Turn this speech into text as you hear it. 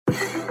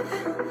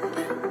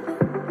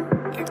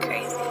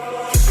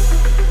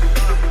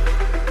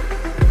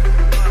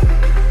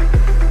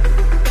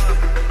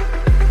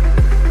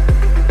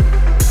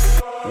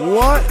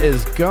What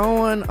is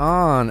going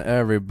on,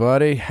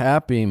 everybody?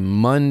 Happy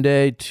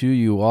Monday to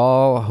you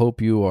all.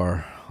 Hope you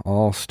are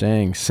all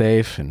staying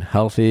safe and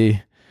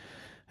healthy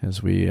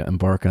as we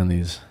embark on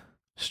these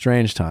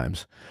strange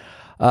times.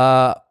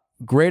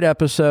 Great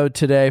episode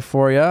today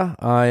for you.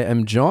 I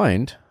am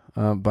joined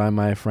by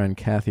my friend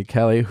Cathy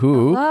Kelley,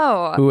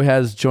 who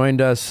has joined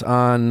us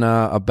on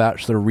a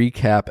Bachelor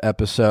recap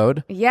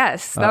episode.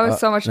 Yes, that was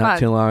so much fun. Not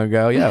too long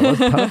ago. Yeah, it was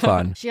a ton of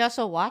fun. She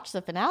also watched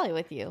the finale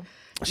with you.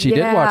 She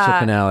did watch the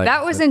finale.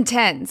 That was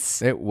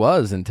intense. It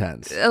was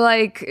intense.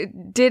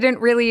 Didn't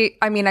really,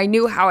 I mean, I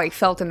knew how I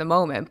felt in the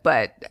moment,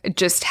 but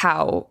just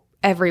how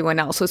everyone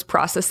else was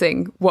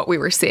processing what we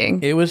were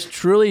seeing. It was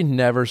truly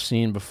never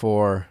seen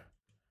before.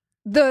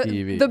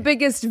 The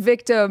biggest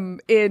victim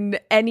in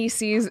any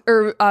season,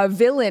 or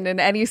villain in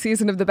any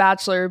season of The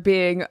Bachelor,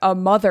 being a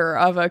mother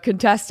of a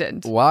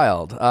contestant.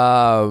 Wild.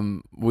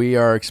 We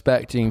are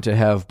expecting to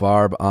have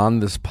Barb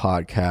on this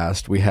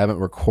podcast. We haven't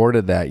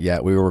recorded that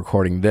yet. We were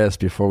recording this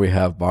before we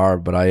have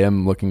Barb, but I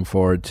am looking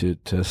forward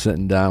to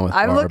sitting down with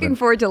Barb. I'm looking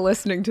forward to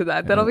listening to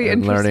that. That'll be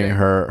interesting. Learning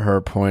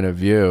her point of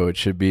view. It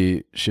should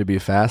be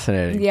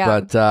fascinating. Yeah.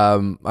 But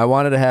I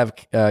wanted to have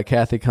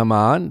Cathy come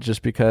on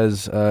just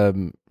because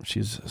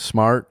she's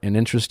smart and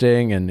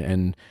interesting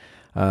and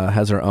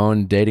has her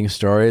own dating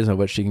stories and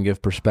what she can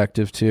give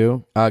perspective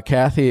to.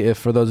 Cathy, if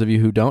for those of you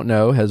who don't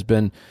know, has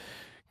been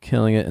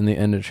killing it in the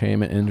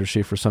entertainment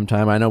industry for some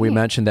time. I know we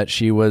mentioned that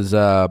she was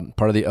part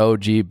of the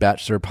OG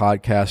Bachelor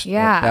podcast,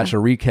 Bachelor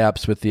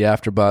recaps with the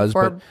AfterBuzz.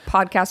 Or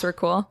podcasts were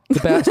cool.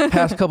 The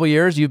past couple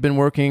years, you've been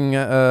working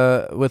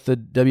with the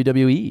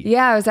WWE.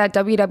 Yeah, I was at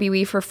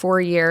WWE for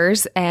 4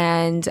 years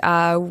and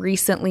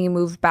recently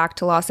moved back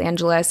to Los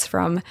Angeles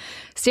from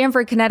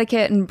Stamford,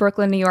 Connecticut, and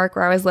Brooklyn, New York,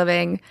 where I was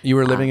living. You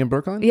were living in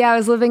Brooklyn? Yeah, I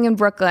was living in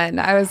Brooklyn.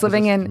 I was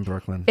living in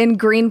Brooklyn, in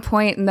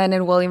Greenpoint, and then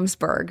in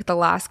Williamsburg. The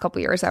last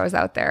couple years I was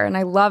out there, and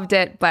I loved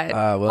it. But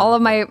all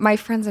of my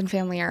friends and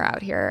family are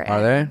out here.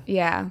 Are they?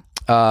 Yeah.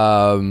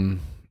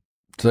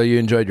 So you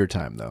enjoyed your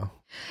time, though.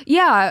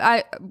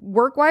 Yeah,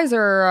 work-wise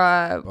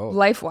or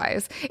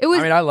life-wise. It was.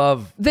 I mean, I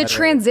love the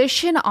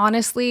transition.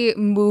 Honestly,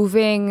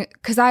 moving,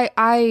 because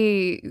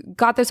I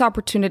got this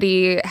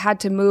opportunity, had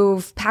to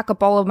move, pack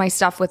up all of my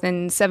stuff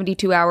within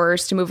 72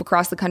 hours to move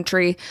across the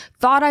country.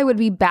 Thought I would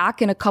be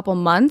back in a couple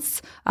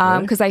months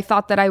because I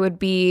thought that I would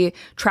be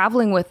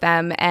traveling with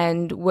them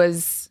and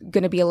was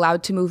going to be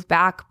allowed to move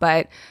back,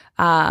 but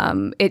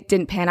it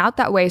didn't pan out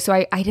that way. So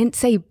I didn't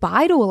say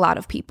bye to a lot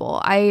of people.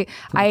 I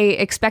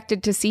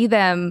expected to see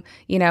them,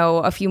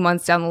 a few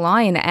months down the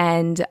line,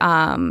 and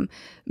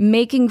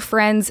making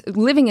friends.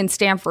 Living in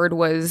Stamford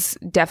was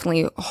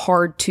definitely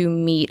hard to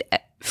meet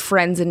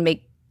friends and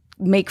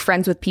make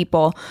friends with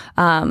people.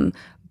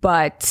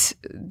 But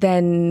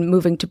then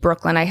moving to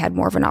Brooklyn, I had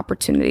more of an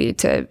opportunity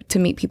to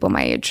meet people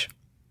my age.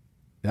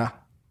 Yeah.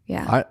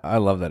 Yeah. I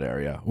love that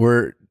area.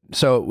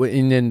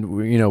 And then,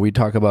 we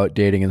talk about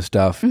dating and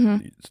stuff.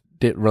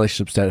 Mm-hmm.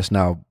 Relationship status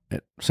now,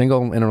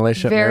 single, in a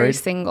relationship, married?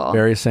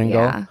 Very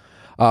single. Yeah.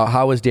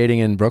 How was dating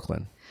in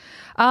Brooklyn?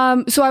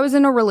 So I was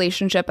in a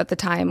relationship at the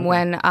time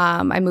when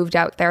I moved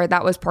out there.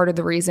 That was part of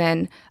the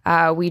reason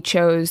we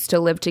chose to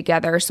live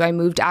together. So I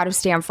moved out of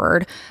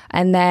Stamford.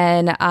 And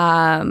then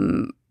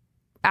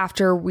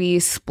after we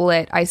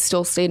split, I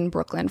still stayed in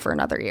Brooklyn for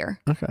another year.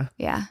 Okay.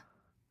 Yeah.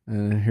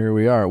 And here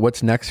we are.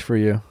 What's next for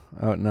you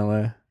out in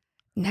LA?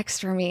 Next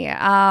for me,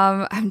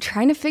 I'm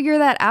trying to figure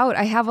that out.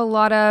 I have a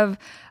lot of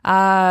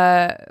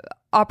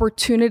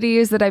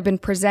opportunities that I've been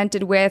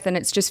presented with, and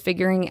it's just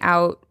figuring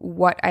out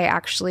what I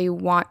actually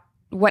want,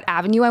 what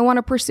avenue I want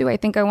to pursue. I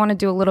think I want to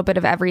do a little bit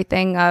of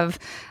everything of,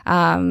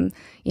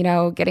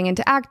 getting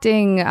into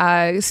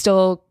acting,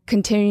 still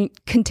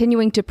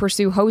continuing to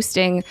pursue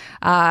hosting.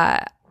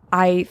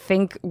 I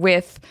think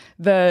with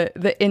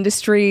the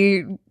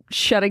industry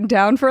shutting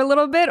down for a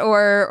little bit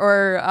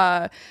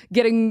or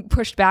getting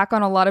pushed back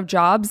on a lot of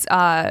jobs,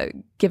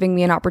 giving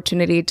me an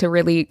opportunity to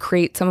really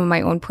create some of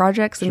my own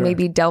projects and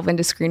maybe delve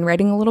into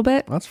screenwriting a little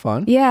bit. That's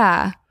fun.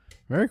 Yeah.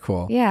 Very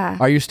cool. Yeah.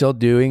 Are you still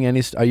doing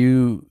are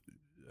you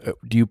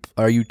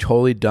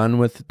totally done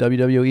with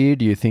WWE?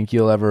 Do you think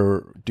you'll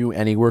ever do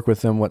any work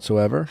with them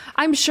whatsoever?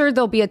 I'm sure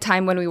there'll be a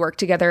time when we work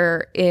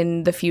together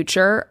in the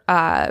future.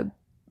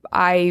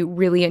 I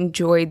really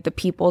enjoyed the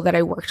people that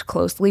I worked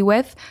closely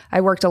with.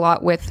 I worked a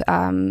lot with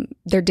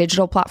their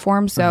digital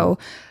platform, so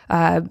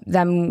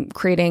them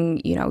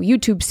creating,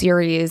 YouTube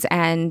series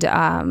and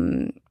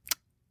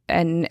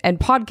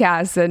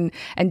podcasts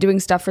and doing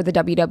stuff for the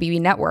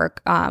WWE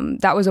network.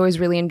 That was always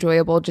really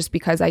enjoyable, just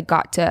because I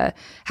got to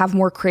have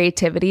more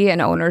creativity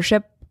and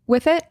ownership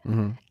with it.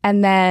 Mm-hmm.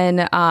 And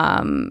then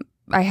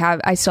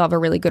I still have a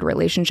really good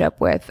relationship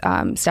with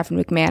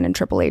Stephanie McMahon and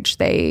Triple H.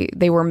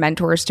 They were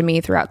mentors to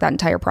me throughout that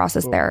entire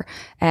process there.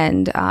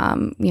 And,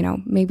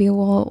 maybe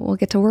we'll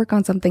get to work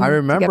on something. I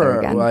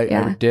remember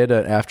I did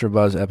an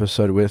AfterBuzz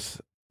episode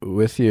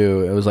with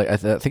you. It was like, I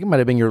think it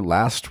might've been your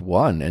last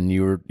one. And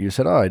you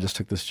said, "Oh, I just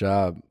took this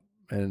job."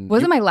 And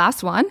was it my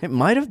last one? It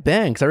might've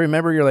been. 'Cause I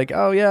remember you're like,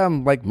 "Oh yeah,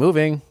 I'm like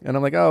moving." And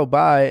I'm like, "Oh,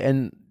 bye."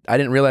 And I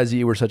didn't realize that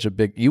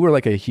you were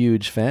like a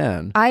huge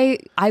fan. I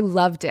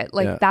loved it.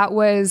 Like that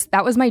was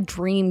my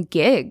dream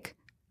gig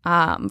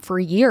for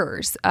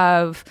years.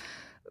 Of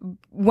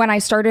when I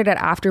started at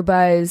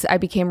AfterBuzz, I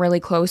became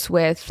really close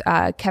with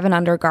Kevin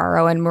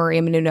Undergaro and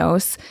Maria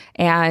Menounos,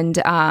 and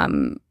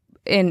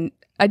in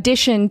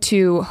addition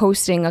to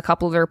hosting a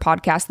couple of their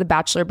podcasts, The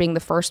Bachelor being the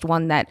first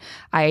one that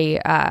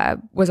I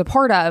was a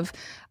part of,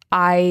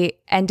 I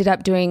ended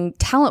up doing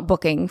talent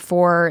booking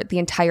for the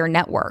entire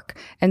network.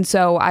 And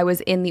so I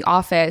was in the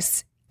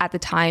office at the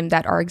time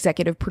that our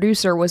executive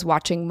producer was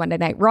watching Monday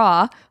Night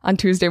Raw on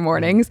Tuesday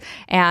mornings.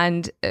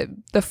 And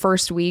the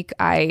first week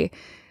I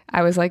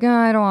was like, oh,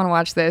 I don't want to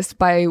watch this.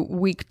 By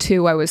week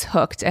 2, I was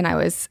hooked, and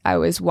I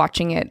was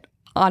watching it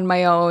on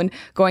my own,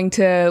 going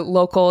to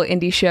local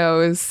indie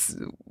shows,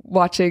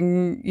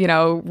 watching,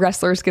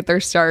 wrestlers get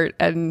their start,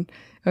 and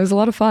it was a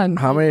lot of fun.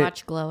 Did you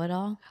watch Glow at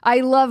all?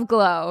 I love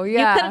Glow.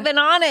 Yeah. You could have been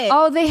on it.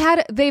 Oh,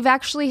 they've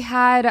actually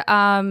had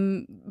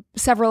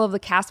several of the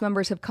cast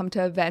members have come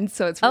to events,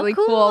 so it's really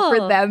cool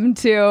for them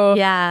to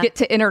get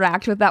to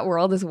interact with that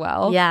world as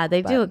well. Yeah,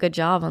 they do a good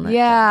job on that.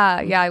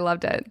 Yeah, I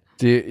loved it.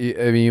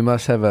 You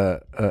must have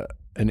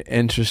an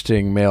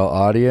interesting male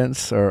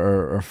audience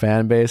or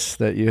fan base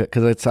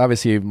because it's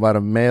obviously a lot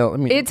of male. I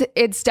mean,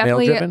 it's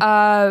definitely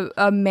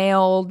a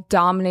male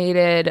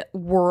dominated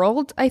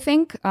world, I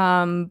think,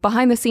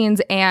 behind the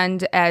scenes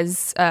and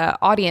as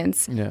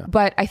audience. Yeah.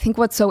 But I think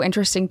what's so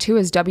interesting too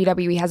is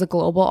WWE has a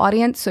global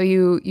audience, so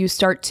you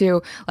start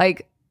to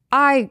like.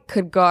 I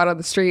could go out on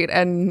the street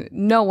and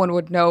no one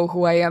would know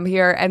who I am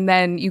here. And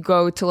then you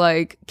go to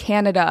like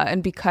Canada,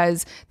 and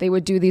because they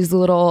would do these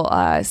little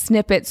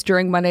snippets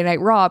during Monday Night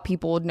Raw,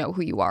 people would know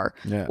who you are.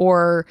 Yeah.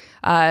 Or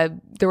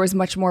there was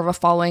much more of a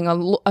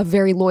following, a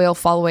very loyal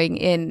following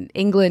in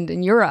England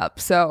and Europe.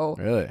 So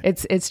really?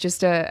 It's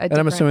just a and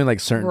I'm assuming like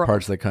certain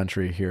parts of the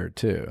country here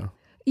too.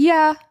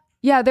 Yeah.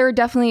 There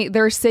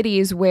are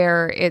cities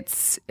where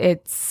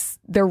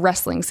they're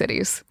wrestling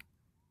cities.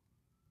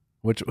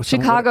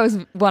 Chicago's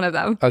one of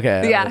them.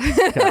 Okay. Yeah.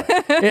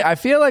 I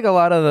feel like a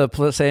lot of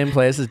the same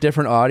places,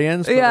 different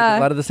audience. But like a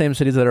lot of the same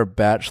cities that are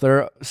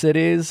bachelor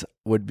cities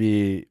would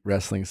be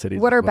wrestling cities.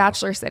 What are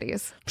bachelor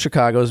cities?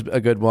 Chicago's a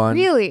good one.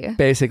 Really?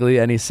 Basically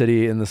any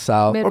city in the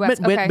South.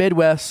 Midwest, or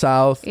Midwest,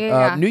 South.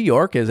 Yeah. New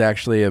York is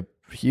actually a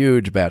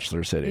huge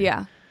bachelor city.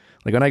 Yeah.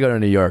 Like when I go to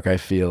New York, I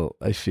feel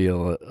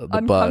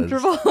the buzz.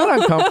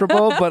 Not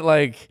uncomfortable, but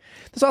like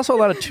there's also a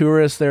lot of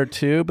tourists there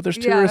too. But there's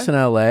tourists in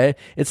LA.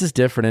 It's just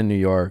different in New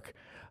York.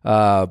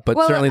 But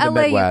certainly the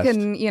LA, Midwest.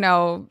 You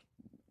can,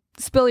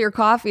 spill your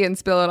coffee and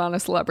spill it on a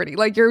celebrity.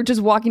 Like you're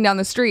just walking down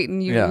the street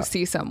and you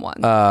see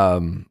someone.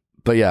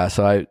 But yeah,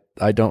 so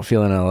I don't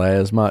feel in LA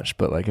as much.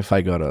 But like if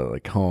I go to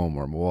like home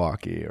or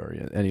Milwaukee or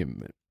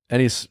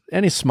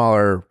any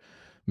smaller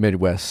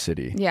Midwest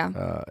city,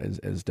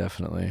 is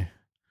definitely.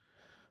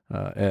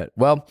 It.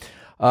 Well,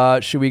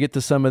 should we get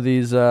to some of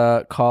these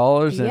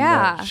callers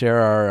and share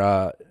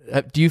our...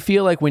 do you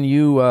feel like when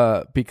you,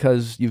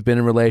 because you've been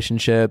in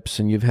relationships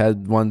and you've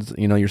had ones,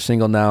 you're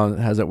single now and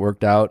hasn't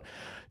worked out,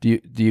 do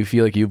you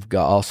feel like you've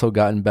also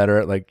gotten better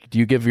at like, do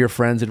you give your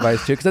friends advice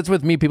too? Because that's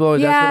with me. People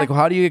always ask me like, well,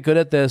 how do you get good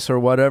at this or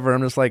whatever?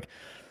 I'm just like,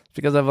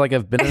 because I've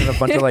been in a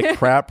bunch of like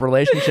crap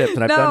relationships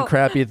and I've done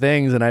crappy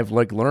things and I've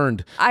like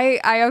learned.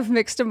 I have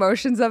mixed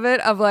emotions of it.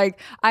 Of like,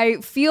 I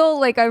feel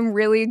like I'm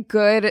really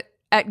good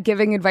at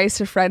giving advice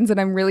to friends, and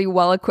I'm really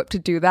well equipped to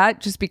do that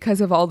just because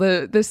of all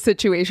the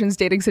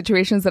dating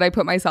situations that I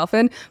put myself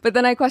in. But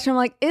then I question, I'm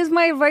like, is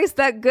my advice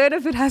that good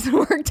if it hasn't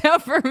worked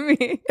out for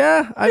me?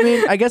 Yeah, I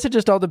mean, I guess it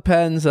just all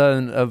depends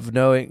of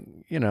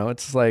knowing,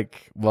 it's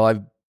like,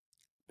 well,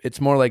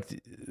 it's more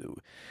like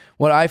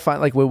what I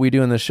find, like what we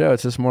do in the show,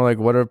 it's just more like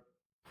what are,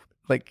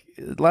 like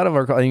a lot of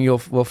our, and you'll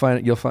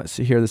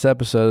hear this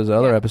episode,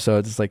 other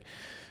episodes, it's like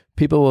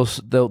people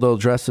they'll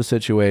address the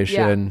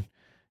situation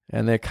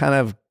and they kind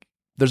of,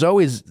 I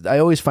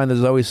always find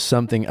there's always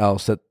something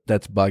else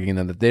that's bugging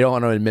them that they don't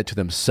want to admit to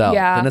themselves.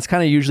 Yeah. And it's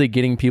kind of usually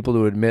getting people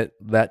to admit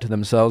that to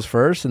themselves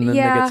first, and then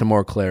they get some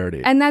more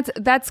clarity. And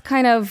that's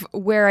kind of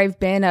where I've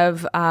been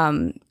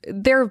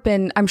there have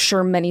been, I'm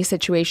sure, many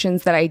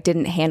situations that I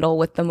didn't handle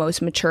with the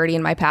most maturity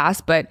in my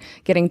past, but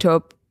getting to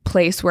a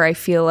place where I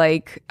feel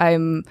like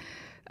I'm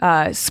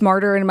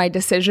smarter in my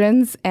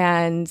decisions.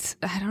 And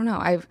I don't know,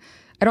 I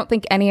don't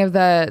think any of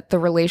the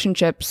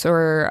relationships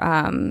or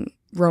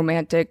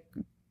romantic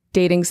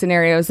dating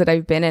scenarios that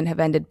I've been in have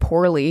ended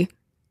poorly,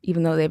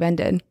 even though they've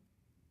ended.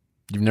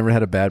 You've never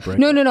had a bad breakup?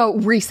 No,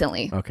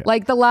 recently. Okay.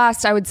 Like the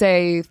last, I would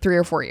say 3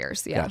 or 4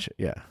 years. Yeah. Gotcha.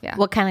 Yeah.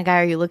 What kind of guy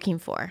are you looking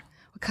for?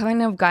 What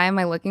kind of guy am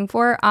I looking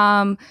for?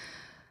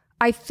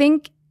 I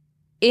think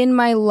in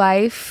my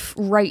life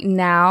right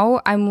now,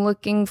 I'm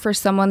looking for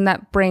someone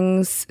that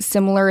brings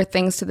similar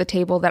things to the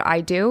table that I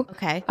do.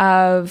 Okay.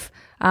 Of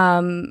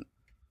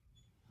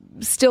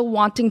still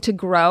wanting to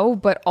grow,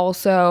 but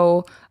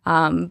also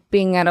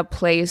being at a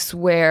place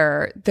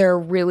where they're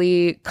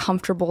really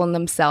comfortable in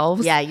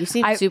themselves. Yeah, you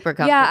seem super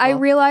comfortable. Yeah, I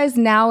realize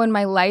now in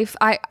my life,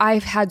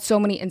 I've had so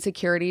many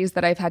insecurities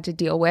that I've had to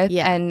deal with,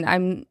 and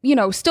I'm,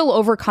 still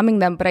overcoming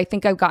them. But I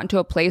think I've gotten to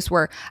a place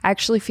where I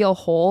actually feel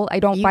whole. I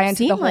don't buy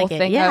into the whole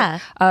thing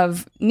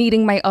of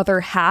needing my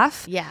other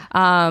half. Yeah.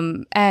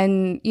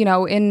 And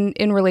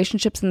in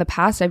relationships in the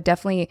past, I've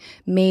definitely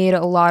made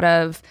a lot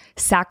of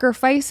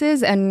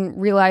sacrifices and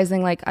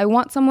realizing like I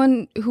want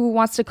someone who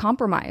wants to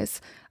compromise.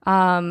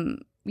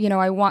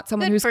 I want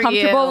someone who's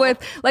comfortable with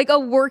like a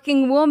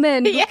working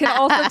woman who can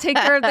also take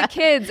care of the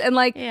kids and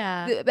like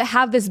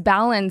have this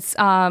balance,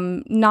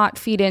 not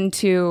feed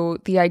into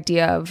the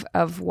idea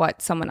of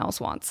what someone else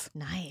wants.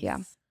 Nice. Yeah.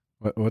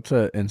 What's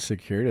an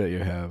insecurity that you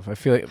have? I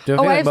feel like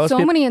I have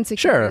so many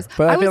insecurities. Sure,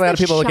 but I feel like a lot of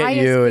people look at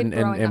you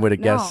and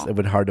would guess it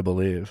would hard to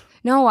believe.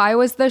 No, I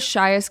was the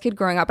shyest kid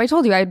growing up. I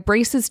told you I had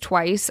braces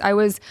twice. I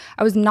was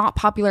not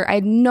popular. I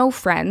had no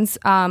friends.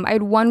 I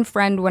had one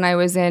friend when I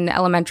was in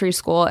elementary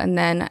school, and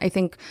then I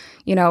think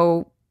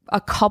a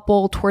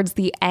couple towards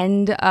the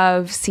end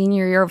of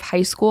senior year of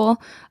high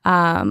school.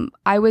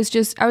 I was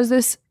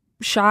this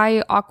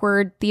shy,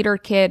 awkward theater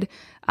kid.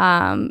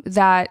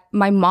 That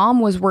my mom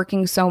was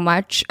working so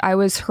much. I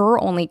was her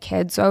only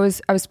kid. So I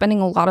was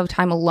spending a lot of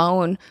time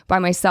alone by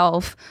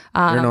myself.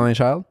 You're an only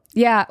child?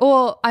 Yeah.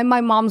 Well, I'm my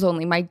mom's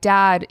only. My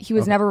dad, he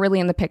was never really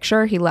in the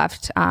picture. He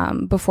left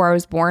before I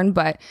was born,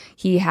 but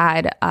he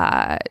had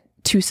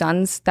two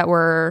sons that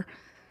were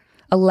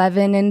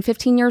 11 and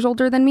 15 years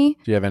older than me.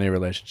 Do you have any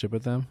relationship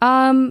with them?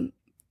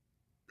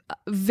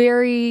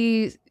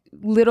 Very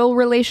little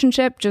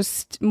relationship,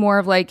 just more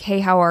of like, hey,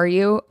 how are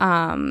you?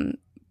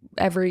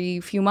 Every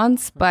few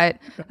months, but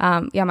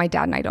my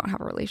dad and I don't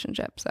have a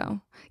relationship. So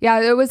yeah,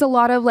 it was a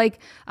lot of like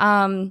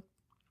I'm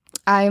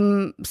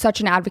such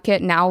an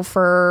advocate now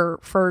for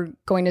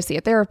going to see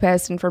a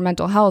therapist and for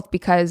mental health,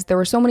 because there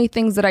were so many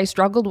things that I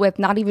struggled with,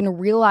 not even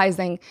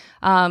realizing,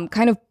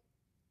 kind of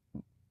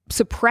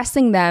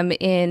suppressing them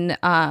in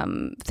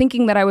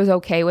thinking that I was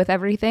okay with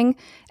everything,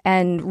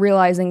 and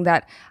realizing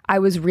that I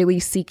was really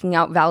seeking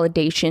out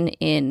validation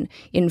in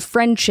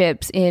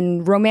friendships,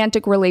 in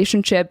romantic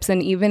relationships,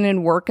 and even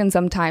in work, and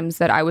sometimes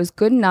that I was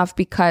good enough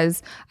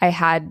because I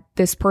had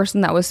this person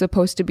that was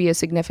supposed to be a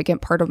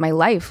significant part of my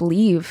life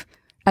leave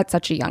at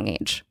such a young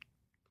age.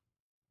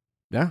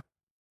 Yeah.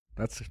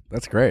 That's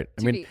great.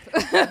 I mean,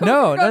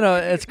 no,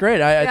 it's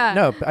great.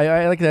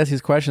 I like to ask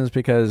these questions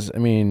because, I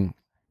mean,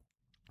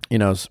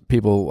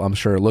 people, I'm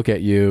sure, look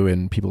at you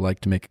and people like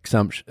to make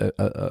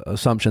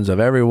assumptions of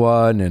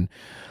everyone. And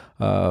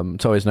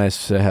it's always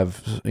nice to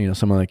have,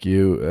 someone like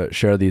you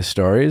share these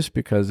stories,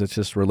 because it's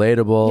just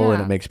relatable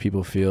and it makes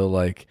people feel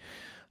like,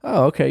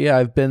 oh, okay, yeah,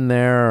 I've been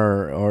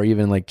there, or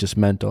even like just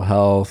mental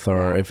health,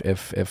 or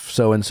if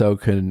so-and-so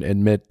can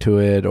admit to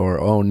it or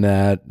own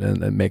that,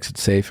 and it makes it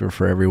safer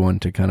for everyone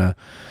to kind of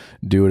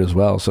do it as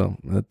well. So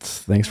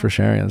thanks for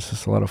sharing. It's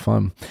just a lot of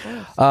fun.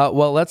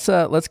 Well, let's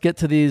get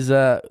to these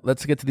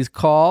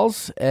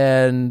calls,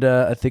 and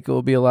I think it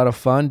will be a lot of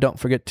fun. Don't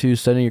forget to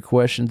send in your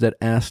questions at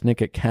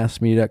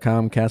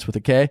asknick@castmedia.com, cast with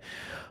a K.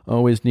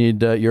 Always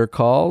need your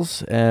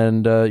calls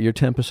and your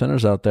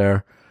 10%ers out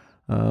there.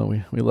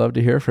 We love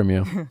to hear from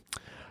you.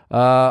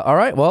 All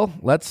right, well,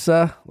 let's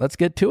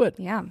get to it.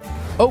 Yeah.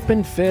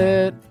 Open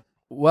Fit.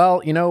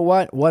 Well, you know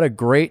what? What a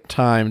great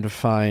time to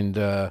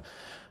find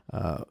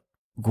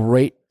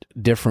great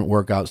different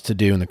workouts to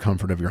do in the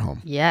comfort of your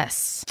home.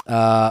 Yes.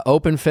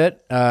 Open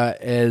Fit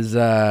is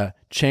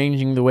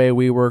changing the way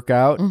we work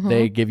out. Mm-hmm.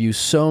 They give you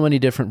so many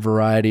different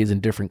varieties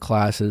and different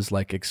classes,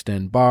 like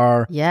extend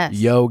bar,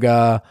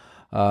 yoga,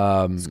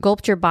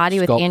 Sculpt Your Body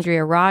with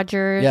Andrea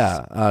Rogers.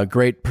 Yeah.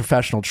 Great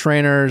professional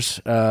trainers.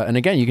 And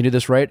again, you can do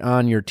this right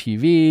on your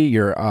TV,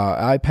 your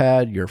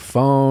iPad, your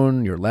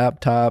phone, your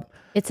laptop.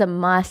 It's a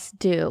must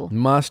do.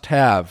 Must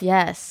have.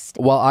 Yes.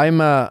 Well,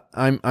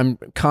 I'm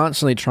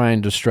constantly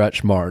trying to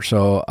stretch more.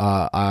 So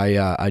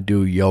I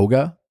do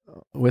yoga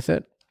with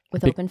it.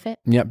 With Open Fit?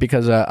 Yeah,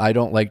 because I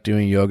don't like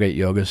doing yoga at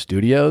yoga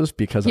studios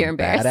because I'm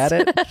bad at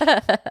it.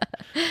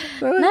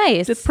 So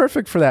nice. It's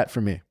perfect for that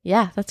for me.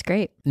 Yeah, that's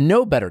great.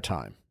 No better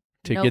time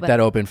to get that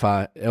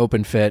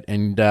Open Fit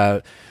and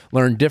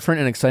learn different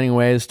and exciting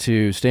ways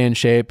to stay in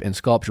shape and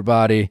sculpt your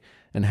body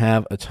and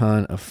have a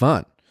ton of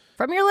fun.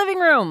 From your living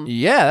room.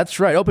 Yeah, that's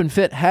right. Open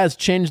Fit has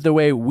changed the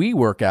way we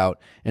work out.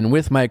 And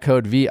with my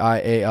code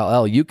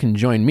VIALL, you can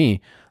join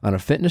me on a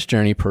fitness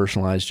journey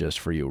personalized just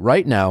for you.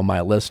 Right now,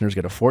 my listeners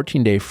get a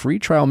 14-day free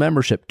trial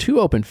membership to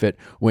Open Fit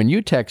when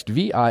you text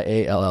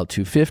VIALL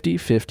to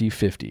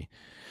 505050.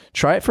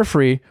 Try it for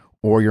free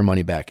or your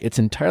money back. It's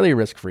entirely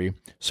risk-free.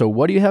 So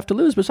what do you have to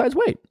lose besides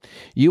weight?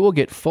 You will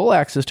get full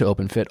access to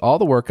Open Fit, all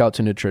the workouts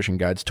and nutrition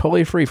guides,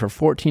 totally free for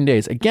 14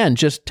 days. Again,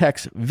 just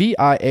text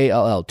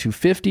VIALL to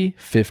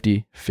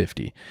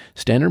 505050.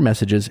 Standard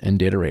messages and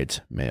data rates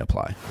may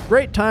apply.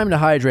 Great time to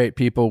hydrate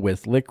people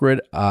with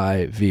Liquid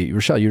IV.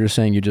 Rochelle, you were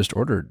saying you just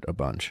ordered a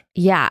bunch.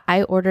 Yeah,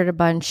 I ordered a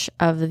bunch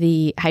of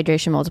the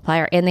hydration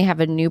multiplier, and they have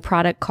a new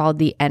product called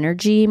the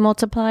Energy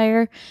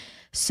Multiplier.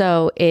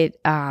 So it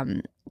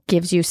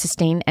gives you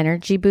sustained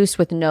energy boost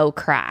with no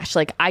crash.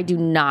 Like I do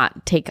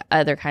not take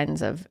other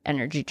kinds of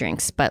energy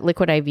drinks, but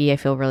Liquid IV I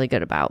feel really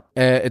good about.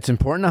 It's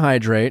important to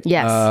hydrate.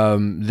 Yes.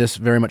 This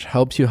very much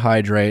helps you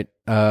hydrate.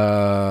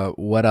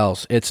 What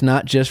else? It's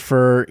not just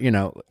for,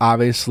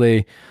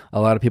 obviously a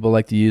lot of people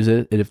like to use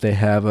it if they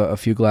have a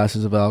few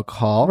glasses of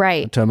alcohol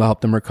Right. to help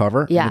them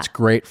recover. Yeah. And it's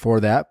great for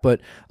that, but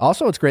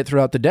also it's great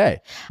throughout the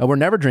day. We're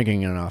never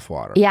drinking enough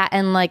water. Yeah.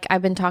 And like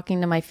I've been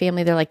talking to my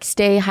family, they're like,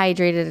 stay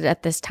hydrated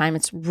at this time.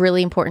 It's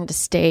really important to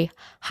stay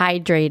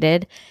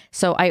hydrated.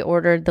 So I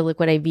ordered the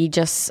Liquid IV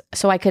just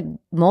so I could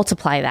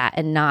multiply that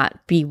and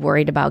not be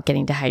worried about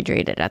getting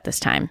dehydrated at this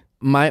time.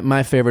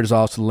 My favorite is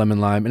also the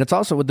lemon lime. And it's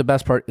also, with the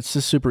best part, it's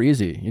just super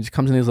easy. It just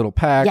comes in these little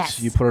packs. Yes.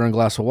 You put it in a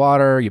glass of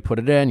water, you put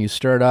it in, you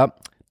stir it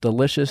up.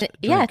 Delicious drink.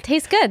 Yeah, it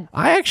tastes good.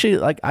 I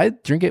actually I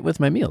drink it with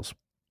my meals.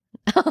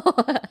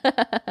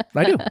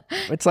 I do.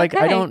 It's like,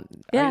 Okay. I don't,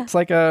 Yeah. it's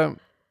like a,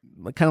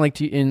 kind of like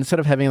instead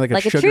of having like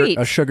Like a treat.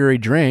 a sugary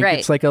drink, Right.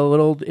 it's like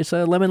it's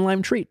a lemon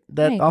lime treat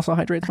that Right. also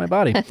hydrates my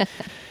body.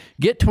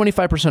 Get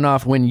 25%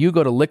 off when you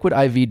go to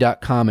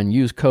liquidiv.com and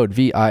use code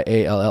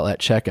VIALL at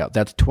checkout.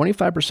 That's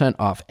 25%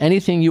 off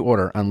anything you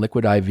order on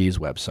Liquid IV's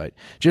website.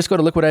 Just go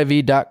to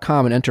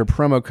liquidiv.com and enter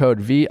promo code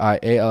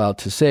VIALL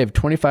to save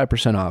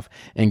 25% off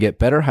and get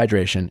better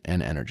hydration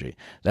and energy.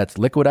 That's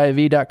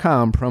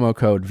liquidiv.com, promo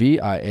code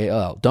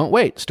VIALL. Don't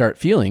wait. Start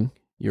fueling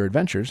your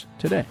adventures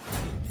today.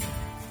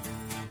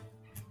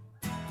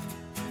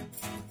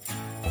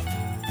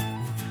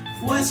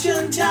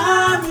 Question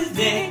time with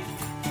Nick.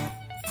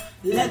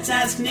 Let's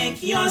ask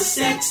Nick your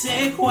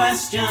sexy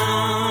questions.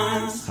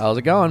 How's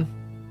it going?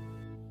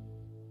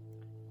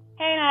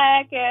 Hey,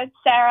 Nick. It's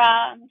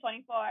Sarah. I'm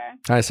 24.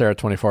 Hi, Sarah,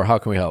 24. How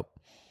can we help?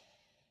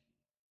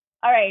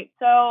 All right.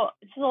 So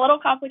it's a little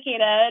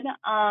complicated.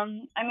 I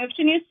moved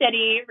to a new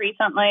city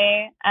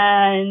recently,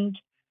 and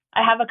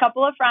I have a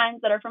couple of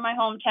friends that are from my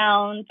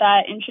hometown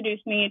that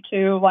introduced me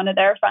to one of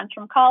their friends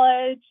from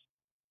college.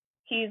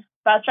 He's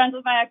best friends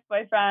with my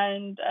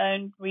ex-boyfriend,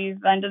 and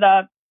we've ended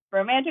up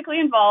romantically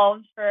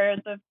involved for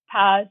the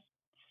past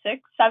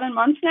 6-7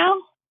 months now.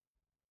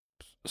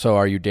 So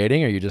are you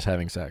dating or are you just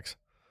having sex?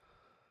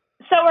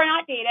 So we're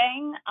not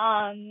dating,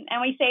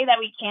 and we say that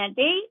we can't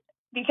date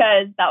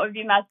because that would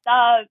be messed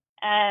up.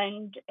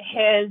 And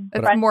his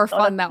It's friends more still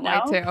fun that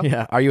doesn't way know. too.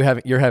 Yeah.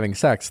 You're having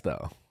sex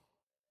though?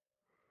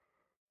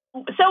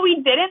 So we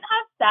didn't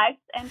have sex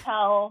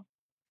until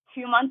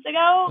 2 months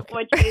ago,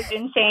 which is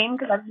insane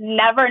because I've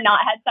never not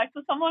had sex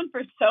with someone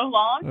for so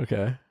long.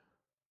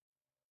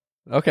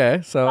 Okay.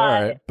 So, all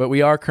right. But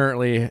we are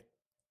currently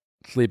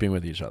sleeping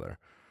with each other.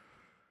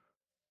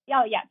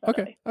 Yeah, yeah.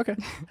 Totally. Okay.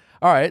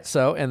 All right.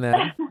 So, and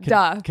then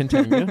Duh.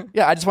 continue.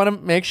 Yeah. I just want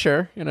to make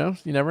sure, you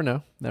never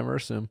know. Never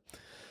assume.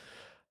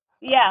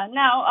 Yeah,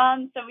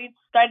 no. So we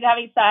started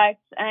having sex,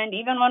 and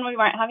even when we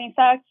weren't having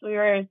sex, we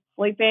were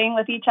sleeping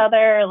with each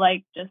other,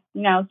 like just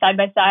side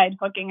by side,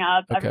 hooking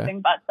up, Okay.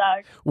 everything but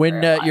sex.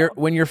 When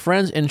when your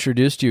friends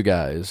introduced you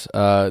guys,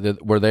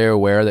 were they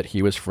aware that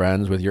he was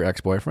friends with your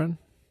ex-boyfriend?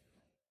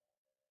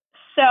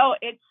 So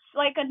it's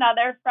like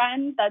another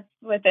friend that's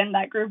within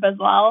that group as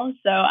well.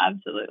 So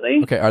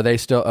absolutely. Okay.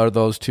 Are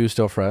those two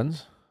still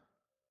friends?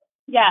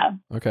 Yeah.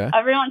 Okay.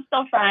 Everyone's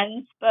still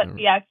friends, but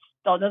the ex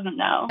still doesn't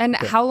know. And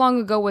how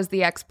long ago was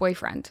the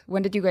ex-boyfriend?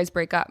 When did you guys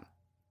break up?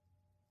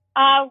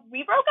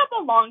 We broke up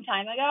a long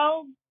time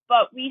ago,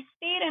 but we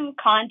stayed in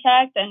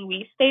contact and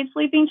we stayed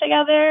sleeping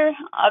together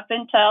up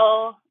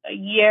until a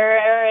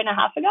year and a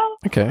half ago.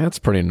 Okay. That's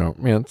pretty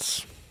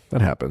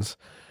that happens.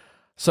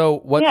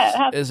 So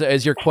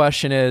is your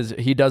question is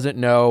he doesn't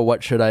know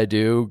what should I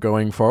do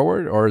going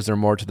forward, or is there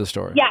more to the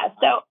story? Yeah.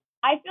 So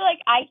I feel like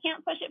I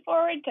can't push it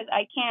forward because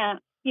I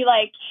can't be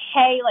like,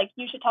 hey, like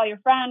you should tell your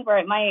friend, where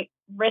it might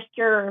risk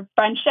your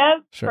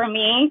friendship. Sure. For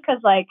me.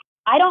 Because like,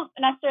 I don't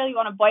necessarily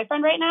want a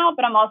boyfriend right now,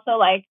 but I'm also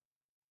like,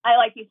 I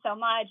like you so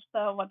much.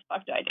 So what the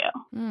fuck do I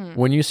do?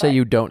 When you say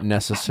you don't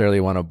necessarily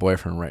want a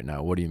boyfriend right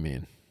now, what do you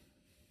mean?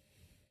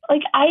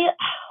 Like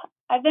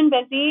I've been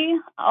busy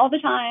all the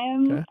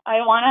time. Okay. I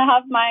want to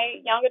have my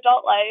young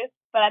adult life,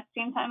 but at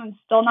the same time, I'm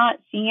still not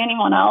seeing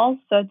anyone else.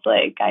 So it's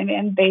like I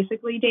am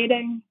basically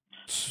dating.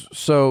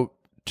 So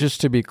just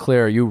to be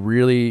clear, you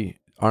really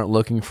aren't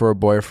looking for a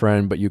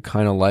boyfriend, but you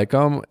kind of like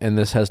him, and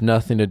this has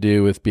nothing to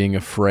do with being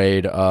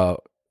afraid of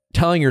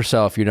telling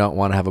yourself you don't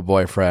want to have a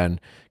boyfriend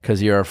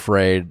because you're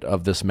afraid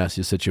of this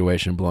messy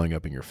situation blowing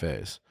up in your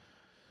face.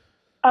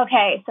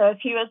 Okay, so if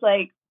he was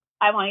like,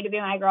 I want you to be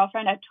my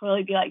girlfriend, I'd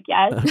totally be like,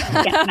 yes,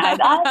 I can't deny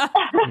that.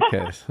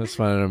 Okay, just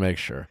wanted to make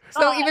sure.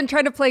 So even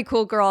try to play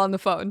cool girl on the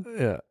phone.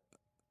 Yeah.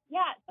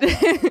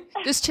 Yeah.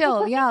 Just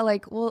chill. Yeah,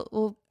 like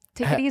we'll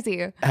take it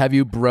easy. Have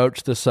you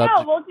broached the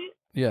subject? No, we'll do.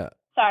 Yeah.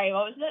 Sorry,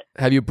 what was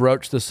it? Have you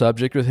broached the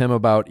subject with him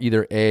about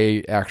either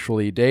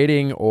actually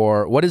dating,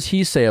 or what does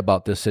he say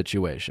about this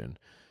situation?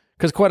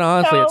 Because quite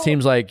honestly, it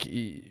seems like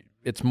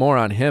it's more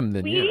on him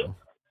than you.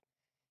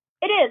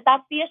 It is.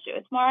 That's the issue.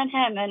 It's more on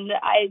him, and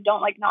I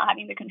don't like not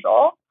having the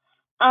control.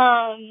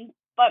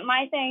 But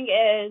my thing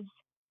is,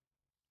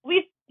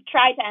 we've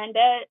tried to end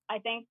it, I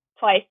think,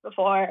 twice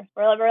before.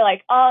 We're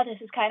like, oh,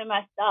 this is kind of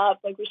messed up.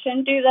 Like, we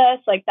shouldn't do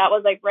this. Like, that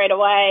was like right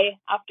away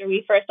after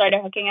we first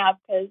started hooking up,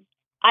 because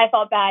I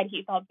felt bad,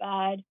 he felt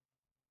bad.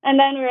 And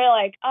then we were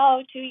like,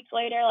 oh, 2 weeks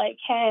later, like,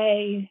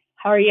 hey,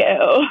 how are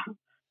you?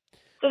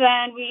 So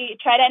then we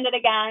tried to end it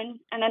again.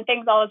 And then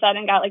things all of a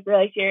sudden got like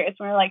really serious.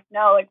 And we were like,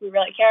 no, like, we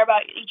really care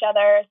about each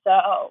other.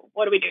 So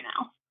what do we do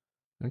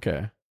now?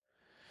 Okay.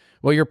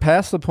 Well, you're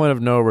past the point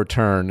of no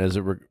return. Is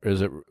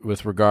it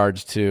with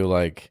regards to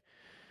like,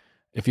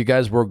 if you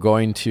guys were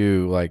going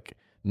to like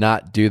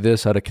not do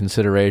this out of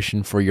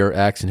consideration for your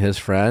ex and his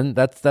friend,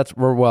 that's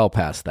we're well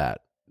past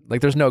that.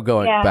 Like, there's no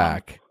going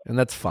back, and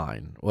that's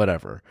fine.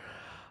 Whatever.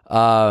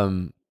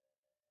 But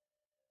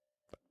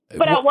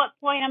at what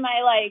point am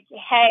I like,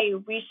 hey,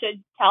 we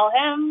should tell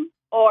him,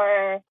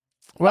 or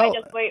do I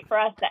just wait for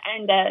us to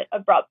end it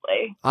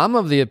abruptly? I'm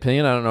of the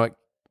opinion, I don't know what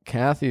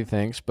Cathy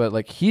thinks, but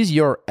like, he's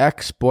your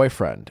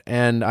ex-boyfriend,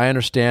 and I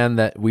understand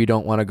that we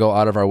don't want to go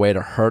out of our way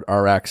to hurt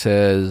our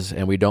exes,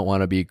 and we don't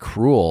want to be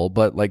cruel,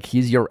 but like,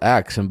 he's your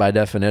ex, and by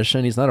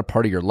definition, he's not a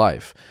part of your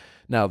life.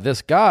 Now,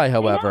 this guy,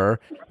 however,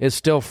 is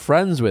still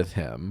friends with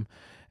him,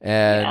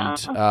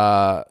 and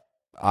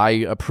I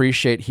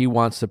appreciate he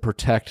wants to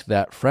protect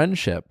that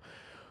friendship.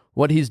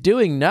 What he's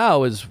doing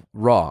now is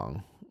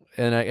wrong,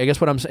 and I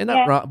guess what I'm saying,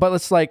 not wrong, but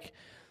it's like,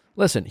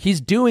 listen,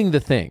 he's doing the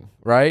thing,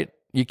 right?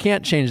 You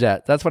can't change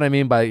that. That's what I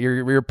mean by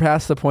you're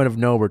past the point of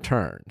no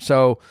return.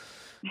 So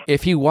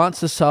if he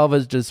wants to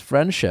salvage his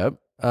friendship,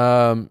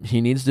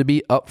 he needs to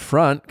be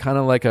upfront, kind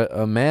of like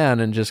a man,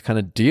 and just kind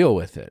of deal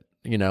with it.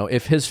 You know,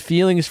 if his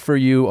feelings for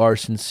you are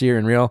sincere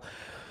and real,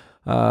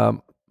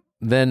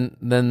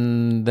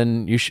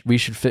 then you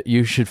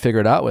should figure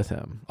it out with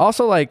him.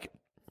 Also, like,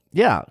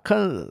 yeah,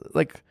 kind of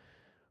like,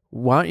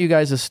 why don't you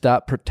guys just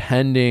stop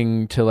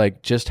pretending to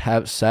like just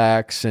have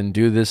sex and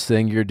do this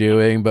thing you're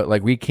doing, but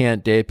like, we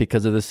can't date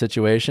because of the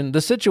situation.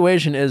 The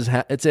situation is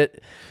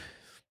it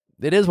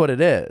is what it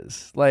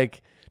is.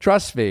 Like,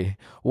 trust me,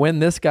 when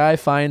this guy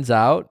finds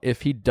out,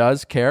 if he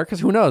does care, because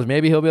who knows,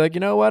 maybe he'll be like, you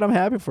know what, I'm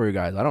happy for you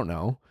guys. I don't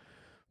know.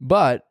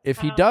 But if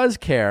he does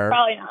care,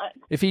 probably not.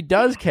 If he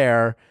does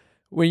care,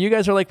 when you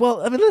guys are like,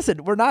 well, I mean,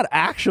 listen, we're not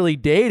actually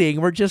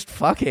dating, we're just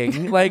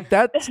fucking, like,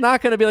 that's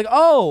not going to be like,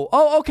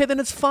 oh, okay, then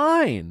it's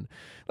fine.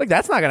 Like,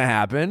 that's not going to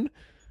happen.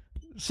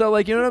 So,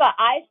 like, you know, but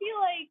I feel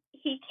like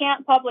he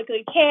can't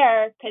publicly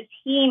care because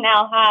he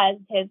now has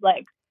his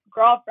like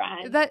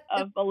girlfriend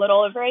of a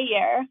little over a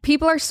year.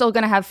 People are still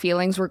going to have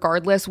feelings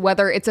regardless,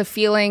 whether it's a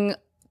feeling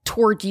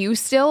toward you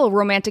still,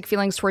 romantic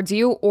feelings towards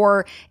you,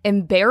 or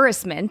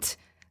embarrassment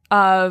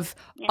of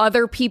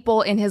other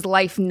people in his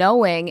life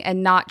knowing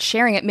and not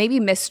sharing it. Maybe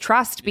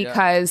mistrust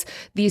because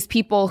these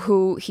people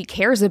who he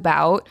cares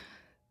about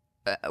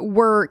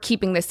were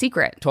keeping this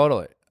secret.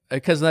 Totally.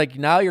 Because like,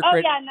 now you're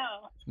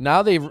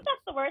now that's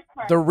the worst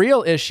part. The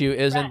real issue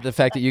isn't the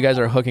fact that you guys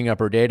are hooking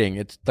up or dating.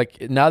 It's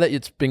like, now that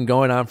it's been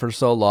going on for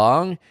so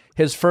long,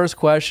 his first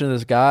question to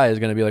this guy is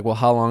going to be like, well,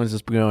 how long has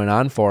this been going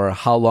on for?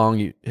 How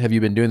long have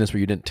you been doing this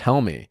where you didn't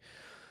tell me?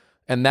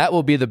 And that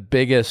will be the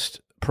biggest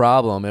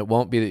problem. It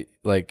won't be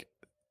like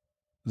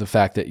the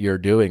fact that you're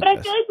doing this. But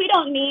I feel like we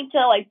don't need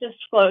to like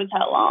disclose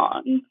how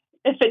long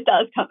if it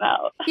does come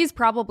out. He's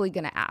probably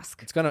going to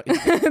ask. It's gonna.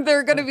 There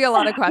are going to be a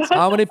lot of questions.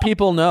 How many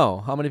people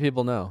know?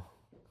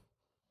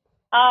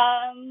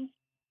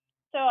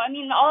 So I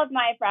mean, all of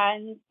my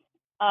friends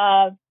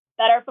that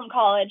are from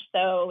college,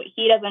 so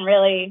he doesn't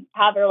really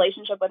have a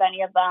relationship with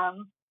any of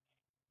them.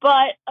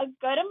 But a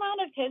good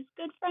amount of his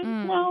good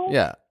friends know.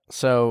 Yeah.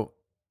 So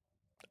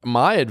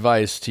my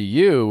advice to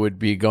you would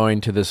be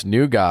going to this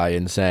new guy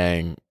and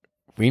saying,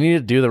 we need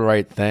to do the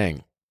right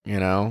thing, you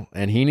know,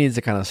 and he needs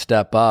to kind of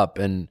step up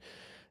and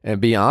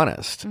be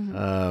honest.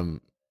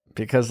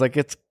 Because like,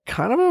 it's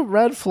kind of a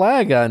red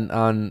flag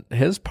on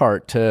his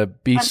part to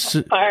be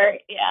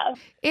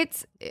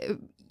It's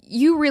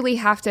you really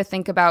have to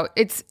think about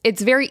it's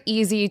very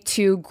easy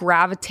to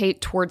gravitate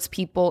towards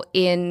people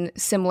in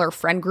similar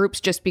friend groups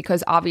just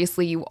because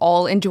obviously you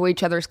all enjoy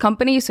each other's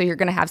company, so you're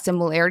going to have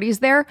similarities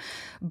there.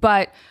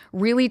 But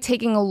really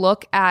taking a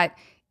look at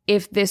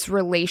if this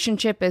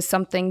relationship is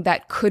something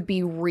that could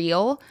be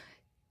real,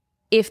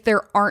 if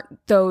there aren't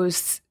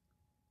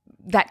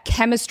that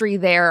chemistry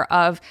there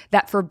of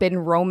that forbidden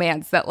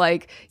romance that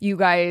like you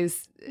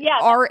guys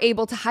are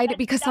able to hide it,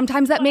 because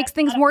sometimes that makes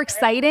things more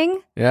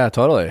exciting. Yeah,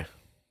 totally.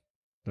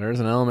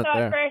 There's an element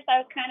there. At first I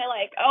was kind of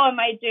like, oh, am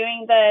I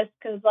doing this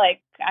because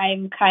like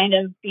I'm kind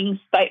of being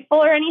spiteful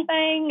or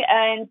anything?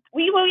 And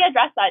we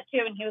addressed that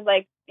too. And he was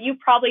like, you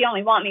probably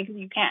only want me because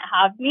you can't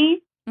have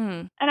me.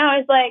 And I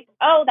was like,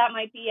 oh, that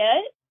might be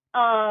it.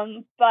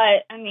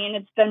 But I mean,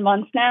 it's been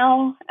months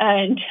now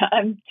and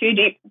I'm too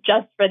deep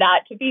just for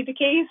that to be the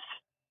case.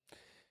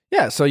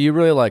 Yeah. So you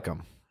really like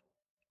him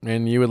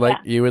and you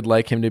would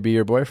like him to be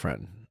your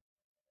boyfriend.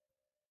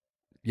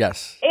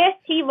 Yes. If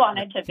he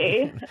wanted to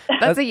be.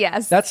 That's a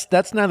yes.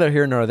 That's neither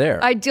here nor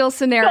there. Ideal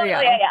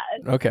scenario.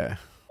 Okay.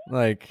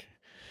 Like,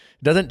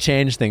 it doesn't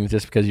change things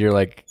just because you're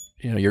like,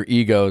 you know, your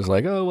ego is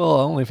like, oh, well,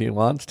 only if he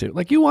wants to.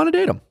 Like, you want to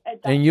date him. It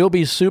And you'll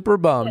be super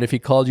bummed if he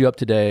called you up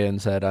today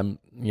and said, I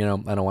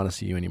don't want to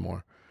see you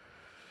anymore.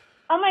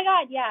 Oh my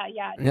God.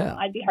 Yeah. No,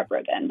 I'd be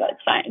heartbroken, but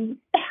it's fine.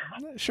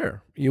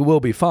 Sure. You will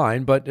be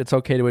fine, but it's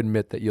okay to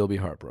admit that you'll be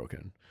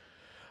heartbroken.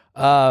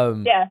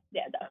 Yeah.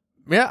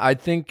 Yeah.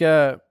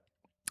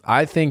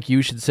 I think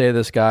you should say to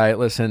this guy,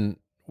 listen,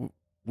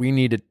 we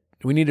need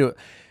to,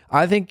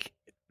 I think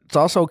it's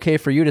also okay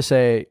for you to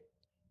say,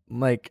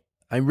 like,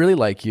 I really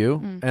like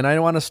you and I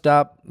don't want to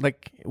stop.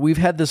 Like, we've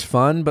had this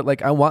fun, but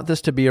like, I want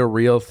this to be a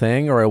real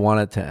thing or I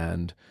want it to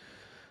end.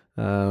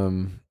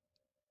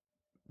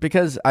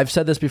 Because I've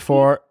said this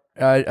before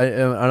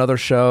on other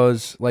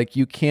shows, like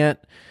you can't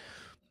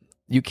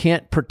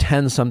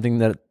pretend something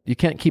that you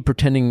can't keep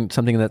pretending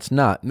something that's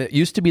not. And it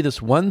used to be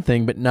this one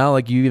thing, but now,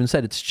 like you even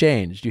said, it's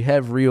changed. You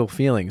have real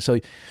feelings. So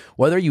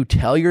whether you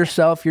tell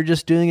yourself you're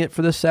just doing it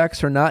for the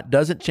sex or not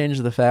doesn't change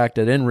the fact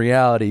that in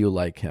reality you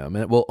like him.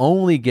 And it will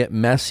only get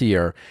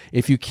messier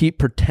if you keep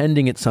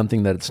pretending it's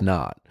something that it's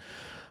not.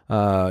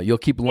 You'll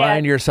keep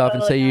lying to yourself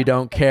and say you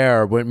don't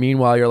care. But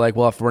meanwhile, you're like,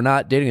 well, if we're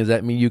not dating, does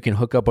that mean you can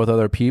hook up with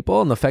other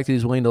people? And the fact that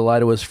he's willing to lie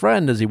to his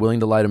friend, is he willing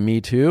to lie to me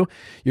too?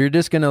 You're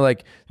just going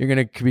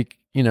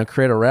to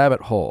create a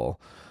rabbit hole.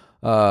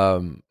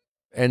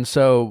 And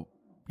so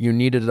you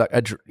need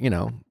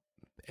to,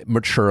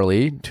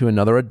 maturely to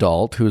another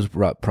adult who's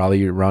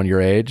probably around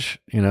your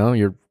age,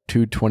 you're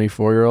two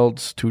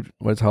 24-year-olds,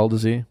 how old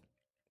is he?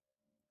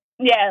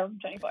 Yeah, I'm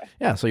 24.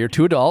 Yeah, so you're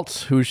two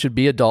adults who should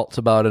be adults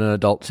about an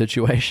adult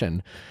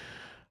situation.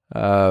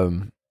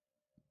 And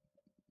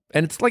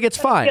it's like, it's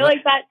fine. I feel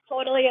like that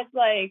totally is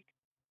like,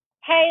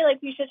 hey, like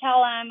we should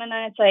tell him. And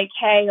then it's like,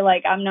 hey,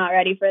 like I'm not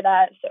ready for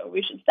that. So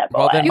we should step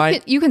away.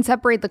 Then you can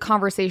separate the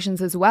conversations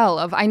as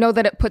well. I know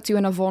that it puts you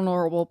in a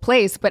vulnerable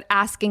place, but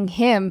asking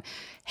him,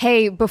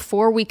 hey,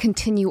 before we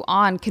continue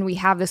on, can we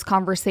have this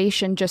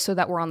conversation just so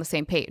that we're on the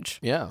same page?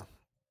 Yeah.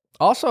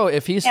 Also,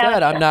 if he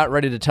said, I'm not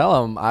ready to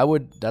tell him,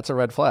 that's a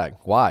red flag.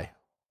 Why?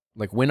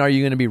 Like, when are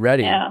you going to be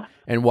ready? Yeah.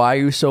 And why are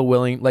you so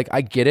willing? Like,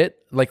 I get it.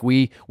 Like,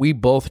 we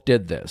both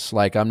did this.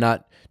 Like,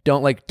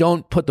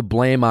 don't put the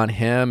blame on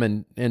him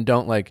and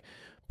don't like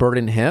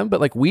burden him.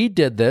 But like, we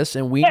did this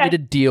and we need to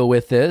deal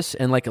with this.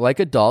 And like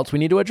adults, we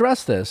need to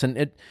address this.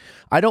 And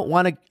I don't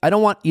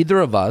want either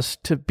of us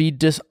to be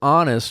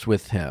dishonest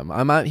with him.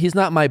 He's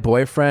not my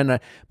boyfriend,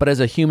 but as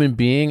a human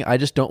being, I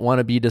just don't want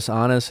to be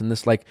dishonest. And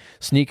this like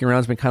sneaking around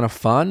has been kind of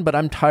fun, but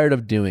I'm tired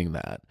of doing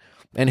that.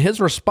 And his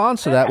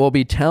response to that will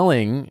be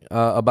telling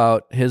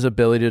about his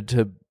ability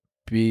to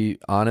be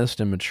honest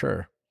and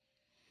mature.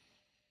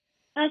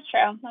 That's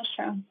true.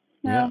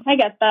 No, Yeah. I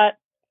get that.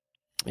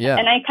 Yeah.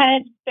 And I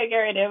kind of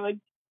figured it would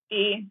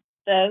be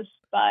this,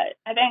 but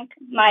I think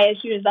my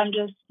issue is I'm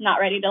just not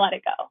ready to let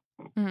it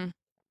go. Mm-hmm.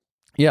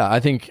 Yeah, I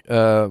think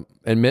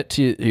admit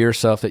to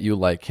yourself that you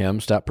like him.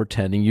 Stop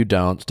pretending you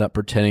don't. Stop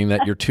pretending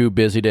that you're too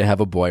busy to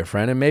have a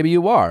boyfriend, and maybe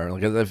you are.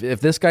 Like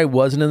if this guy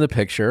wasn't in the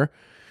picture,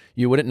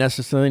 you wouldn't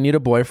necessarily need a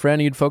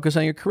boyfriend. You'd focus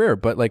on your career.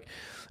 But like,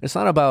 it's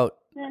not about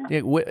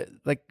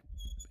like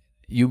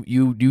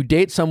you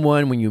date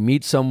someone when you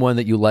meet someone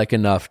that you like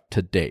enough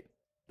to date.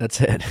 That's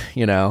it.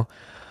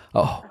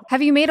 Oh,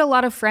 have you made a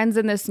lot of friends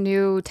in this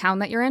new town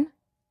that you're in?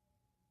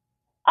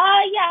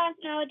 Yeah,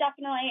 no,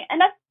 definitely.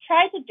 And I've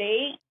tried to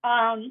date.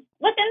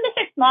 Within the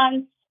 6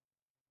 months,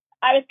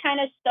 I was kind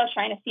of still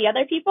trying to see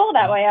other people.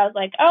 That way I was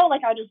like, oh,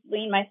 like I'll just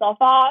wean myself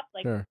off.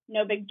 Like, sure.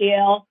 No big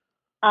deal.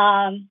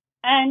 And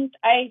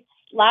I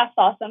last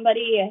saw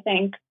somebody, I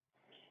think,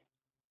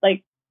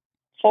 like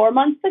 4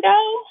 months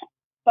ago.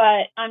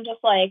 But I'm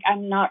just like,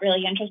 I'm not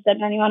really interested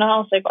in anyone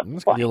else. Like, what's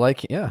the point?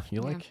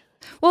 You like.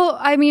 Well,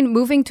 I mean,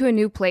 moving to a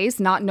new place,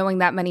 not knowing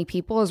that many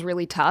people is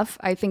really tough.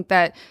 I think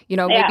that,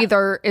 maybe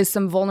there is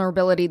some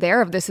vulnerability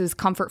there if this is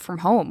comfort from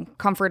home,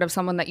 comfort of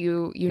someone that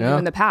you knew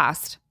in the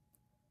past.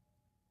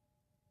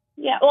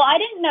 Yeah, well, I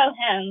didn't know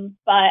him,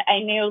 but I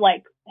knew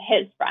like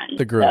his friends.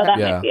 The group, so that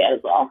might be it as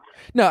well.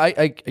 No,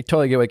 I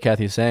totally get what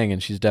Cathy's saying,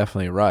 and she's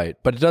definitely right.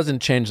 But it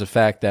doesn't change the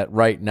fact that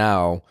right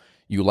now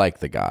you like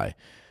the guy.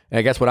 And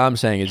I guess what I'm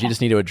saying is you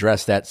just need to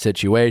address that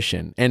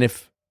situation. And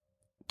if,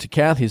 to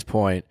Cathy's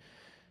point,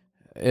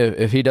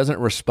 if he doesn't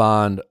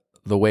respond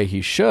the way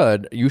he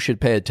should, you should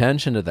pay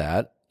attention to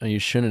that and you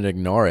shouldn't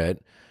ignore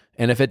it.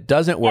 And if it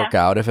doesn't work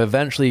out, if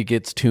eventually it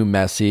gets too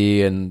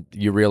messy and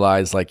you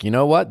realize like, you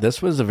know what, this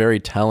was a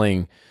very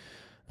telling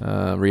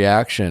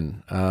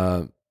reaction,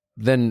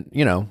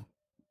 then,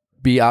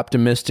 be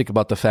optimistic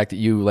about the fact that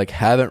you like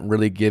haven't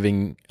really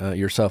given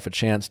yourself a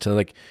chance to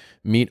like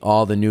meet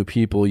all the new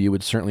people you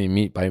would certainly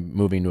meet by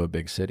moving to a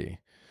big city.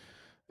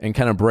 And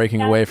kind of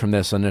breaking away from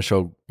this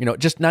initial,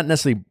 just not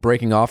necessarily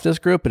breaking off this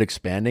group, but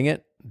expanding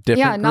it.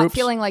 Different not groups.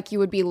 feeling like you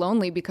would be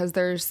lonely because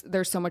there's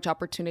so much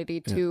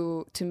opportunity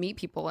to meet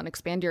people and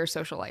expand your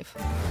social life.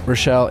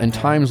 Rochelle, in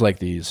times like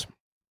these,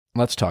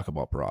 let's talk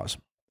about bras.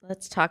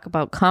 Let's talk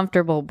about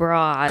comfortable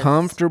bras.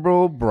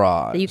 Comfortable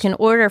bras. That you can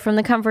order from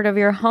the comfort of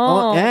your home.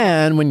 Well,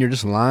 and when you're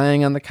just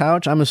lying on the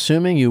couch, I'm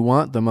assuming you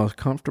want the most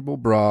comfortable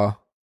bra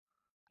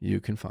you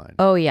can find.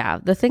 Oh, yeah.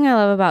 The thing I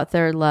love about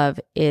Third Love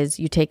is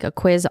you take a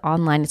quiz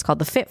online. It's called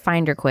the Fit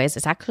Finder quiz.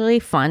 It's actually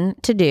fun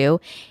to do,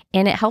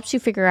 and it helps you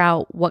figure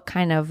out what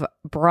kind of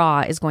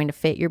bra is going to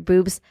fit your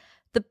boobs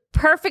the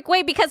perfect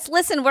way. Because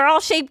listen, we're all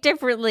shaped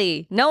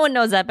differently. No one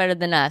knows that better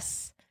than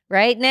us.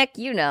 Right, Nick?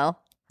 You know.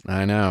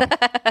 I know.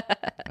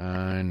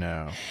 I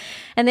know.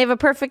 And they have a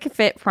perfect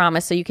fit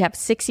promise, so you can have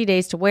 60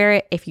 days to wear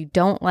it. If you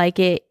don't like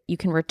it, you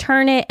can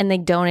return it, and they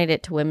donate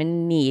it to women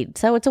in need.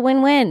 So it's a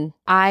win-win.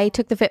 I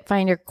took the Fit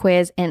Finder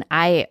quiz, and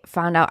I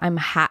found out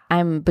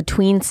I'm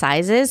between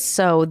sizes.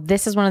 So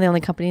this is one of the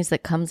only companies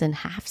that comes in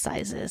half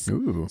sizes.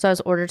 Ooh. So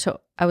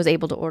I was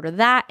able to order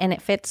that, and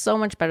it fits so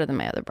much better than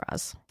my other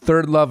bras.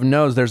 Third Love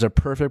knows there's a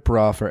perfect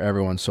bra for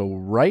everyone. So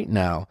right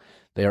now,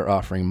 they are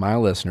offering my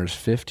listeners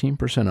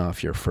 15%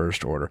 off your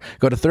first order.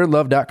 Go to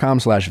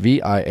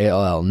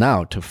thirdlove.com/VIALL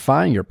now to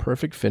find your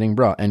perfect fitting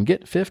bra and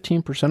get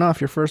 15% off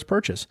your first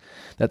purchase.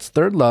 That's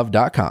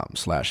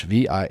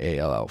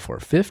thirdlove.com/VIALL for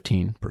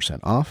 15%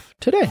 off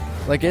today.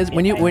 Like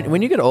when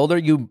you get older,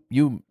 you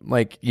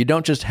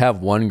don't just have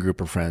one group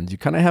of friends. You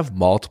kind of have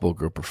multiple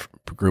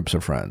groups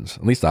of friends.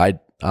 At least I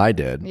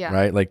did,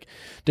 right? Like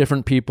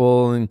different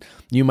people, and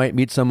you might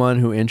meet someone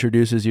who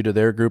introduces you to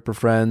their group of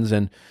friends,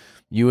 and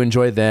you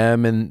enjoy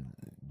them and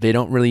they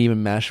don't really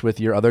even mesh with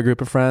your other group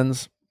of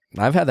friends.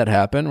 I've had that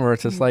happen where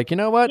it's just like, you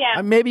know what?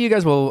 Yeah. Maybe you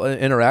guys will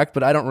interact,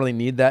 but I don't really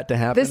need that to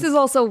happen. This is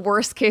also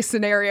worst case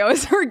scenario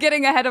is we're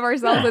getting ahead of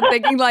ourselves and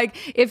thinking like,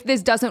 if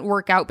this doesn't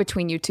work out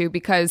between you two,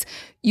 because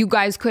you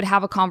guys could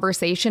have a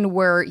conversation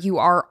where you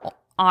are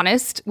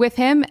honest with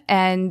him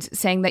and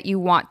saying that you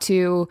want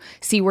to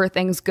see where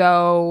things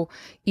go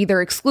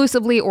either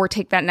exclusively or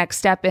take that next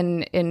step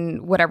in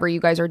whatever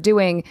you guys are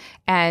doing,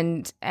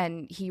 and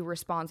he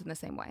responds in the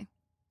same way.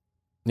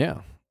 Yeah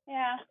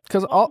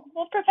because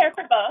we'll prepare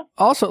for both.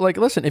 Also, like,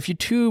 listen, if you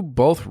two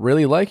both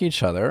really like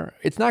each other,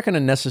 it's not going to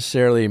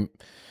necessarily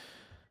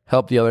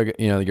help the other,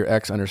 your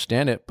ex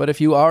understand it, but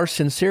if you are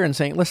sincere in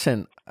saying,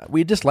 listen,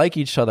 we dislike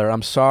each other,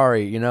 I'm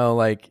sorry,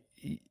 like,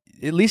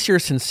 at least you're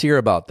sincere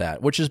about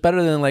that, which is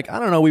better than like, I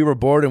don't know, we were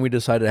bored and we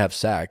decided to have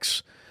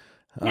sex.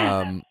 You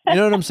know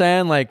what I'm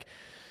saying? Like,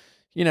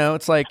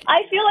 it's like,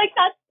 I feel like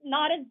that's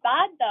not as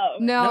bad though.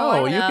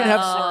 No, you can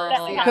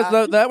have,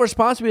 because that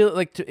responsibility,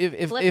 like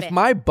if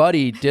my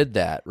buddy did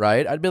that,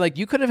 right? I'd be like,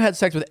 you could have had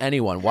sex with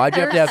anyone. Why'd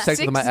you have to have sex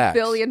with my ex? 6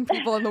 billion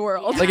people in the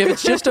world. Like if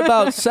it's just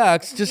about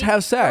sex, just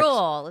have sex.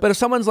 Cruel. But if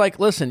someone's like,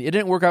 listen, it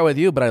didn't work out with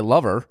you, but I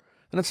love her,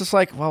 then it's just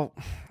like, well,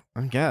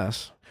 I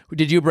guess.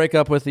 Did you break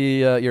up with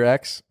your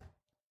ex?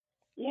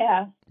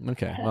 Yeah.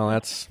 Okay. Well,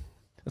 that's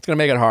gonna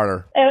make it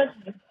harder. It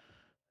was.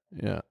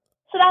 Yeah.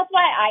 So that's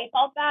why I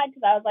felt bad,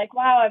 because I was like,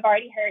 wow, I've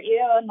already hurt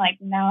you, and like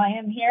now I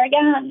am here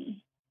again.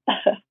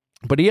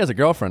 But he has a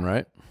girlfriend,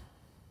 right?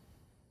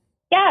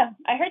 Yeah,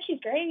 I heard she's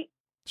great.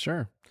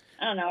 Sure.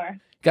 I don't know her.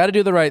 Got to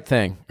do the right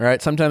thing, all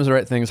right? Sometimes the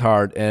right thing's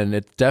hard, and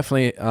it's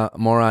definitely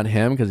more on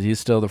him because he's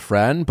still the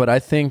friend. But I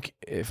think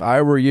if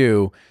I were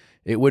you,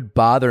 it would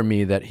bother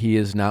me that he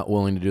is not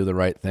willing to do the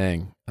right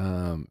thing.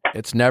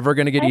 It's never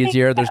going to get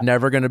easier. There's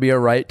never going to be a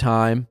right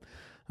time.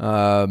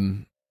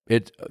 The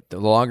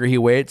longer he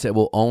waits, it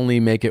will only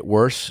make it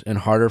worse and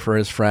harder for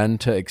his friend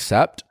to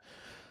accept.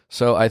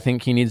 So I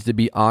think he needs to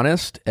be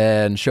honest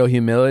and show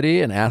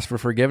humility and ask for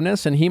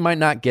forgiveness. And he might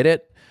not get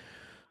it,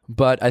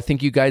 but I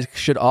think you guys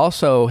should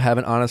also have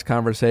an honest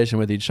conversation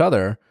with each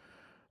other.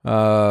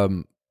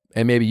 And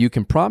maybe you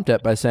can prompt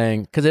it by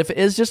saying, because if it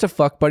is just a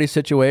fuck buddy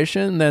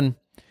situation, then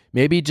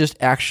maybe just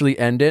actually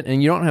end it,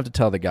 and you don't have to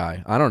tell the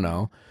guy. I don't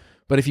know.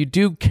 But if you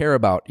do care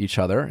about each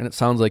other, and it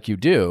sounds like you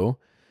do,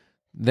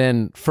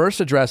 then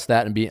first address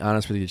that and be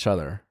honest with each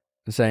other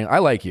and saying, I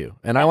like you,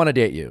 and I want to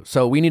date you.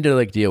 So we need to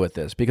like deal with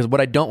this, because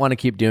what I don't want to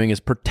keep doing is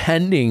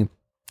pretending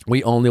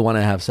we only want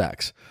to have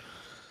sex.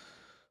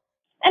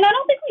 And I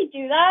don't think we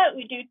do that.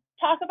 We do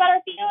talk about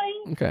our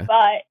feelings, okay,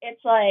 but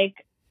it's like,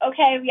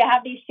 okay, we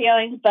have these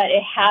feelings, but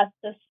it has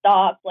to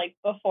stop like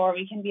before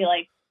we can be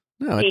like,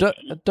 no,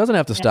 it doesn't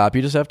have to stop.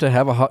 You just have to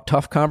have a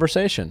tough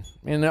conversation.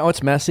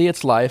 It's messy.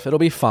 It's life. It'll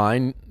be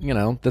fine.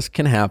 This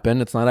can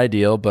happen. It's not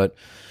ideal, but,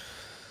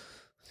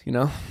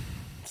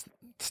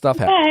 stuff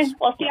happens. Okay,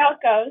 we'll see how it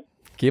goes.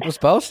 Keep us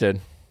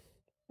posted.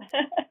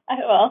 I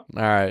will. All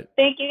right.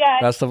 Thank you, guys.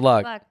 Best of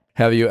luck.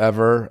 Have you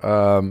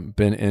ever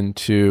been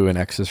into an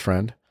ex's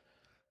friend?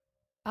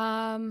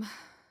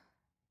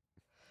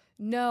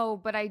 No,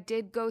 but I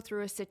did go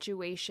through a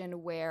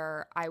situation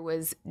where I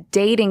was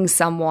dating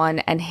someone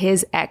and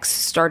his ex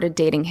started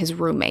dating his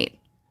roommate.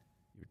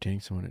 You were dating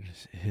someone and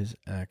his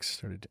ex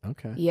started.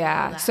 Okay.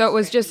 Yeah. So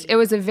it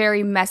was a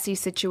very messy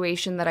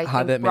situation that I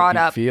How'd think that brought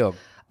make you up.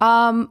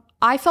 feel?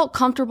 I felt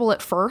comfortable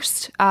at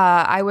first.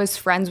 I was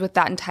friends with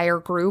that entire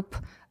group,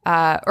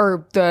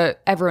 or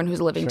everyone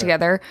who's living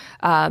together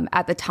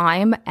at the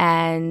time,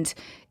 and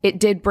it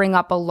did bring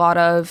up a lot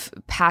of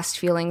past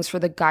feelings for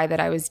the guy that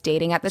I was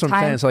dating at the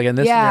time. So like in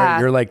this scenario,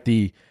 you're like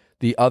the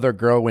other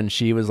girl when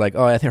she was like,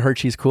 oh, I heard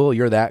she's cool.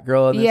 You're that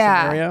girl in this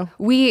scenario?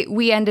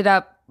 We ended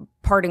up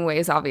parting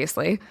ways,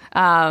 obviously.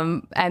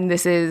 And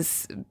this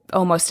is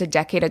almost a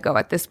decade ago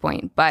at this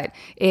point, but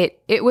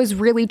it was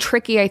really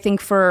tricky, I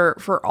think,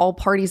 for all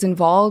parties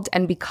involved.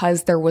 And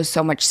because there was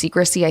so much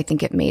secrecy, I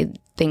think it made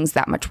things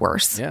that much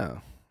worse. Yeah.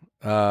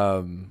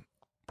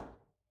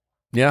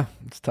 Yeah,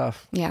 it's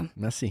tough. Yeah.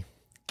 Messy.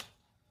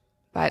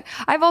 But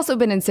I've also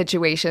been in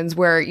situations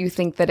where you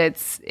think that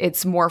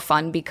it's more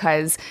fun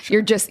because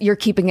you're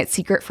keeping it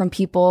secret from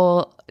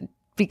people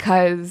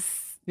because.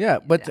 Yeah,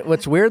 but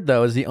what's weird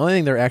though is the only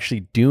thing they're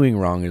actually doing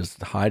wrong is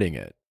hiding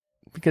it,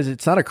 because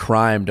it's not a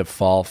crime to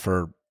fall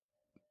for,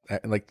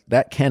 like,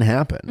 that can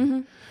happen.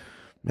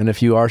 Mm-hmm. And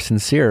if you are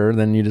sincere,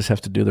 then you just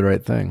have to do the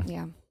right thing.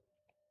 Yeah.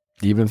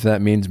 Even if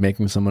that means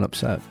making someone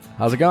upset.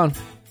 How's it going?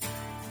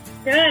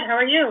 Good. How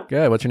are you?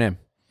 Good. What's your name?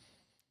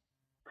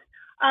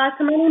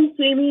 So my name's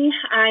Jamie.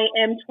 I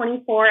am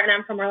 24 and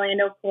I'm from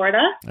Orlando,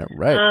 Florida. All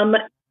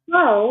right.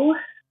 So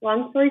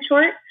long story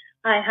short,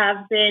 I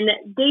have been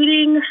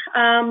dating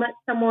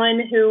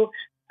someone who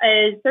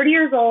is 30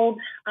 years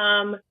old.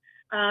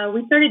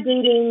 We started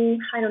dating,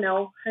 I don't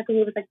know, I think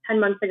it was like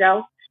 10 months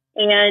ago.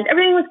 And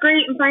everything was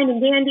great and fine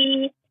and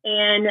dandy.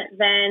 And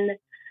then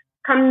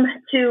come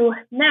to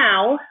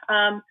now,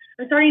 I'm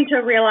starting to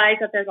realize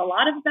that there's a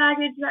lot of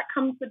baggage that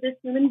comes with this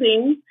human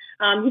being.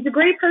 He's a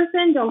great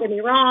person, don't get me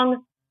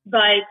wrong,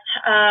 but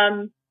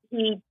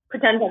he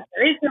pretends like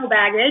there is no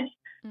baggage.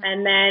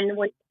 And then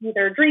when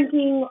either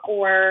drinking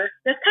or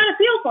just kind of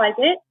feels like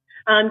it,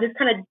 just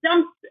kind of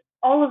dumps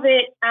all of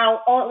it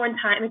out all at one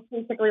time. It's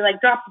basically like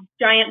drops a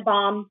giant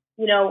bomb,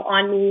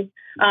 on me.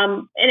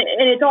 And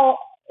it's all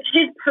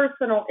his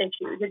personal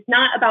issues. It's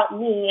not about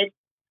me.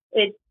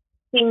 It's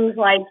things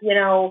like,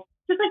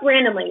 just like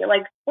randomly,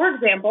 like, for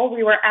example,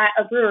 we were at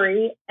a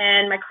brewery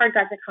and my card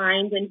got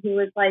declined and he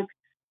was like,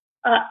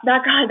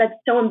 that's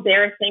so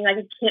embarrassing. Like,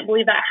 I can't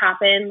believe that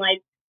happened.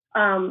 Like,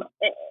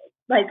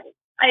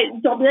 I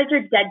don't be like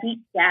your deadbeat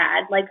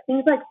dad, like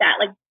things like that,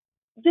 like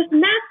just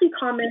nasty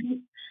comments.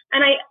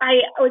 And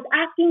I was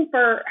asking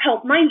for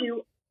help. Mind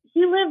you,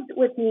 he lived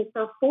with me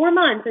for 4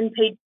 months and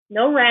paid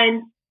no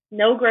rent,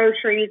 no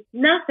groceries,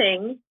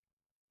 nothing.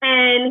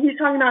 And he's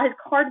talking about my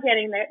card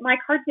getting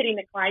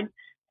declined.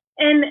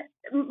 And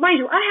mind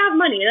you, I have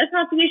money. That's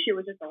not the issue.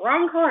 It's just the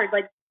wrong card.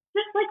 Like,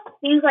 just like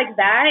things like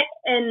that.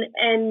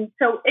 And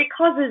so it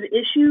causes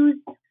issues.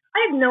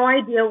 I have no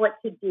idea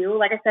what to do.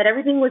 Like I said,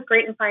 everything was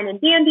great and fine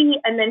and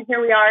dandy. And then here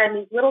we are and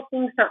these little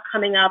things start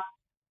coming up.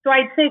 So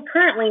I'd say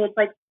currently it's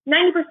like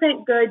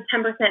 90% good,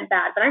 10%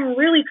 bad. But I'm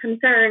really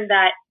concerned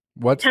that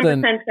what's the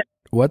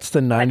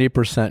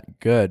 90%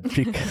 good?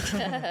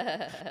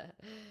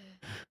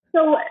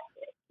 So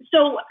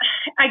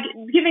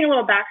giving a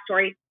little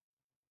backstory.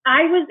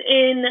 I was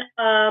in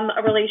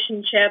a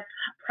relationship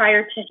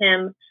prior to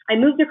him. I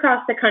moved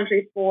across the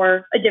country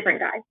for a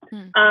different guy.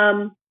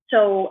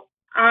 So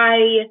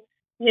I,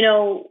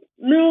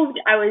 moved.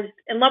 I was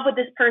in love with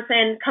this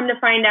person. Come to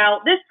find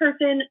out, this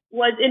person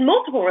was in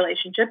multiple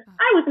relationships.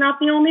 I was not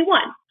the only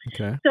one.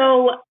 Okay.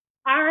 So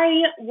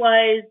I've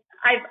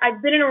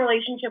been in a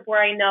relationship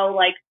where I know,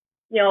 like,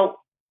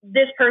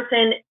 this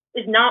person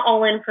is not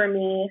all in for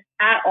me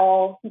at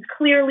all. He's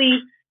clearly,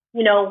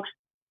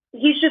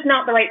 he's just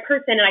not the right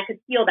person, and I could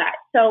feel that.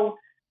 So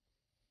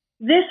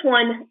this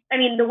one, I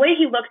mean, the way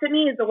he looks at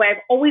me is the way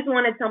I've always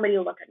wanted somebody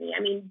to look at me. I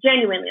mean,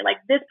 genuinely, like,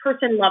 this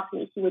person loves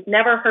me. He would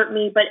never hurt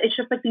me, but it's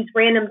just like these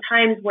random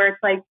times where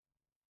it's like,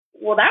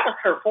 well, that was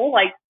hurtful.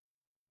 Like,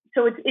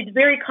 so it's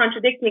very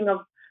contradicting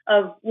of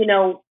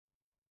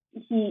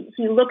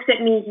he looks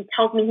at me, he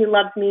tells me he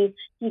loves me,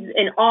 he's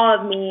in awe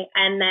of me,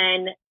 and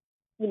then,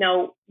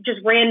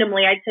 just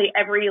randomly, I'd say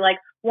every like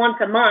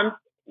once a month,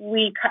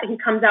 he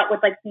comes out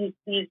with like these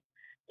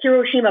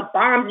Hiroshima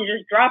bombs and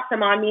just drops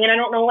them on me, and I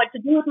don't know what to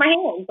do with my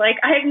hands. Like,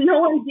 I have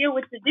no idea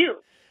what to do.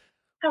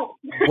 Help.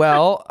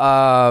 Well,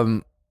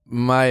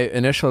 my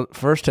initial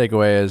first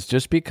takeaway is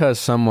just because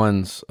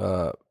someone's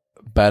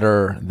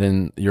better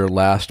than your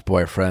last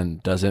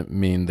boyfriend doesn't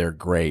mean they're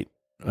great.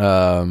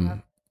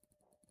 And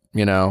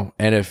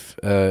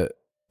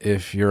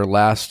if your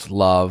last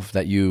love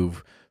that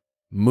you've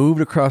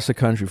moved across the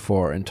country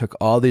for and took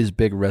all these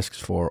big risks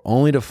for,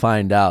 only to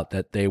find out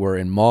that they were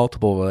in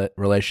multiple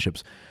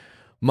relationships,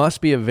 must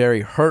be a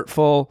very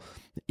hurtful,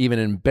 even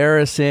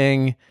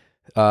embarrassing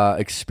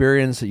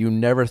experience that you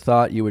never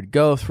thought you would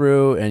go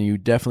through, and you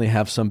definitely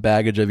have some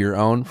baggage of your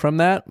own from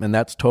that, and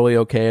that's totally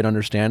okay and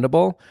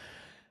understandable.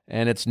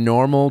 And it's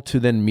normal to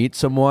then meet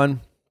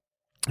someone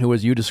who,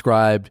 as you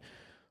described,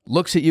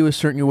 looks at you a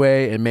certain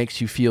way and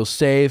makes you feel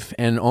safe,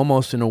 and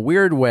almost in a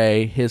weird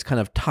way, his kind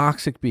of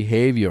toxic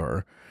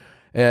behavior,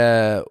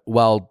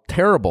 while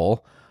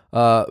terrible,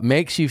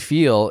 makes you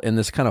feel in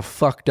this kind of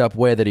fucked up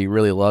way that he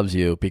really loves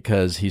you,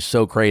 because he's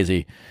so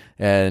crazy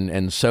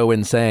and so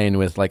insane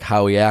with like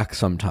how he acts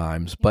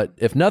sometimes. But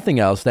if nothing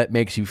else, that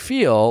makes you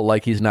feel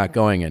like he's not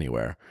going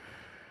anywhere,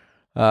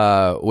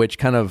 which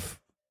kind of,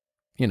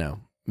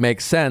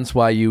 makes sense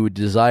why you would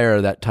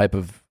desire that type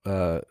of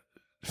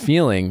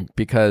feeling,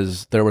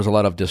 because there was a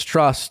lot of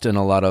distrust and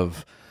a lot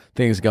of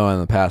things going on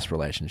in the past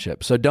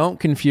relationship. So don't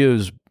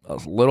confuse a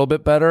little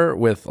bit better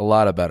with a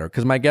lot of better.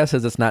 Because my guess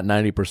is it's not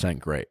 90%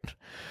 great.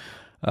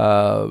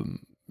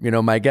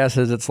 My guess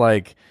is it's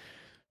like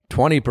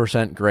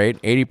 20%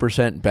 great,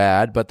 80%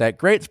 bad, but that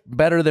great's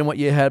better than what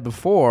you had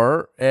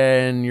before,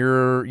 and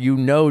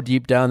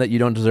deep down that you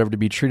don't deserve to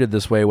be treated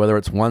this way, whether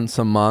it's once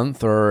a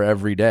month or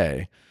every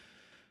day.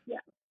 Yeah,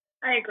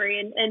 I agree.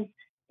 And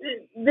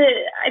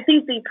I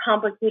think the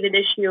complicated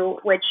issue,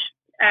 which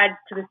adds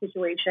to the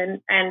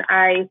situation, and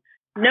I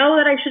know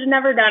that I should have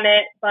never done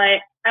it,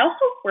 but I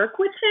also work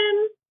with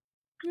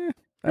him.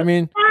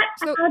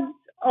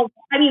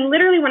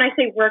 Literally when I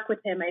say work with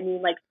him, I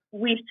mean like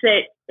we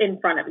sit in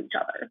front of each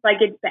other. Like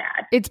it's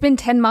bad. It's been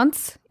 10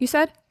 months, you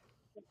said?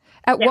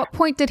 At what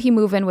point did he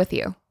move in with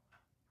you?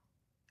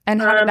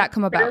 And how did that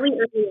come about? Really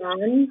early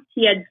on,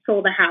 he had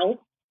sold a house.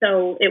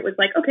 So it was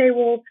like, okay,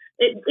 well,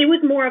 it was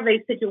more of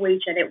a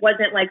situation. It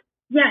wasn't like,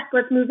 yes,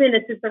 let's move in.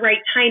 This is the right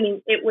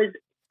timing. It was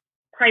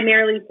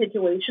primarily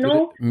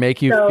situational. Did it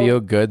make you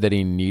feel good that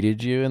he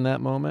needed you in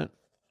that moment?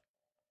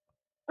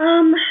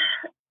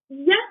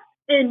 Yes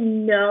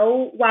and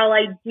no. While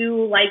I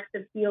do like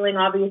the feeling,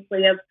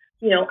 obviously, of,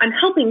 I'm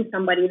helping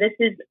somebody. This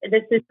is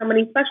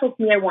somebody special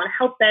to me. I want to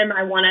help them.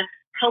 I want to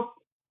help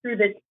through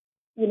this,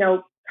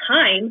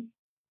 time.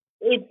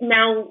 It's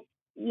now,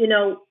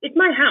 it's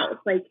my house.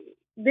 Like,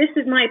 this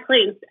is my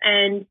place.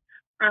 And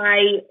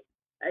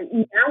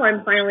now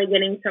I'm finally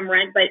getting some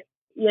rent, but,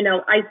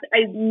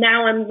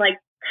 now I'm like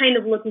kind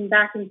of looking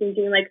back and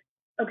thinking like,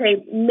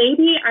 okay,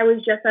 maybe I was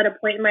just at a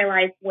point in my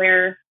life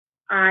where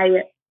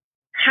I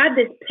had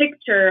this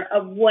picture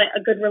of what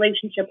a good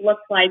relationship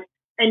looks like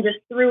and just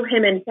threw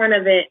him in front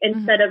of it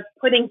instead of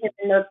putting him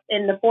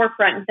in the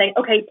forefront and saying,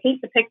 okay,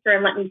 paint the picture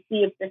and let me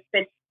see if this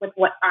fits with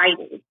what I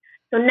need.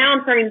 So now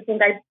I'm starting to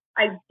think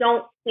I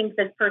don't think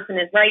this person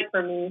is right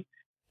for me.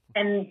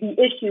 And the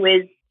issue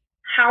is,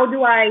 how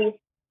do I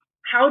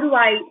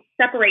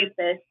separate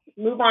this,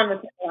 move on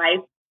with my life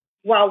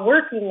while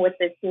working with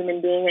this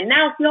human being? And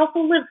now he also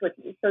lives with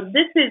me. So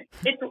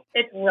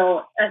it's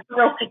a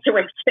real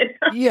situation.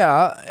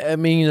 Yeah. I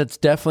mean, it's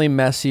definitely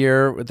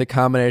messier with the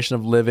combination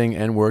of living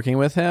and working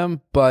with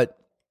him, but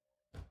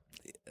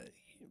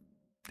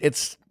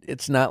it's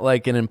not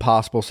like an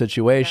impossible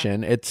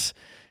situation. Yeah.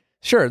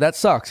 Sure, that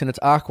sucks and it's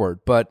awkward,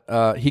 but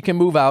he can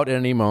move out at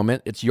any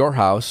moment. It's your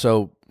house.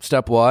 So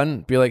step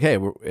one, be like, hey,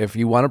 if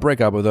you want to break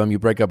up with him, you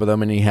break up with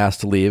him and he has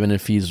to leave. And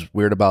if he's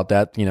weird about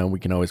that, we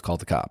can always call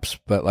the cops.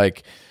 But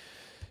like,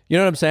 you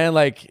know what I'm saying?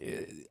 Like,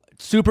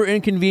 super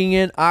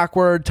inconvenient,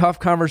 awkward, tough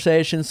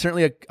conversation.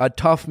 Certainly a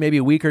tough maybe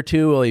a week or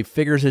two while he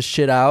figures his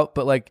shit out.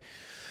 But like,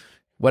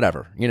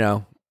 whatever,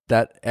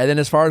 that. And then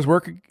as far as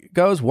work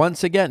goes,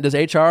 once again, does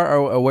HR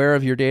are aware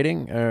of your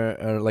dating?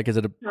 Or like, is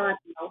it a... No.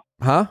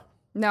 Huh?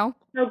 No?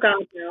 Oh,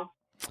 God, no.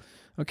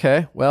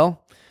 Okay,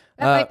 well...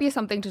 That might be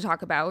something to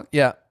talk about.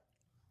 Yeah.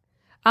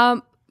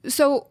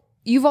 So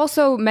you've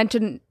also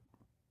mentioned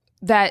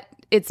that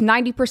it's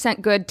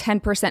 90% good,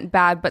 10%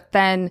 bad, but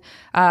then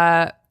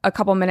a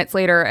couple minutes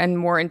later and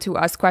more into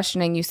us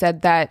questioning, you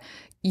said that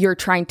you're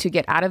trying to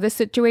get out of this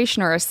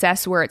situation or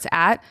assess where it's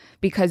at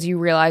because you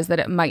realize that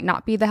it might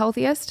not be the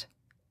healthiest.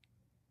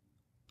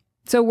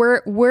 So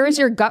where is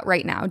your gut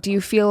right now? Do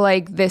you feel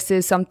like this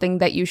is something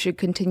that you should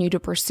continue to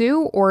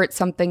pursue, or it's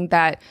something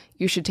that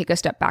you should take a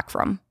step back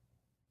from?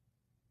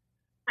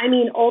 I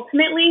mean,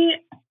 ultimately,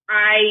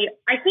 I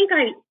think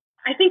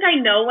I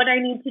know what I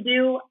need to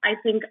do. I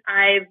think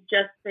I've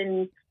just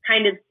been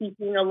kind of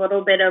seeking a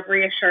little bit of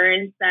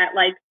reassurance that,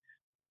 like,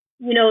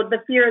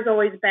 the fear has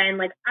always been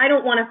like, I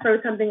don't want to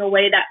throw something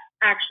away that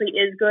actually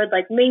is good.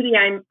 Like, maybe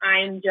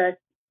I'm just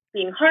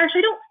being harsh.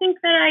 I don't think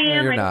that I am.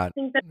 No, you're I not. don't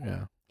think that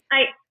Yeah.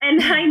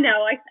 I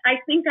know. I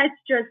think that's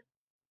just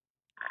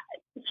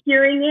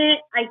hearing it.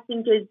 I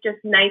think is just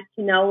nice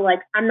to know.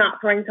 Like, I'm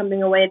not throwing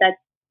something away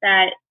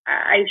that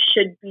I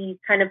should be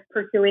kind of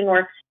pursuing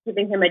or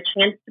giving him a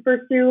chance to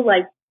pursue.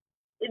 Like,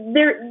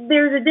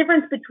 there's a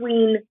difference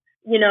between,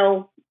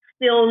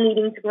 still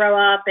needing to grow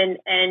up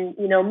and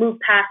move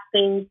past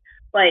things.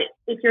 But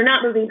if you're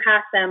not moving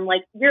past them,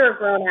 like, you're a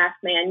grown ass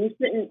man. You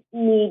shouldn't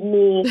need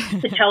me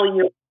to tell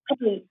you,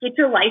 hey, get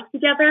your life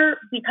together,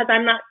 because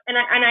I'm not. And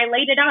I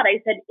laid it out.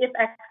 I said, if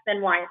X,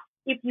 then Y.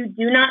 If you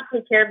do not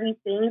take care of these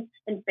things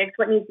and fix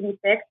what needs to be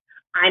fixed,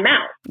 I'm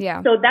out.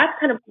 Yeah. So that's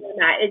kind of where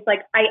I'm at. It's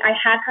like, I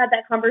had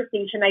that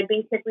conversation. I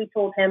basically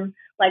told him,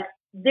 like,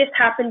 this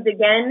happens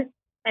again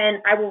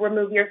and I will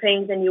remove your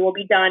things and you will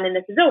be done and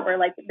this is over.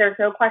 Like, there's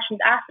no questions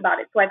asked about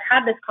it. So I've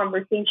had this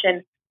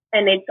conversation,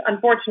 and it's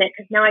unfortunate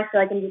because now I feel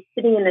like I'm just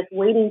sitting in this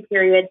waiting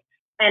period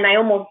and I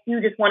almost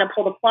do just want to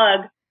pull the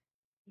plug.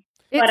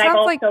 It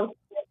sounds like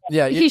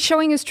Yeah, he's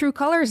showing his true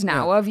colors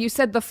now. You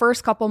said the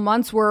first couple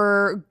months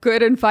were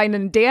good and fine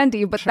and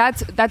dandy, but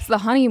that's the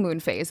honeymoon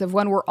phase of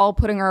when we're all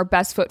putting our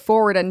best foot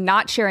forward and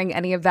not sharing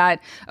any of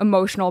that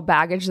emotional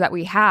baggage that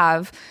we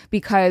have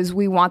because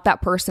we want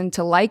that person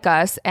to like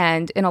us.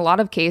 And in a lot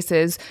of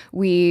cases,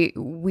 we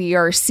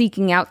are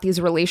seeking out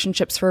these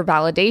relationships for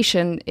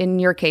validation. In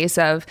your case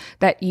of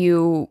that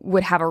you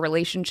would have a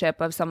relationship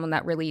of someone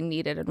that really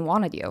needed and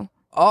wanted you.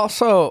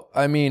 Also,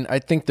 I mean, I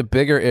think the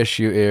bigger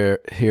issue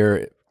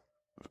here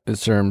in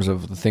terms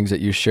of the things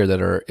that you share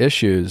that are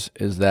issues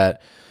is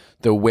that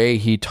the way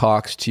he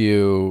talks to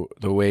you,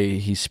 the way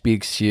he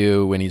speaks to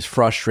you when he's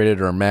frustrated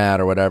or mad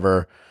or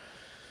whatever,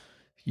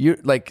 you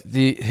like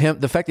the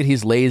fact that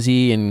he's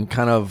lazy and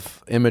kind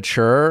of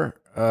immature,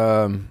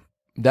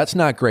 that's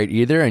not great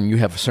either. And you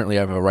certainly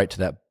have a right to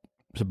that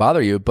to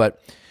bother you.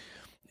 But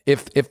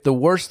if the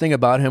worst thing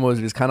about him was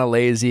he's kind of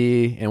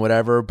lazy and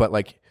whatever, but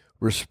like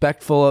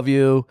respectful of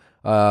you,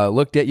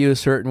 looked at you a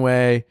certain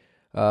way,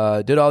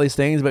 did all these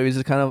things, but he was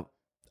just kind of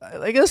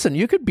like, listen,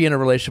 you could be in a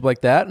relationship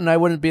like that and I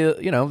wouldn't be,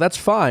 that's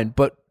fine.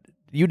 But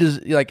you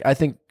just like, I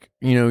think,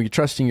 you're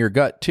trusting your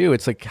gut too.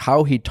 It's like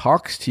how he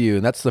talks to you.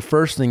 And that's the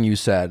first thing you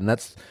said. And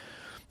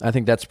I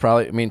think that's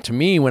probably, I mean, to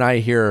me, when I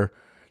hear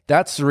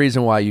that's the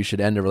reason why you should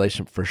end a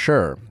relationship for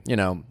sure.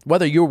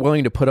 Whether you're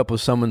willing to put up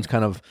with someone's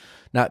kind of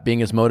not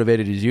being as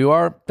motivated as you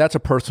are, that's a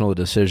personal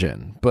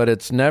decision. But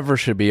it's never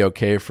should be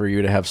okay for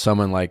you to have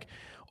someone like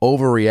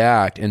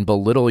overreact and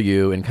belittle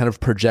you and kind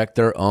of project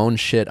their own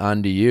shit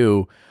onto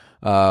you.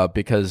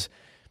 Because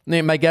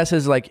my guess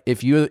is like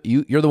if you're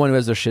the one who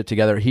has their shit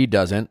together, he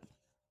doesn't.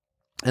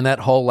 And that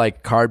whole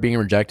like card being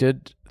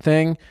rejected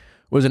thing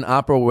was an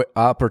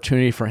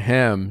opportunity for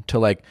him to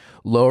like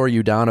lower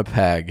you down a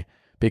peg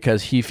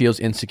because he feels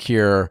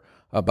insecure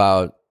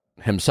about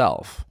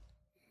himself.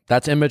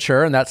 That's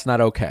immature and that's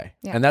not okay.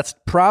 Yeah. And that's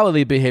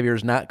probably behavior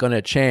is not going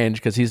to change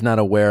because he's not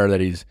aware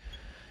that he's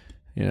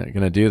going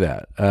to do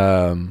that.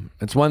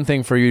 It's one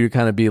thing for you to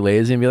kind of be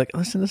lazy and be like,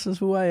 listen, this is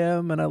who I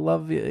am and I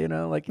love you,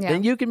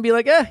 and you can be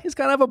like, he's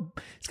kind of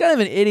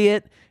an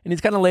idiot and he's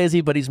kind of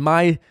lazy, but he's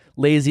my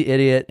lazy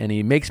idiot and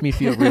he makes me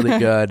feel really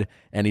good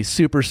and he's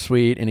super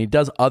sweet and he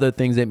does other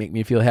things that make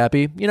me feel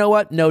happy. You know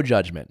what? No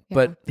judgment,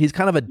 but he's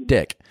kind of a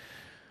dick.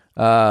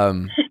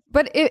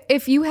 But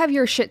if you have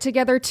your shit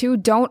together too,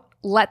 don't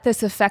let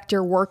this affect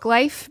your work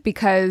life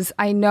because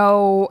I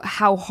know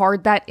how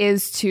hard that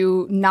is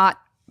to not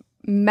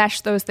mesh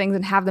those things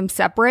and have them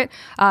separate.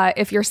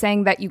 If you're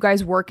saying that you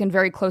guys work in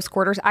very close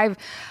quarters, I've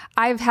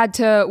had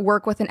to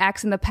work with an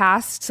ex in the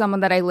past, someone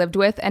that I lived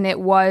with, and it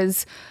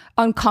was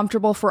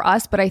uncomfortable for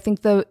us. But I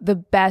think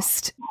the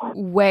best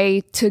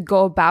way to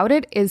go about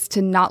it is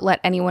to not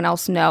let anyone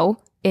else know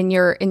in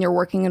your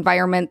working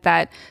environment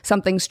that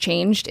something's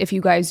changed. If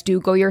you guys do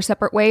go your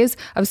separate ways,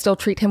 I would still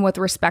treat him with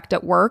respect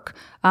at work,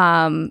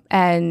 and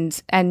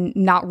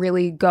not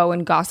really go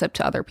and gossip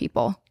to other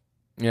people.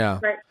 Yeah.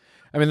 Right.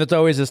 I mean, there's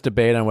always this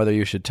debate on whether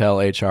you should tell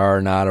HR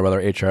or not, or whether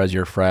HR is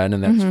your friend,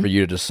 and that's for you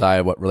to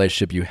decide what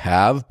relationship you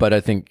have. But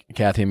I think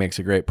Cathy makes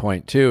a great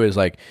point too, is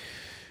like,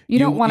 you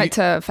don't want it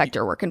to affect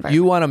your work environment.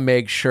 You want to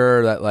make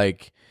sure that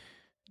like,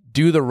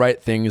 do the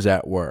right things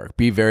at work,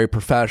 be very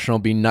professional,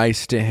 be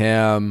nice to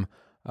him,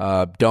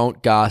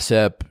 don't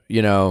gossip,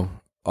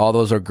 all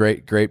those are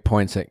great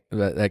points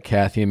that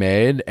Cathy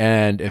made.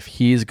 And if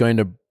he's going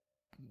to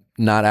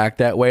not act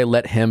that way,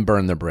 let him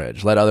burn the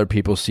bridge, let other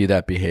people see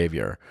that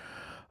behavior.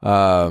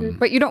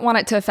 But you don't want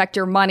it to affect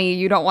your money.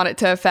 You don't want it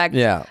to affect,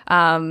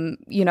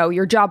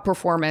 your job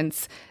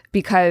performance,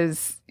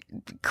 because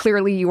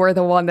clearly you are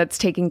the one that's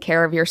taking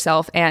care of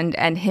yourself and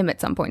him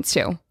at some points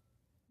too.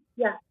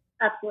 Yeah,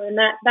 absolutely. And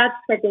that's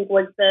I think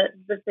was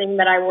the thing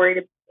that I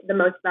worried the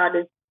most about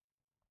is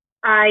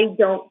I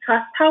don't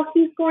trust how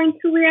he's going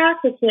to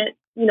react. I can't,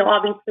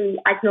 obviously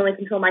I can only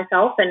control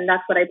myself and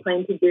that's what I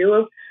plan to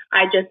do.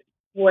 I just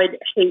would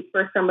hate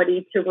for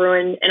somebody to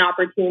ruin an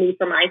opportunity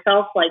for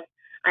myself. Like,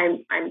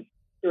 I'm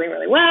doing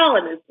really well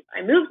and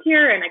I moved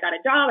here and I got a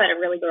job at a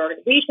really good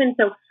organization.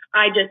 So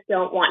I just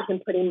don't want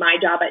him putting my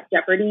job at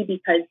jeopardy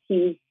because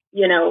he's,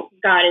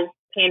 got his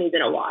panties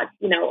in a wad,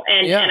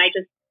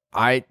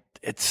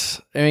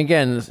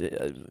 again,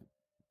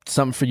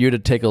 something for you to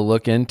take a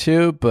look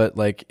into, but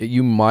like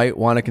you might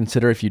want to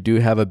consider if you do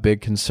have a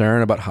big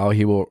concern about how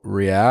he will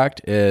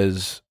react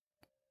is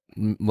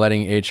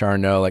letting HR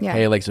know like,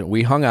 hey, like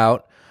we hung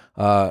out.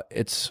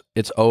 It's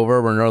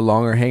over. We're no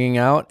longer hanging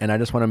out, and I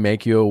just want to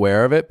make you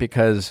aware of it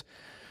because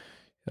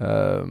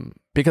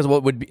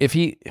what would be if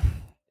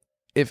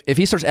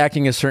he starts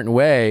acting a certain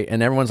way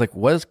and everyone's like,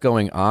 what's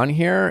going on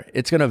here?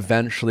 It's gonna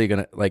eventually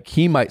like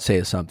he might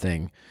say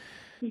something,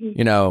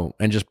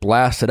 and just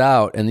blast it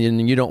out, and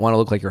then you don't want to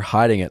look like you're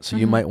hiding it, so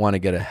you might want to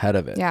get ahead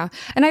of it. Yeah,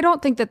 and I don't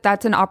think that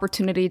that's an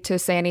opportunity to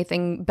say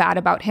anything bad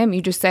about him.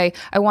 You just say,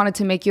 I wanted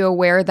to make you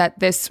aware that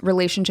this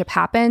relationship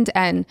happened,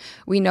 and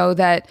we know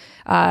that,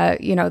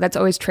 that's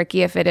always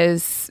tricky if it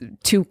is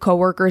two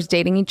coworkers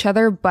dating each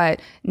other,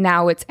 but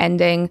now it's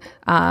ending,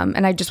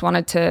 and I just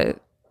wanted to...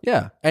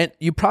 Yeah, and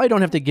you probably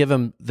don't have to give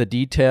him the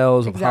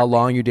details of how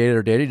long you dated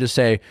or dated. Just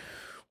say,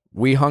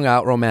 we hung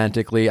out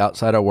romantically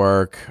outside of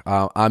work.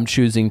 I'm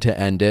choosing to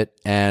end it.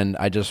 And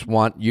I just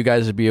want you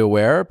guys to be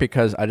aware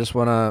because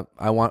no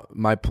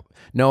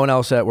one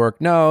else at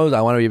work knows.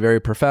 I want to be very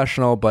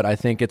professional, but I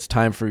think it's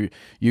time for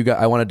you guys.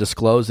 I want to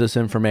disclose this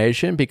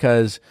information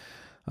because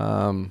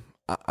I'm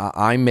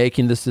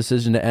making this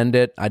decision to end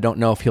it. I don't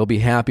know if he'll be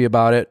happy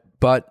about it,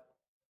 but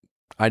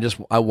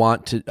I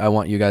want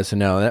you guys to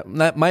know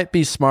that might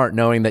be smart,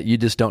 knowing that you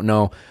just don't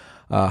know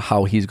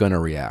how he's going to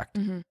react.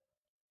 Mm-hmm.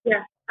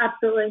 Yeah,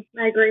 absolutely.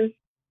 I agree.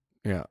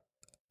 Yeah.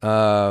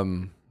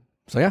 So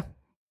yeah.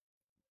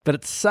 But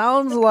it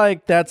sounds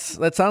like that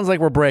sounds like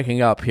we're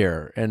breaking up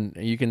here, and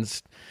you can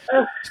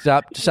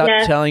stop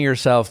yeah. telling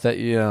yourself that,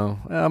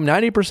 I'm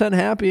 90%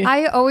 happy.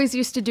 I always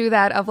used to do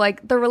that of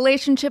like, the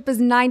relationship is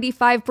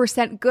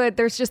 95% good.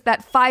 There's just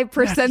that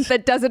 5%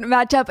 that doesn't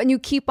match up. And you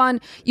keep on,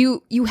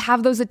 you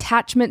have those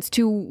attachments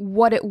to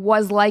what it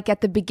was like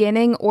at the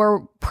beginning,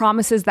 or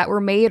promises that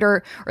were made,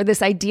 or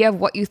this idea of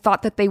what you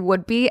thought that they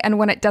would be. And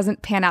when it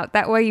doesn't pan out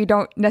that way, you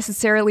don't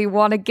necessarily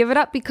want to give it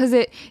up, because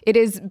it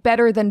is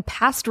better than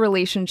past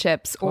relationships,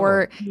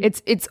 or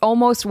it's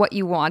almost what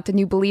you want, and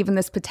you believe in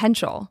this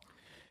potential.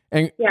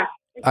 And yeah.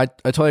 I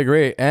totally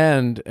agree.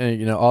 And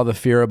all the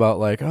fear about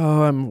like,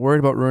 oh, I'm worried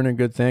about ruining a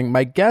good thing.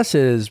 My guess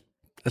is,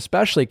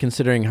 especially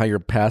considering how your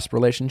past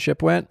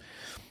relationship went,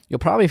 you'll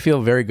probably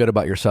feel very good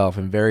about yourself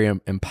and very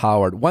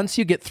empowered. Once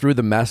you get through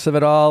the mess of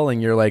it all,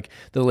 and you're like,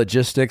 the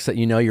logistics that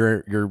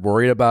you're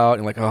worried about,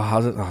 and like, oh,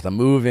 how's it, the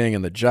moving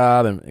and the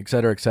job, and et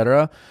cetera, et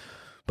cetera.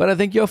 But I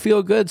think you'll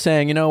feel good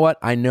saying, you know what,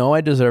 I know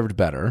I deserved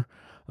better.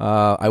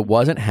 I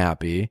wasn't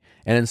happy.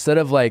 And instead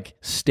of like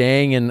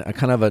staying in a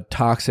kind of a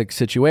toxic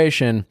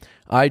situation,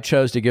 I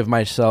chose to give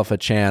myself a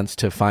chance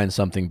to find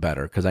something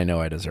better, because I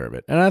know I deserve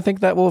it. And I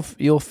think that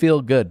you'll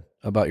feel good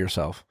about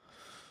yourself.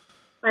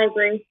 I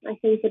agree. I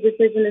think the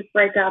decision is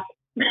break up.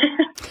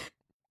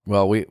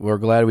 Well, we're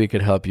glad we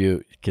could help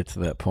you get to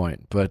that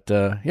point. But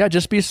yeah,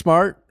 just be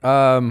smart.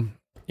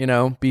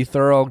 Be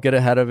thorough, get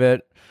ahead of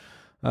it.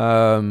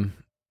 And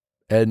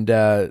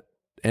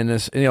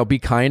this, be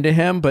kind to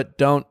him, but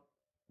don't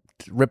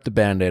rip the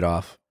Band-Aid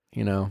off,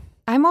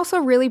 I'm also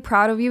really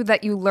proud of you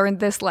that you learned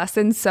this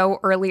lesson so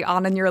early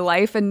on in your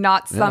life, and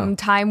not some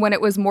time when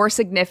it was more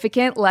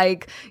significant,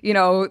 like,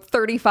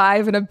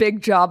 35 and a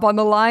big job on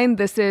the line.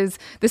 This is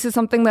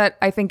something that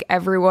I think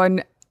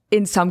everyone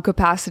in some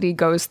capacity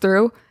goes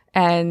through,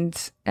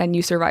 and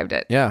you survived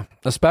it. Yeah.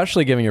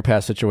 Especially given your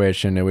past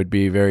situation, it would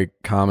be very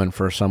common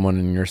for someone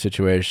in your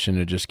situation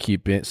to just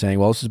keep saying,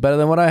 well, this is better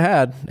than what I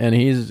had, and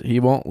he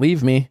won't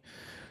leave me,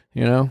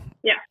 Yeah.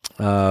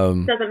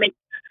 Doesn't make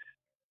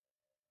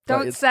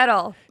Don't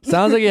settle.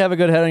 Sounds like you have a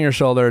good head on your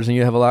shoulders, and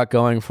you have a lot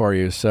going for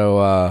you.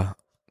 So,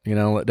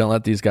 don't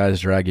let these guys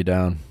drag you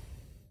down.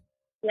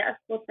 Yes.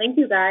 Well, thank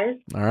you, guys.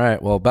 All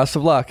right. Well, best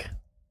of luck.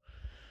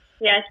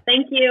 Yes.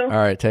 Thank you. All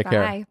right. Take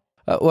care.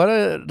 What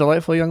a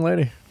delightful young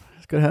lady.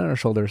 Good head on her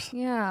shoulders.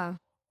 Yeah.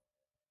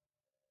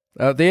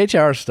 The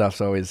HR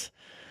stuff's always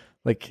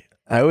like,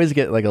 I always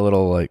get like a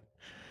little like,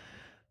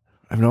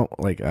 I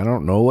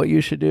don't know what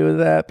you should do with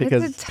that,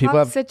 because people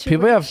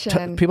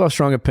have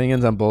strong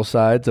opinions on both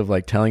sides of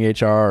like telling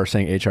HR or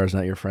saying HR is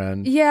not your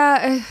friend.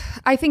 Yeah,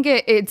 I think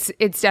it's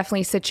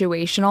definitely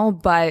situational,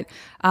 but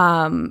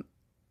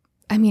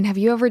have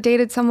you ever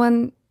dated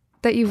someone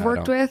that you've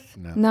worked with?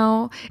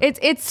 No.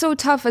 It's so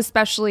tough,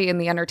 especially in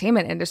the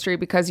entertainment industry,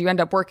 because you end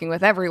up working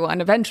with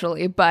everyone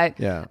eventually. But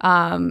yeah,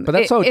 but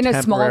that's so in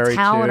a small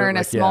town too, or in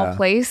a small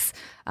place.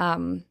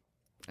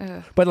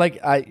 But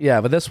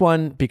but this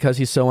one, because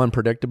he's so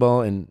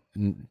unpredictable and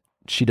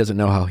she doesn't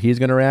know how he's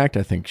going to react,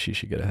 I think she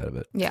should get ahead of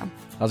it. Yeah.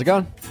 How's it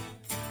going?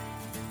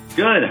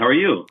 Good. How are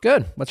you?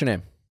 Good. What's your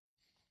name?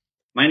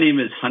 My name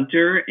is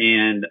Hunter,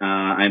 and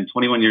I'm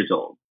 21 years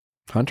old.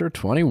 Hunter,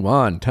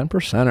 21,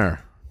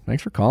 10%er.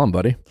 Thanks for calling,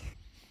 buddy.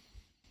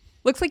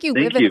 Looks like you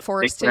live in a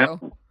forest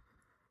too.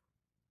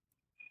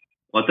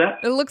 What's that?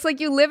 It looks like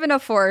you live in a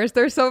forest.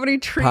 There's so many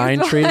trees.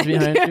 Pine trees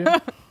behind you?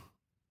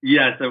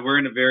 Yeah, so we're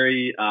in a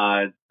very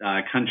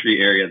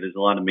country area. There's a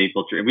lot of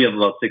maple trees. We have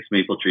about 6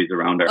 maple trees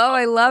around our house. Oh,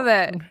 I love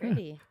it.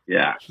 Pretty.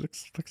 Yeah.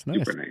 Looks nice.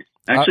 Super nice.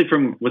 Actually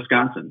from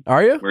Wisconsin.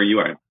 Are you? Where you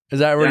are. Is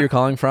that where you're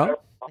calling from?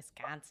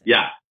 Wisconsin.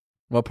 Yeah.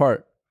 What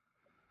part?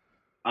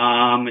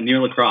 Near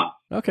La Crosse.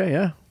 Okay,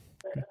 yeah.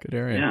 Good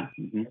area.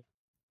 Yeah. Mm-hmm.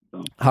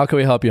 So. How can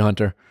we help you,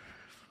 Hunter?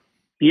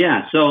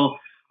 Yeah, so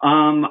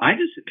I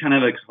just kind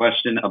of have a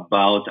question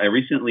about, I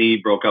recently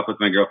broke up with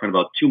my girlfriend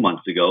about 2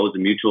 months ago. It was a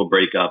mutual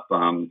breakup.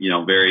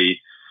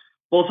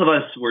 Both of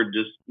us were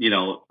just,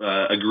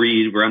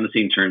 agreed. We're on the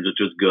same terms, which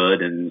was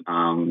good. And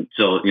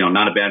so,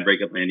 not a bad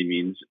breakup by any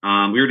means.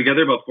 We were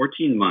together about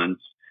 14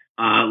 months,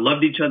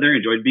 loved each other,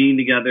 enjoyed being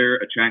together,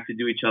 attracted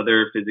to each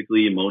other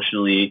physically,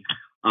 emotionally.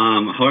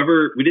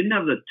 However, we didn't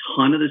have a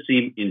ton of the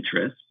same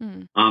interests,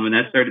 and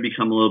that started to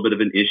become a little bit of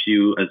an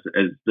issue as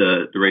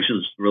the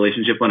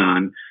relationship went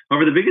on.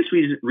 However, the biggest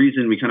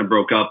reason we kind of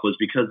broke up was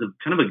because of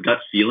kind of a gut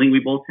feeling we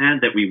both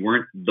had that we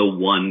weren't the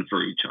one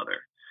for each other.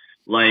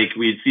 Like,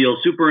 we'd feel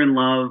super in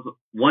love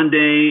one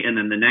day, and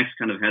then the next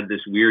kind of had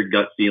this weird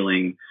gut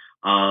feeling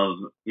of,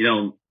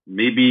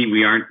 maybe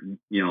we aren't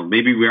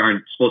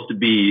supposed to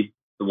be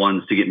the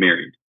ones to get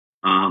married.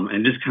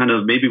 And just kind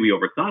of, maybe we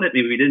overthought it,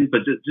 maybe we didn't,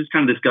 but just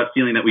kind of this gut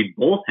feeling that we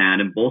both had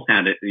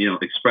it,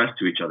 expressed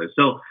to each other.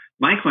 So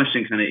my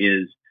question kind of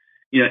is,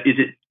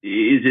 is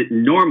it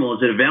normal?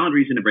 Is it a valid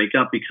reason to break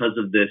up because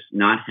of this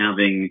not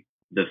having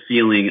the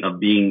feeling of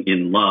being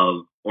in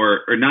love,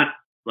 or not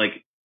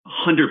like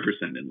 100%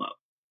 in love,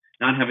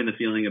 not having the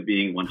feeling of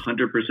being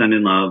 100%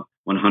 in love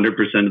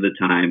 100% of the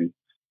time.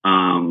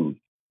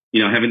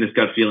 Having this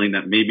gut feeling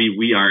that maybe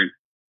we aren't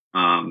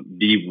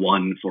the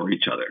one for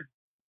each other.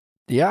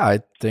 Yeah, I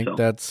think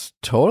that's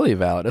totally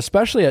valid,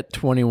 especially at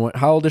 21.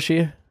 How old is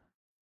she?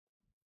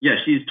 Yeah,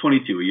 she's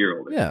 22, a year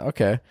older. Yeah,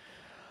 okay.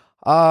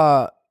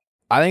 I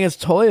think it's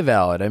totally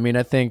valid. I mean,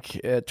 I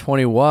think at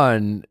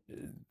 21,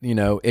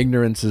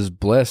 ignorance is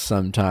bliss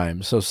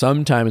sometimes. So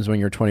sometimes when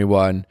you're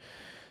 21,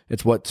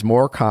 it's what's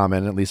more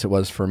common, at least it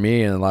was for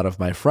me and a lot of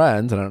my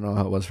friends, and I don't know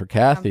how it was for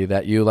Cathy,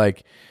 that you're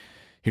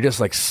just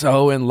like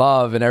so in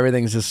love and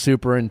everything's just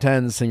super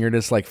intense and you're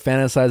just like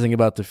fantasizing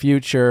about the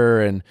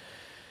future and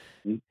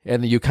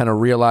you kind of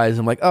realize,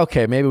 I'm like,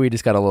 okay, maybe we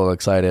just got a little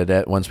excited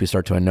once we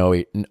start to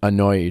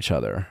annoy each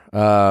other.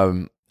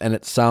 And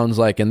it sounds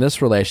like in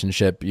this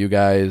relationship, you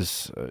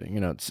guys,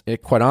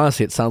 quite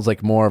honestly, it sounds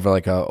like more of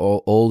like a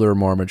older,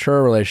 more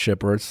mature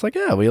relationship where it's like,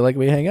 yeah,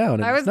 we hang out.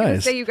 And I was going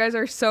to say you guys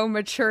are so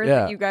mature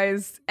that you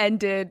guys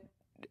ended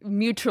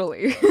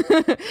mutually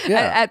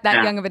at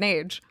that young of an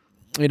age.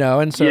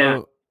 And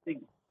so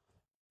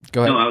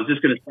go ahead. No, I was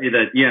just going to say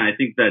that. Yeah, I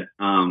think that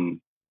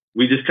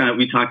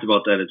we talked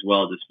about that as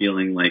well. Just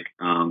feeling like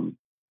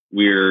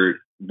we're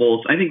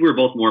both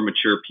more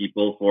mature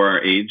people for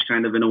our age,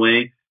 kind of in a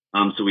way.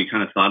 So we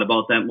kind of thought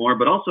about that more,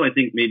 but also I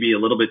think maybe a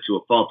little bit to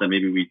a fault that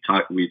maybe we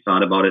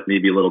thought about it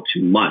maybe a little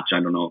too much. I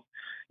don't know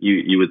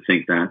if you would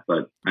think that,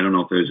 but I don't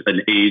know if there's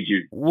an age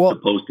you're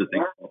supposed to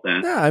think about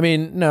that. Yeah, I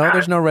mean, no,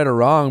 there's no right or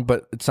wrong,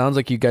 but it sounds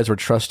like you guys were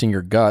trusting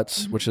your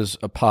guts, which is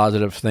a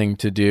positive thing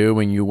to do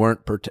when you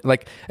weren't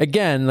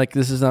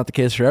this is not the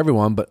case for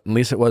everyone, but at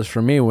least it was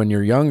for me. When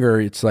you're younger,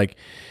 it's like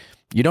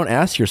you don't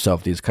ask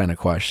yourself these kind of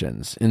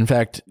questions. In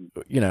fact,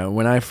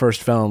 when I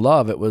first fell in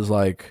love, it was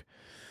like,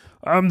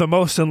 I'm the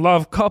most in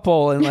love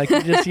couple. And like,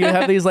 you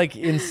have these like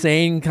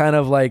insane kind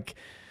of like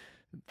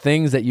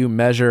things that you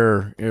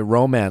measure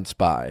romance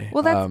by.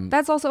 Well,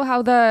 that's also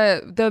how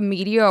the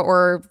media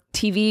or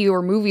TV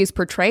or movies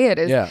portray it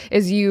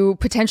is you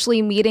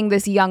potentially meeting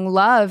this young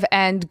love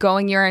and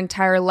going your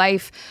entire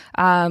life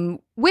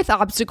with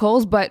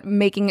obstacles, but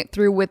making it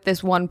through with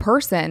this one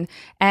person.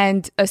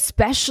 And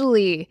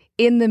especially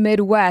in the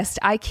Midwest,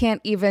 I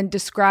can't even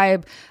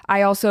describe,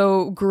 I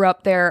also grew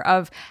up there,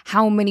 of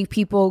how many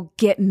people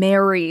get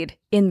married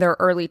in their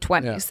early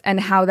 20s and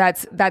how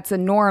that's a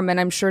norm. And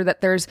I'm sure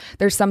that there's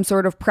some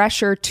sort of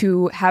pressure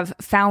to have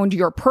found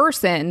your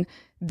person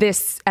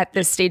at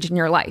this stage in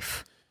your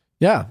life.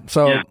 Yeah.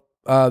 So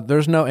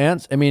there's no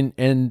answer. I mean,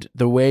 and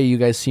the way you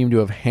guys seem to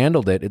have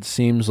handled it, it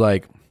seems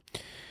like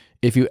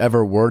if you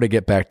ever were to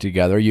get back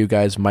together, you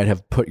guys might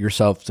have put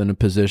yourselves in a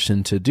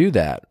position to do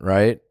that,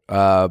 right?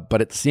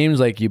 But it seems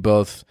like you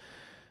both,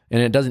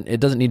 and it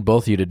doesn't need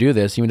both of you to do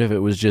this, even if it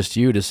was just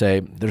you to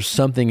say, there's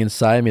something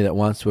inside me that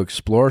wants to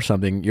explore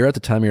something. You're at the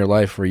time of your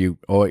life where you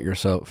owe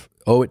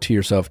it to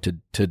yourself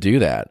to do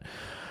that.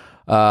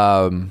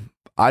 I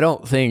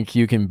don't think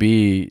you can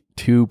be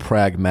too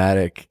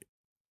pragmatic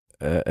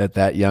at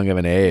that young of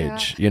an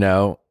age,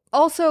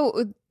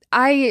 Also,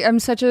 I am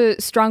such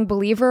a strong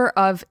believer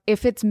of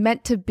if it's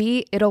meant to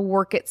be, it'll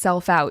work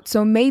itself out.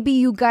 So maybe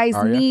you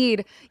guys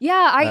need...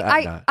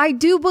 Yeah, I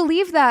do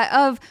believe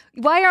that.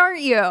 Why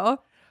aren't you?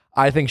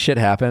 I think shit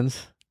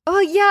happens. Oh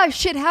yeah,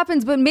 shit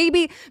happens, but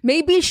maybe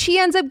she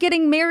ends up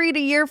getting married a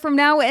year from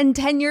now, and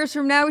 10 years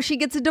from now she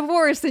gets a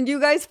divorce, and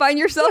you guys find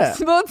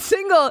yourselves both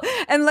single,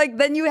 and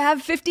then you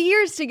have 50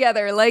 years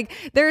together. Like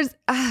there's,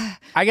 I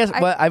guess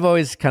what I've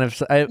always kind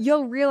of,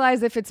 you'll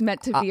realize if it's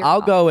meant to be.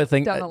 I'll go with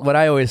what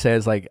I always say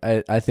is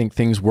I think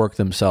things work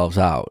themselves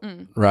out,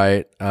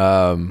 right?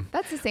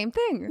 That's the same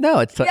thing. No,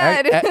 it's no.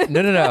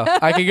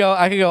 I could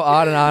go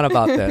on and on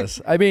about this.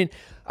 I mean,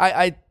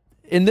 I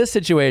in this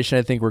situation,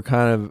 I think we're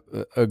kind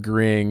of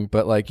agreeing,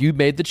 but you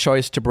made the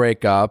choice to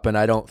break up, and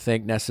I don't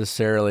think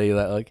necessarily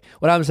that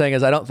what I'm saying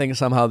is I don't think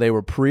somehow they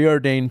were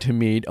preordained to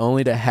meet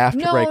only to have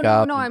to break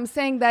up. No, I'm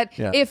saying that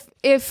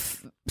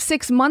if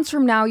 6 months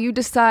from now you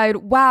decide,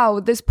 wow,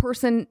 this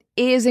person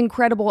is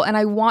incredible and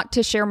I want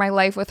to share my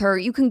life with her,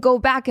 you can go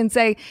back and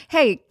say,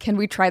 hey, can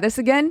we try this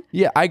again?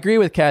 Yeah, I agree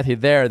with Cathy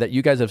there that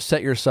you guys have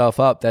set yourself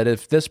up that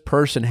if this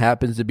person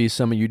happens to be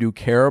someone you do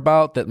care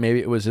about, that maybe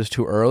it was just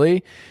too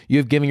early,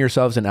 you've given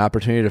yourselves an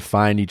opportunity to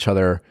find each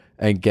other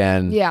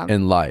again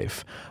in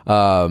life.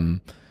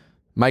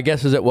 My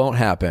guess is it won't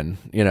happen.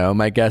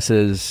 My guess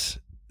is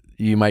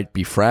you might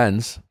be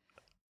friends.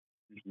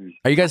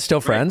 Are you guys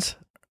still friends?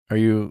 Are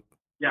you...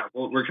 Yeah,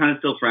 well, we're kind of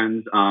still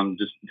friends.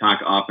 Just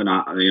talk off and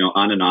on,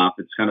 on and off.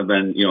 It's kind of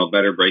been, a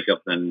better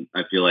breakup than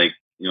I feel like,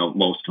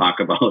 most talk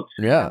about.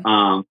 Yeah.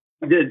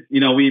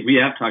 We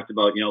have talked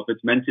about, if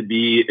it's meant to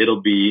be,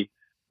 it'll be.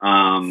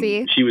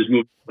 See? She was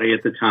moving away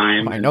at the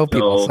time. I know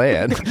people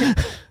say it.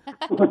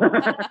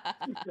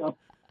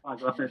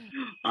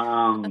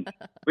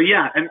 But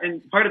yeah,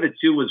 and part of it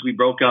too was we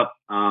broke up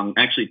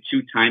actually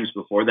 2 times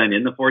before then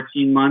in the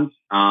 14 months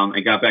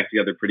and got back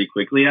together pretty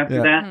quickly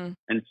after that.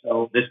 And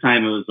so this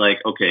time it was like,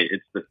 okay,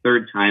 it's the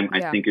 3rd time.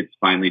 I think it's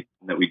finally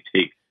that we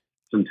take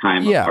some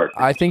time Yeah, apart.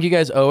 I think you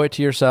guys owe it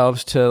to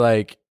yourselves to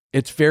like.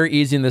 It's very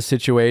easy in this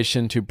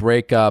situation to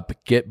break up,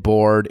 get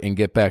bored, and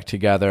get back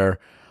together.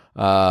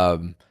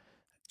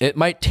 It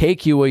might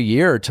take you a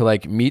year to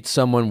like meet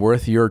someone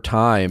worth your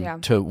time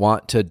to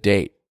want to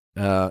date.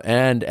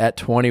 And at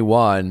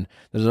 21,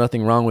 there's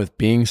nothing wrong with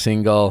being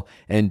single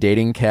and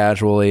dating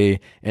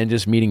casually and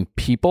just meeting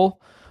people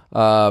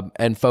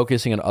and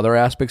focusing on other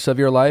aspects of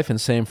your life.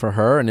 And same for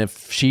her. And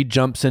if she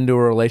jumps into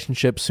a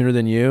relationship sooner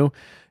than you,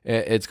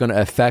 it's going to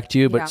affect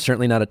you, but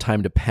certainly not a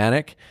time to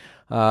panic.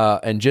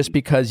 And just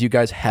because you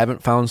guys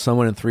haven't found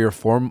someone in 3 or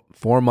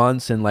 4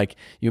 months and like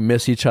you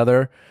miss each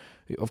other,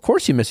 of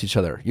course you miss each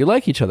other. You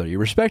like each other. You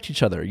respect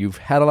each other. You've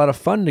had a lot of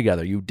fun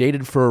together. You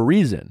dated for a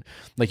reason.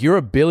 Like your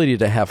ability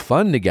to have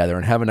fun together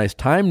and have a nice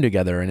time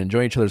together and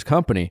enjoy each other's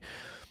company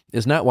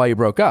is not why you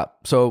broke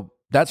up. So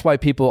that's why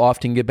people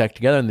often get back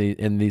together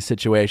in these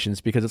situations,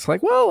 because it's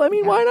like, well, I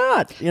mean, why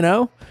not? You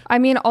know? I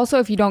mean, also,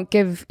 if you don't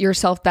give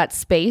yourself that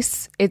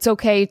space, it's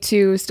okay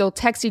to still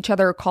text each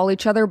other or call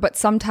each other. But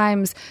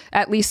sometimes,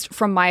 at least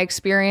from my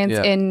experience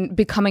in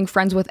becoming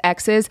friends with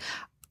exes,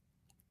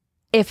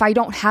 if I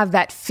don't have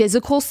that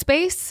physical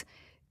space,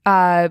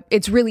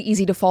 it's really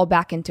easy to fall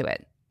back into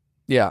it.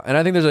 Yeah, and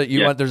I think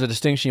there's a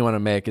distinction you want to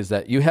make is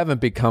that you haven't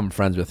become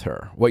friends with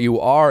her. What you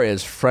are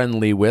is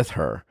friendly with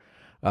her.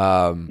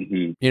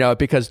 You know,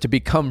 because to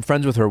become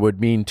friends with her would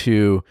mean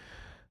to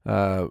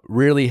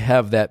really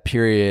have that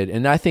period.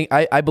 And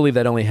I believe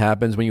that only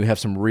happens when you have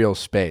some real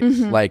space.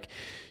 Like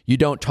you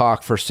don't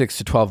talk for 6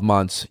 to 12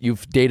 months.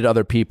 You've dated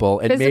other people.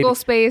 And physical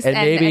space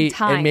and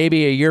time. And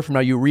maybe a year from now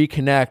you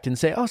reconnect and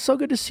say, oh, so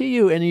good to see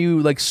you. And you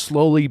like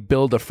slowly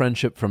build a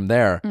friendship from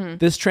there.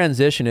 This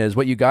transition is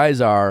what you guys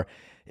are,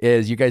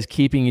 is you guys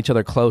keeping each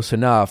other close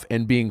enough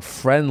and being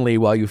friendly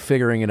while you're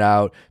figuring it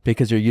out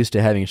because you're used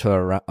to having each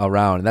other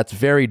around. And that's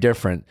very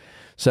different.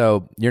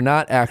 So you're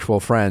not actual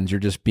friends. You're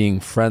just being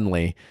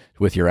friendly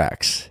with your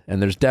ex.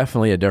 And there's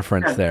definitely a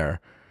difference there.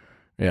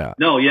 Yeah.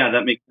 No, yeah,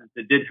 that makes sense.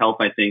 It did help,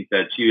 I think,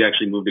 that she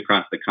actually moved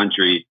across the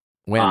country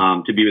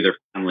to be with her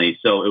family.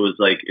 So it was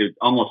like, it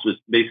almost was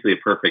basically a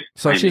perfect.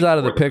 So she's out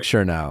of the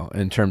picture now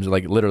in terms of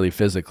like literally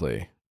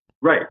physically.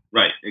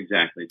 Right,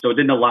 exactly. So it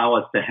didn't allow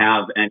us to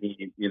have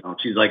any, you know,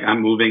 she's like,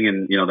 I'm moving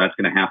and, you know, that's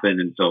going to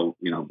happen. And so,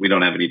 you know, we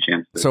don't have any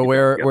chance to. So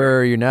where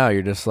are you now?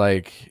 You're just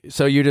like,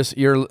 so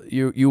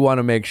you want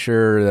to make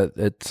sure that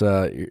it's,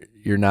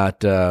 you're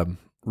not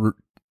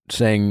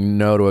saying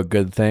no to a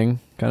good thing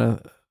kind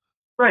of.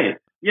 Right.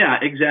 Yeah,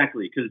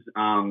 exactly. Because,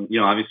 you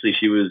know, obviously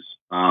she was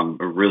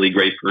a really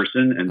great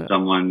person and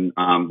someone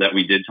that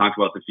we did talk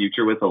about the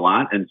future with a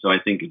lot. And so I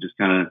think it just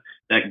kind of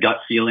that gut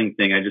feeling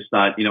thing, I just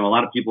thought, you know, a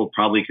lot of people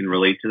probably can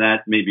relate to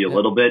that maybe a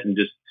little bit and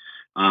just,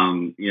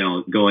 you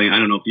know, going, I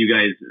don't know if you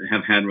guys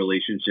have had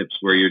relationships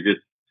where you're just,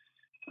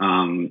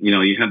 you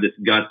know, you have this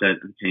gut that,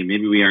 okay,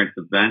 maybe we aren't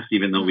the best,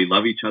 even though we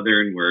love each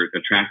other and we're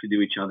attracted to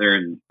each other.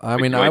 And I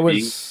mean, I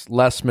was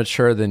less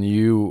mature than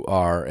you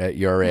are at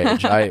your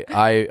age.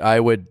 I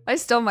would. I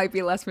still might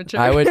be less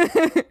mature.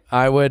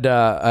 I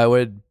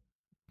would,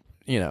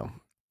 you know,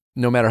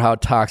 no matter how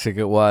toxic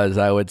it was,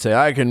 I would say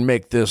I can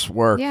make this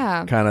work,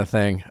 kind of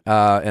thing.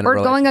 Or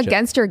going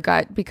against your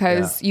gut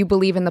because you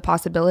believe in the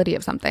possibility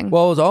of something.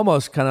 Well, it was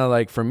almost kind of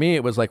like, for me,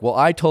 it was like, well,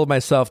 I told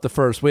myself the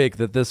first week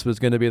that this was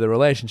going to be the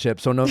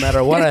relationship. So no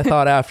matter what I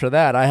thought after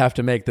that, I have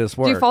to make this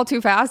work. Do you fall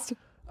too fast?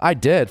 I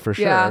did, for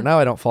sure. Yeah. Now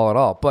I don't fall at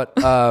all. But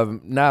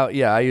now,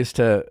 I used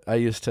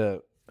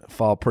to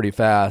fall pretty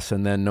fast.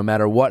 And then no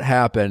matter what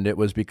happened, it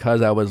was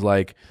because I was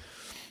like,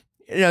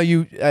 you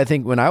know, I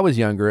think when I was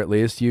younger, at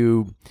least,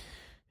 you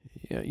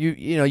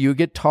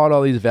get taught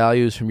all these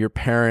values from your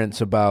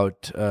parents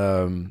about,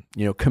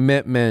 you know,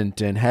 commitment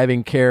and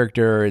having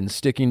character and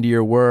sticking to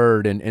your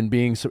word and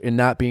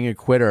not being a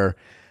quitter.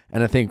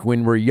 And I think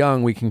when we're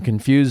young, we can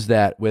confuse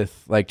that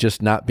with like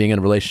just not being in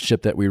a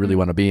relationship that we really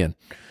want to be in.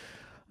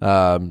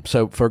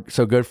 So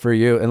good for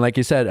you. And like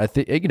you said, I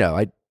think, you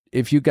know,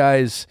 if you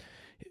guys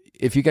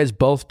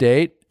both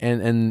date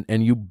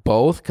and you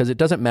both, because it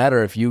doesn't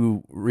matter if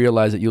you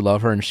realize that you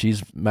love her and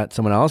she's met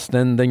someone else,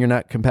 then you're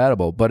not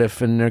compatible. But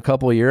if in a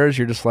couple of years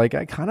you're just like,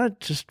 I kind of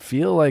just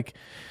feel like,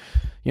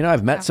 you know,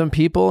 I've met some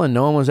people and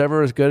no one was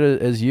ever as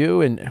good as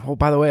you, and oh,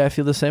 by the way, I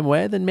feel the same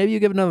way, then maybe you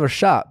give it another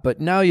shot. But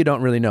now you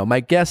don't really know. My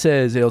guess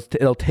is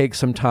it'll take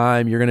some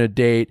time. You're going to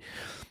date,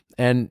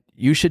 and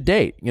you should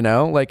date, you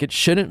know, like it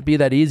shouldn't be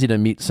that easy to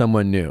meet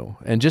someone new.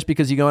 And just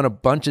because you go on a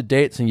bunch of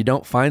dates and you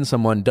don't find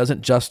someone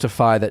doesn't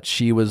justify that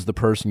she was the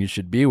person you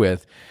should be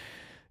with.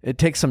 It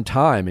takes some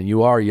time and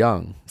you are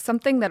young.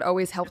 Something that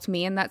always helped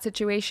me in that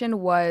situation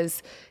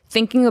was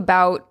thinking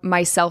about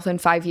myself in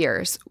 5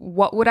 years.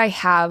 What would I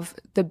have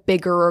the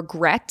bigger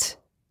regret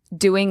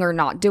doing or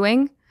not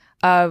doing?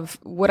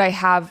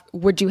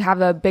 Would you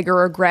have a bigger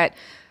regret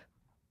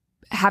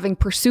having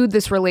pursued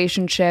this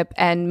relationship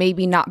and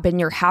maybe not been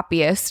your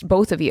happiest,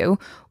 both of you?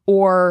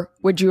 Or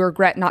would you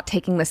regret not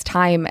taking this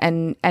time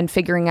and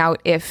figuring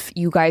out if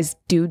you guys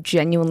do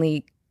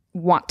genuinely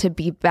want to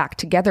be back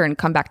together and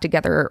come back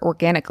together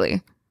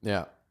organically?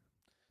 Yeah.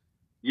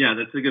 Yeah,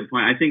 that's a good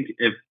point. I think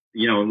if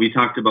we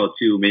talked about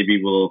too,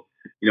 maybe we'll,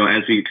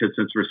 because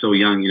since we're so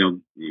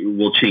young,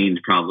 we'll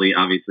change probably.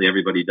 Obviously,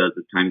 everybody does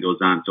as time goes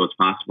on. So it's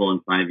possible in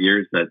 5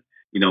 years that,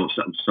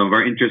 some of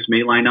our interests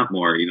may line up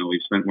more.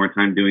 We've spent more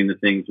time doing the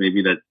things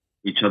maybe that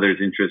each other's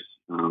interests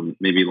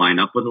maybe line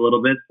up with a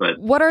little bit. But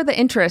what are the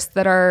interests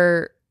that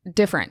are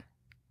different?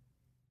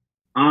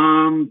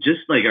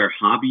 Just like our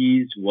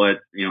hobbies,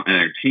 what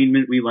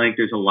entertainment we like.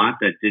 There's a lot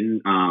that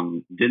didn't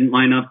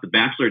line up. The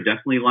Bachelor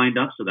definitely lined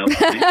up, so that was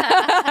nice.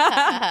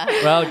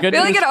 Well, good. I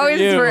feel like it always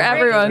is for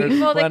everyone.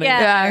 People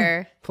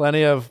together.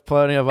 Plenty of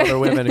other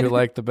women who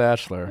like The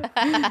Bachelor.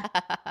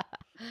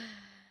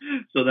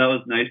 So that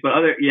was nice.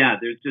 But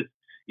there's just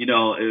it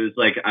was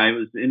like I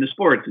was into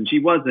sports and she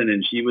wasn't,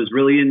 and she was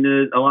really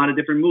into a lot of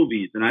different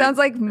movies. And sounds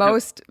like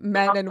most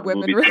men and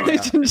women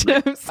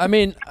relationships. I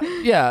mean,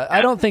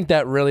 I don't think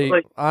that really,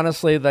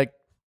 honestly, like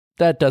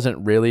that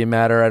doesn't really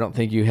matter. I don't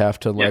think you have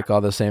to like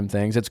all the same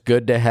things. It's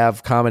good to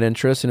have common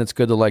interests and it's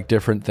good to like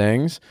different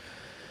things.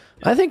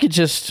 I think you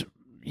just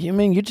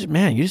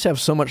have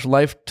so much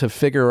life to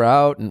figure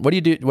out. And what do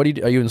you do?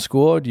 Are you in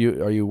school?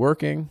 Are you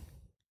working?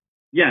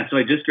 Yeah, so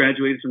I just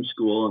graduated from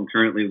school. I'm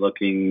currently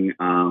looking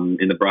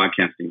in the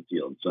broadcasting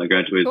field. So I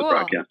graduated with a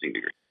broadcasting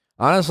degree.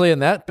 Honestly, in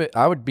that,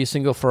 I would be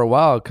single for a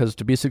while because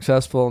to be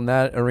successful in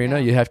that arena,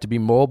 you have to be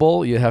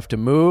mobile. You have to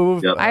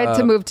move. Yep. I had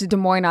to move to Des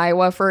Moines,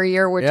 Iowa for a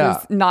year, which is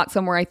not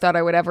somewhere I thought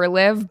I would ever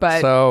live. But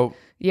so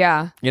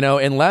yeah,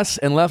 unless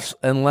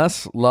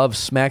love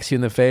smacks you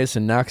in the face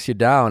and knocks you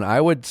down,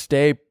 I would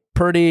stay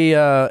pretty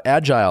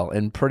agile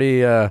and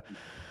pretty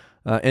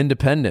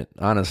independent,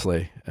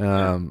 honestly.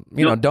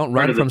 Don't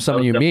run from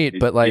someone you meet,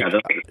 but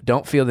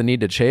don't feel the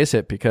need to chase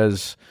it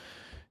because,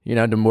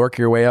 to work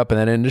your way up in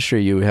that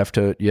industry,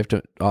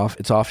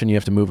 it's often you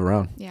have to move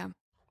around. Yeah.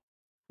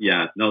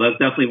 Yeah, no, that's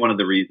definitely one of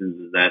the reasons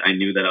is that I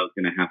knew that I was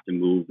going to have to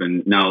move.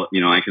 And now,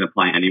 I can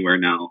apply anywhere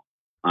now.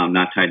 I'm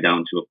not tied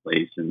down to a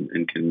place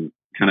and can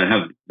kind of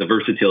have the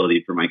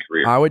versatility for my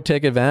career. I would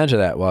take advantage of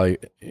that while,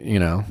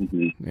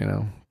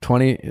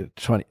 20,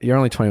 you're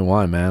only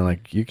 21, man.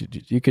 Like you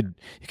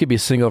could be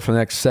single for the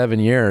next 7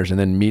 years and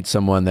then meet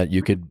someone that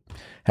you could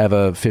have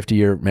a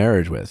 50-year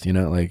marriage with,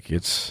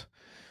 it's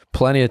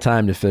plenty of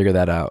time to figure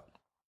that out.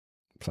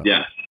 So.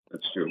 Yeah,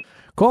 that's true.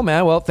 Cool,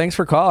 man. Well, thanks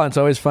for calling. It's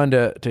always fun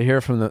to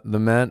hear from the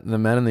men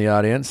in the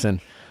audience and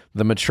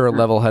the mature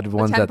level-headed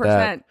ones at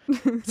that.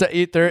 So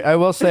I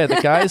will say,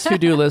 the guys who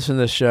do listen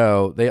to the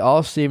show, they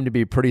all seem to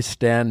be pretty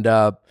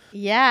stand-up.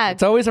 Yeah.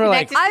 It's always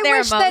like, I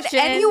wish that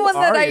anyone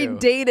that I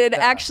dated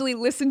actually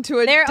listened to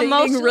a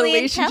dating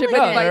relationship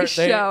advice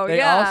show.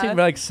 They all seem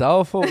like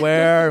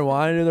self-aware and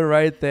want to do the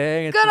right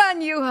thing. Good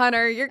on you,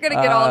 Hunter. You're going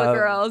to get all the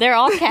girls. They're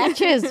all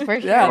catches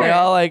for sure. Yeah, they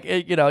all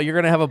you're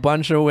going to have a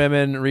bunch of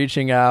women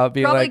reaching out,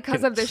 being probably like,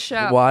 because of this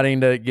show,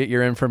 wanting to get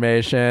your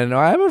information.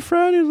 I have a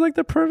friend who's like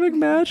the perfect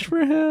match for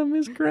him.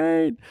 He's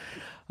great.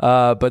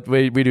 But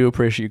we do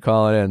appreciate you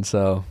calling in.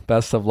 So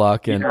best of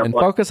luck and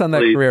focus on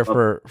that career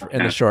for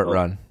in the short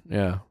run.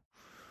 Yeah.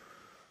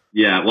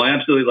 Yeah. Well, I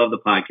absolutely love the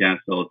podcast.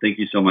 So thank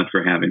you so much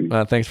for having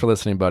me. Thanks for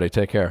listening, buddy.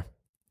 Take care.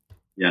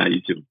 Yeah,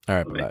 you too. All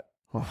right. Bye.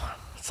 Oh,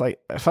 it's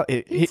like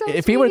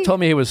if he would have told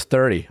me he was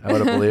 30, I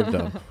would have believed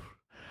him.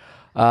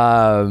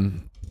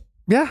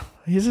 Yeah,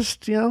 he's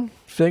just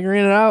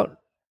figuring it out.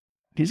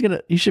 He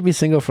should be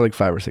single for like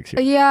 5 or 6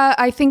 years. Yeah,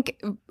 I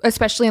think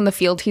especially in the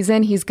field he's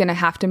in, he's going to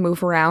have to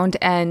move around,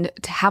 and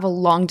to have a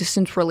long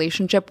distance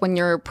relationship when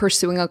you're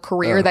pursuing a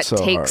career that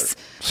takes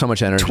so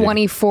much energy,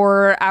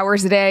 24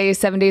 hours a day,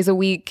 7 days a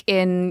week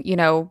in,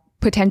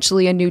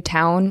 potentially a new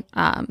town,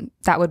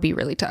 that would be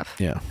really tough.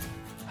 Yeah.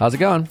 How's it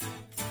going?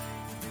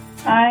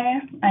 Hi,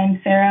 I'm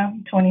Sarah,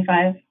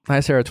 25. Hi,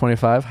 Sarah,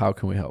 25. How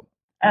can we help?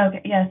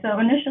 Okay, yeah. So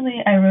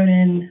initially I wrote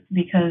in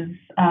because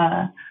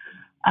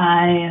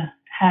I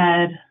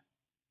had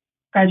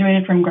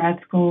graduated from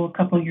grad school a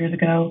couple of years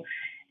ago,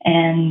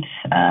 and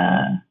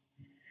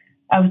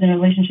I was in a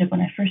relationship when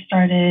I first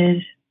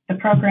started the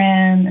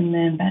program, and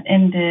then that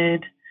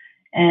ended,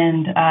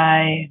 and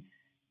I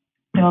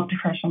developed a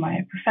crush on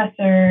my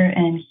professor,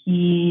 and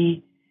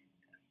he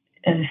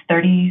is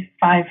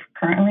 35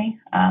 currently.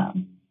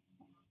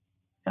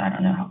 So I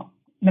don't know how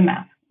the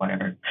math,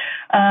 whatever.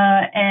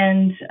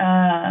 And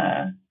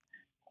I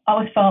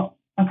always felt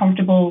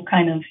uncomfortable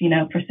kind of,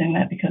 pursuing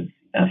that because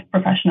of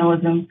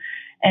professionalism.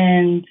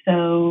 And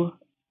so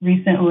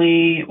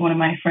recently, one of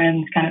my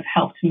friends kind of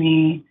helped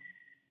me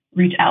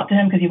reach out to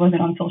him because he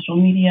wasn't on social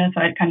media. So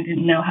I kind of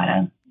didn't know how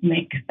to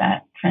make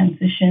that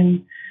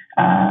transition.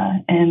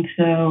 And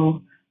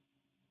so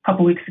a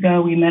couple weeks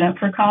ago, we met up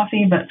for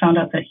coffee, but found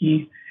out that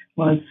he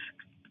was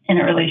in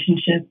a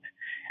relationship.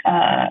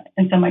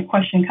 And so my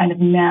question kind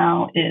of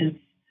now is,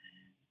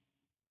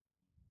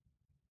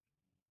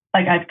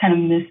 like, I've kind of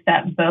missed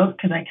that boat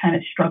because I kind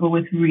of struggle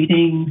with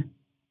reading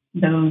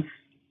those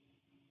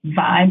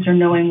vibes or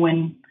knowing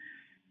when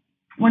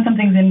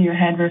something's in your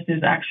head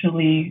versus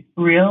actually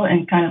real,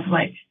 and kind of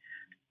like,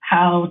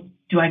 how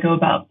do I go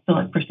about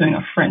pursuing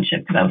a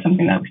friendship? Because that was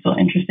something that I was still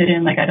interested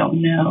in. Like, I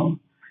don't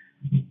know,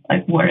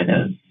 like, where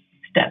those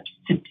steps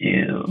to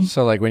do.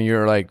 So like when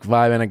you're like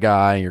vibing a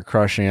guy and you're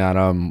crushing on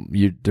him,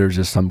 there's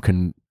just or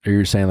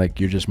you're saying like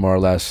you're just more or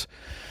less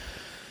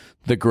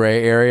the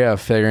gray area of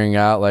figuring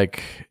out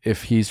like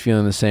if he's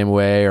feeling the same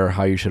way or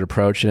how you should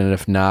approach it, and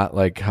if not,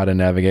 like how to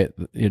navigate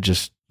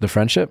just the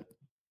friendship.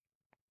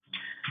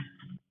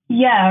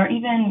 Yeah, or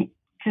even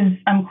because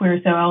I'm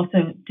queer, so I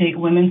also date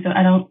women. So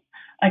I don't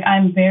like.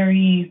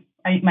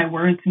 My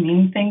words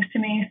mean things to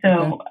me.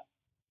 So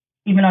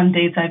even on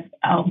dates,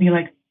 I'll be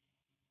like,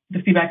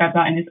 the feedback I've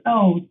gotten is,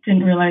 "Oh,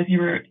 didn't realize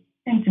you were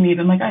into me."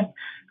 But I'm like, I've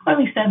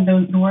clearly said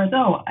the words,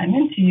 "Oh, I'm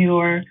into you,"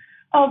 or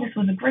 "Oh, this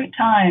was a great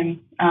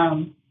time."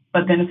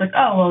 But then it's like,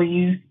 "Oh, well,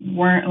 you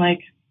weren't like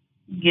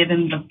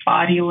given the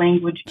body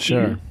language cues."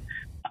 Sure.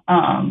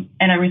 And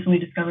I recently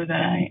discovered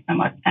that I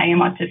am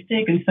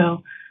autistic, and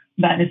so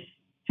that is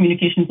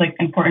communication is like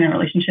important in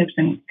relationships,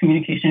 and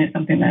communication is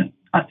something that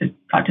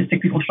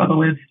autistic people struggle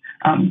with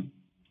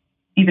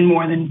even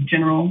more than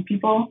general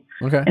people.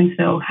 Okay. And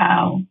so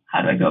how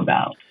do I go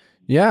about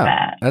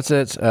that? That's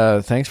it.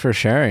 Thanks for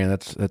sharing.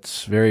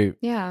 That's very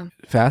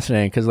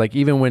fascinating, because like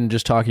even when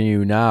just talking to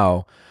you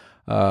now,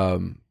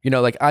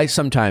 like I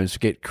sometimes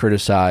get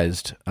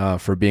criticized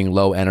for being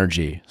low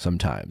energy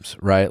sometimes,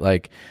 right?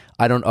 Like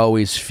I don't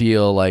always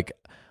feel like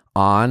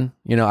I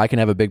can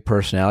have a big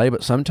personality,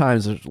 but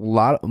sometimes there's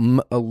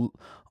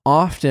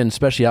often,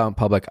 especially out in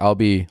public, I'll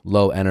be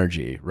low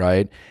energy,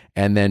 right?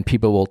 And then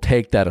people will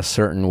take that a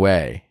certain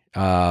way.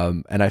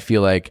 And I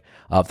feel like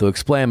I'll have to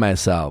explain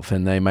myself,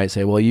 and they might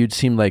say, well, you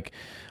seem like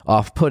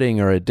off-putting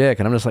or a dick.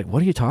 And I'm just like,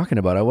 what are you talking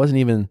about? I wasn't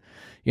even,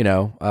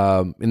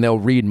 and they'll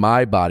read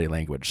my body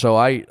language. So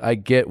I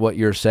get what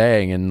you're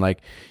saying. And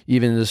like,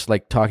 even just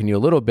like talking to you a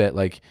little bit,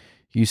 like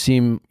you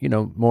seem,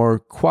 more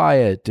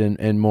quiet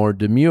and more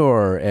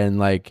demure, and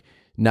like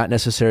not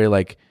necessarily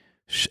like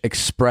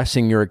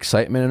expressing your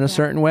excitement in a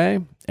certain way.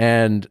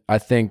 And I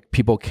think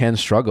people can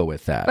struggle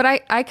with that. But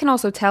I can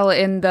also tell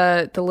in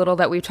the little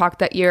that we've talked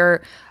that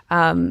you're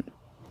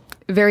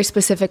very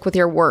specific with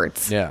your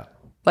words. Yeah.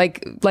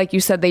 Like you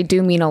said, they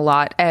do mean a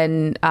lot,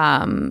 and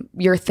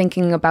you're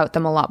thinking about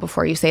them a lot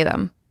before you say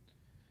them.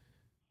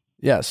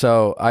 Yeah.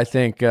 So I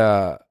think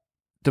the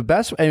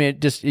best,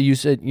 you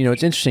said,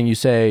 it's interesting. You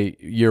say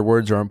your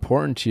words are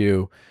important to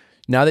you.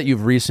 Now that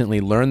you've recently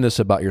learned this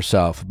about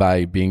yourself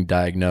by being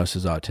diagnosed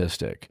as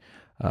autistic,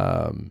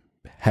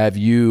 have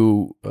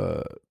you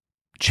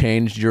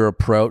changed your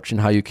approach and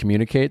how you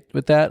communicate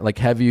with that? Like,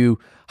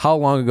 how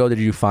long ago did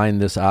you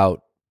find this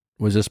out?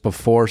 Was this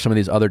before some of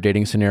these other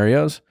dating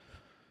scenarios?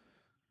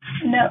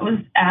 No, it was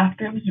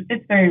after.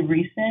 It's very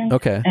recent.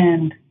 Okay.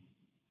 And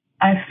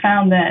I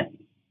found that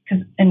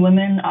because in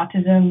women,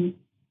 autism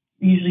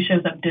usually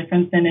shows up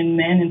different than in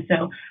men. And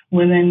so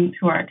women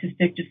who are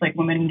autistic, just like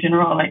women in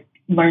general, like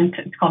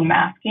it's called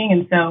masking.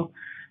 And so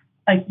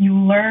like you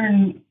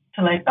learn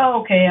to like,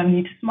 oh, okay, I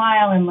need to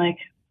smile. And like,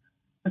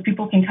 but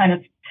people can kind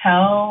of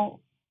tell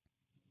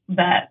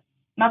that,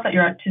 not that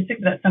you're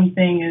autistic, but that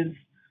something is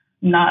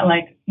not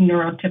like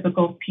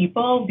neurotypical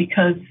people,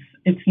 because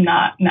it's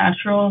not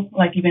natural.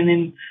 Like even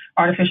in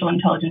artificial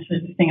intelligence,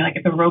 there's this thing, like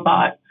if a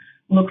robot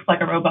looks like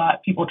a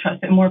robot, people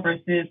trust it more,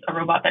 versus a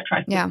robot that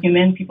tries to be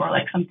human. People are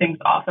like, something's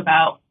off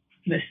about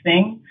this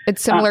thing.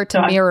 It's similar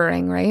to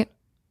mirroring, right?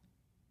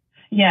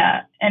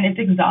 Yeah. And it's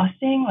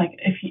exhausting. Like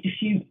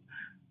if you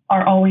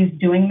are always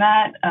doing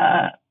that,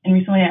 and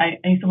recently I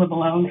used to live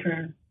alone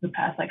for the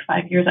past like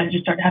 5 years. I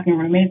just started having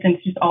roommates, and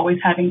it's just always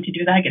having to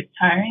do that gets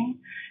tiring.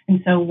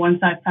 And so once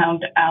I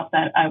found out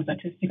that I was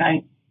autistic,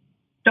 I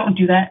don't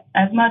do that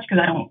as much,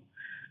 because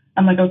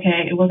I'm like,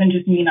 okay, it wasn't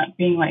just me not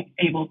being like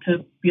able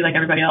to be like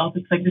everybody else.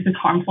 It's like, this is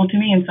harmful to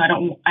me. And so I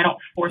don't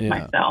force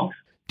myself.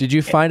 Did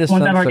you find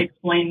once I've already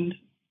explained.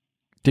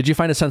 Did you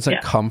find a sense of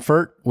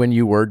comfort when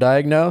you were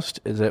diagnosed?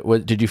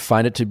 Did you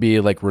find it to be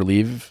like a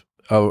relief?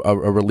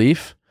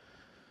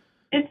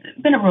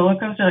 It's been a roller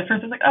coaster. Like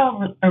first it's like,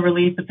 oh, a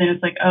relief, but then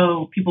it's like,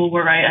 oh, people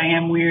were right. I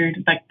am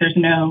weird. Like there's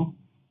no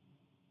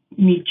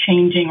me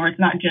changing, or it's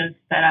not just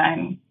that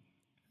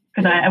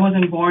because I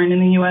wasn't born in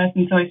the U.S.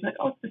 And so I was like,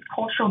 oh, it's this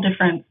cultural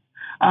difference.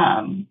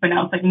 But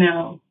now it's like,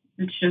 no,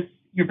 it's just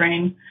your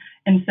brain.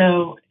 And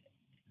so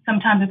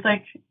sometimes it's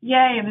like,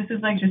 yay, this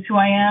is like just who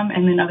I am.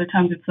 And then other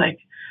times it's like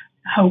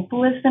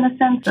hopeless in a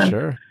sense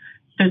of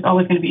there's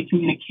always going to be a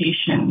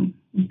communication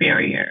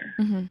barrier.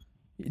 Mm-hmm.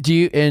 Do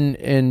you,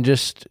 and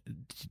just,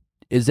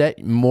 is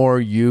that more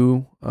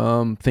you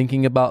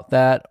thinking about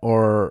that,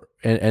 or,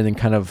 and then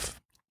kind of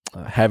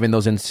having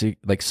those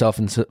like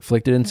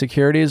self-inflicted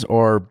insecurities,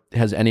 or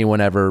has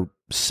anyone ever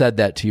said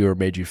that to you or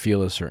made you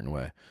feel a certain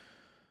way?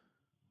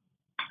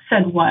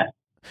 Said what?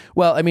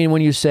 Well, I mean,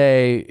 when you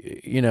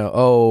say,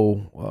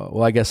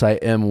 well, I guess I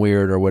am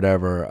weird or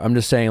whatever, I'm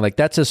just saying like,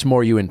 that's just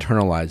more you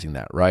internalizing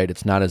that, right?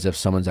 It's not as if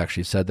someone's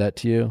actually said that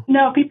to you.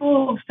 No,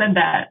 people said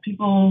that.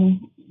 People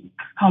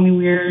call me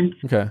weird.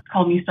 Okay.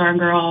 Called me star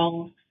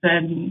girl.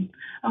 Said,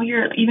 oh,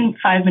 you're, even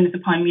 5 minutes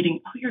upon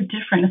meeting, oh, you're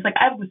different. It's like,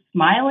 I was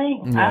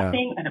smiling,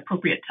 laughing at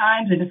appropriate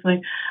times. And it's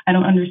like, I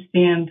don't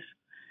understand.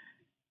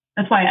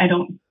 That's why I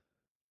don't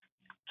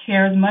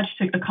care as much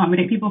to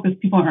accommodate people because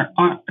people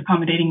aren't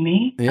accommodating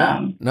me.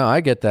 Yeah. No,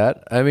 I get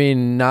that. I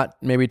mean, not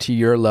maybe to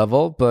your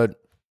level, but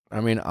I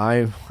mean,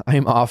 I'm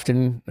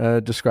often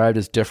described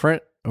as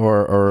different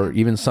or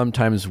even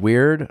sometimes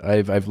weird.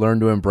 I've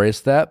learned to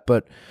embrace that,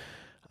 but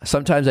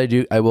sometimes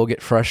I will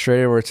get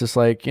frustrated where it's just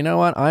like, you know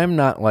what? I'm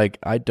not like,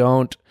 I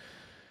don't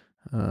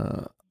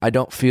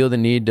feel the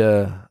need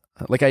to,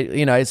 like,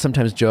 I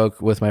sometimes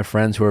joke with my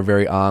friends who are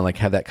very on, like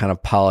have that kind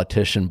of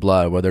politician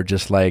blood where they're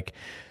just like,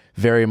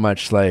 very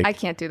much like I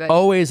can't do that.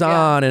 Always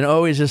on and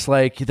always just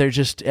like they're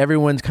just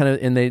everyone's kind of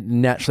and they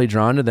naturally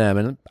drawn to them.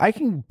 And I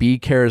can be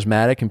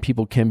charismatic and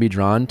people can be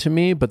drawn to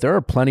me, but there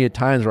are plenty of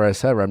times where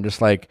I'm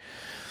just like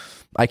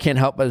I can't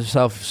help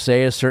myself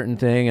say a certain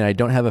thing and I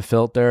don't have a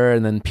filter,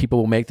 and then people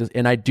will make this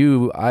and I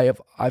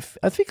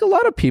think a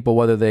lot of people,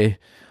 whether they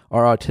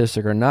are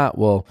autistic or not,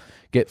 will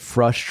get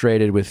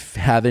frustrated with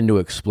having to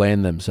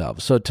explain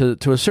themselves. So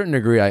to a certain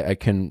degree I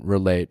can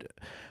relate.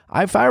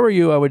 If I were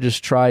you, I would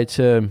just try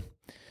to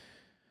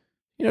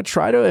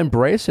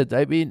embrace it.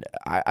 I mean,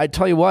 I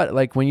tell you what,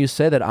 like when you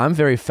say that, I'm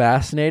very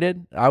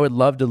fascinated. I would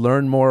love to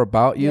learn more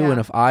about you. Yeah. And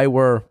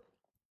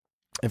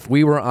if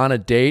we were on a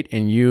date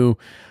and you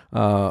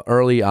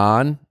early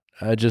on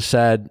just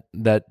said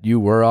that you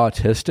were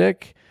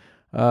autistic,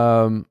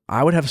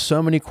 I would have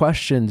so many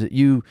questions.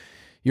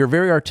 You're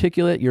very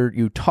articulate.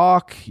 You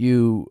talk.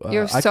 You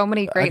have so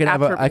many great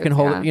attributes. I can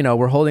hold. Yeah.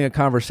 We're holding a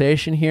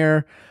conversation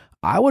here.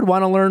 I would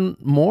want to learn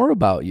more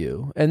about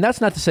you. And that's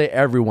not to say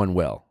everyone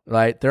will,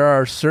 right? There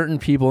are certain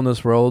people in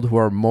this world who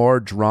are more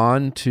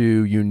drawn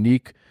to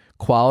unique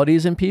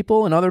qualities in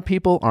people, and other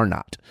people are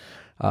not.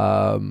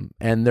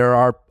 And there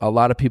are a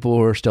lot of people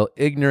who are still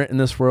ignorant in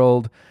this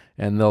world,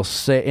 and they'll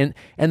say,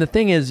 and the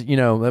thing is,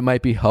 it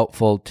might be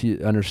helpful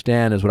to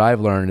understand is what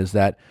I've learned is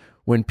that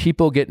when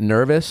people get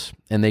nervous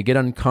and they get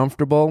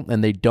uncomfortable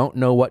and they don't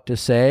know what to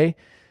say,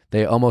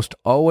 they almost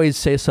always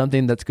say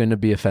something that's going to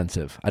be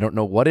offensive. I don't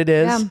know what it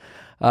is.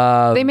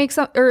 Yeah. They make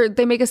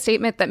a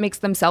statement that makes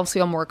themselves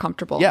feel more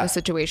comfortable in the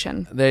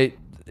situation.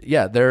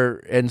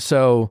 And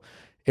so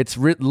it's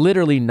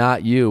literally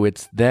not you.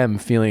 It's them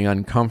feeling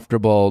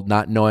uncomfortable,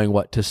 not knowing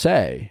what to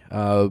say.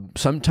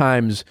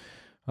 Sometimes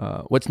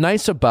what's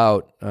nice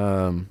about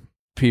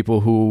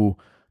people who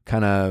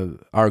kind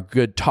of are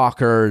good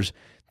talkers,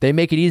 they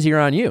make it easier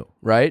on you,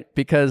 right?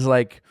 Because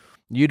like,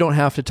 you don't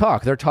have to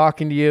talk. They're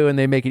talking to you and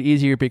they make it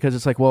easier because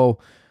it's like, well,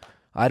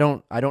 I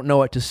don't know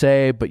what to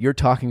say, but you're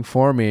talking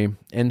for me.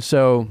 And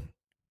so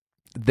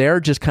they're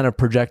just kind of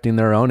projecting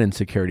their own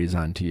insecurities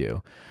onto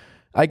you.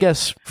 I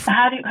guess.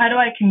 How do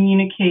I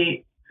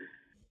communicate?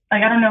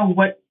 Like, I don't know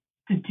what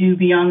to do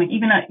beyond, like,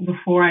 even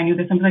before I knew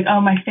this, I'm like, oh,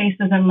 my face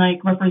doesn't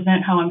like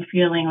represent how I'm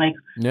feeling. Like,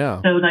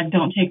 yeah. So like,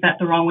 don't take that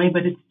the wrong way,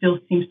 but it still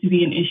seems to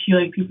be an issue.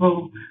 Like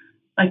people,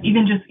 like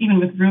even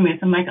with roommates,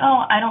 I'm like,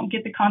 oh, I don't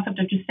get the concept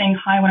of just saying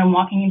hi when I'm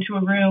walking into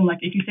a room. Like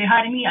if you say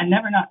hi to me, I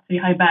never not say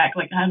hi back.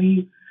 Like how do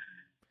you?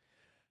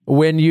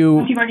 Once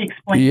you've already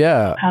explained,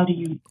 yeah. How do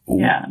you?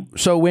 Yeah.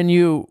 So when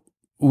you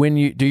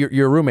do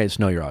your roommates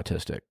know you're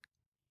autistic?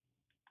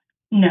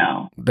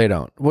 No, they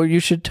don't. Well, you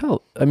should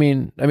tell. I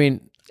mean,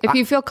 if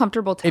you feel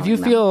comfortable telling them. If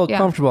you feel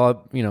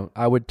comfortable,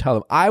 I would tell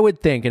them. I would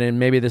think, and then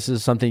maybe this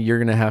is something you're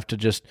going to have to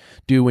just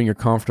do when you're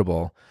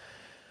comfortable.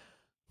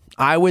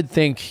 I would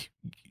think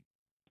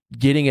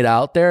getting it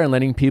out there and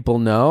letting people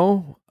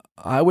know,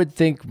 I would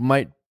think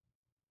might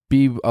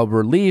be a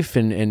relief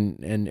and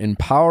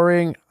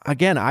empowering.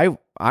 Again,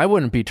 I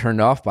wouldn't be turned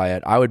off by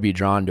it. I would be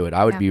drawn to it.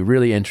 I would be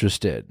really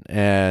interested.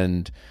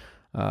 And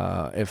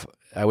if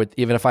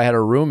I had a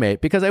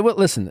roommate, because I would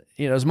listen,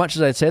 as much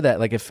as I'd say that,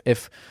 like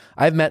if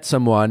I've met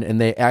someone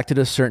and they acted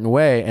a certain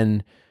way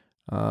and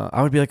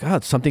I would be like, oh,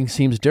 something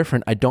seems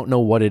different. I don't know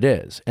what it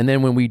is. And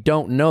then when we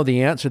don't know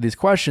the answer to these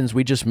questions,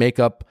 we just make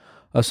up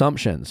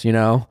assumptions,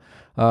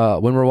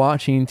 when we're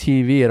watching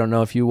TV. I don't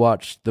know if you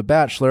watched The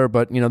Bachelor,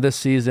 but this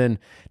season,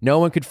 no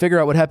one could figure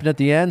out what happened at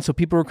the end. So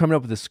people were coming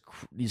up with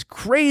these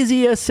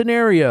craziest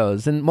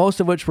scenarios, and most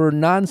of which were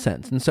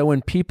nonsense. And so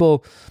when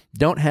people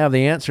don't have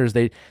the answers,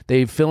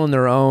 they fill in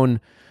their own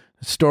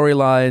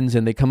storylines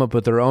and they come up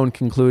with their own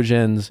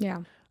conclusions.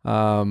 Yeah.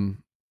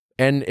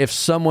 And if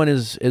someone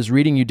is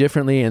reading you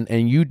differently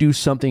and you do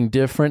something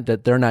different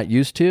that they're not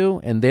used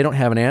to and they don't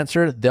have an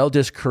answer, they'll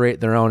just create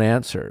their own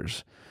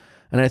answers.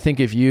 And I think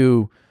if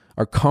you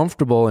are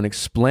comfortable and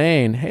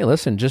explain, hey,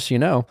 listen, just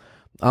I'm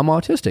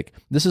autistic.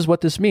 This is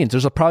what this means.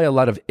 There's probably a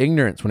lot of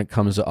ignorance when it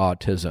comes to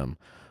autism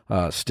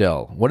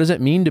still. What does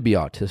it mean to be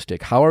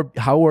autistic?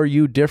 How are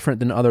you different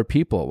than other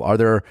people? Are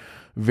there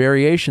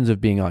variations of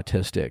being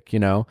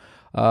autistic,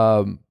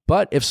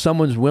 But if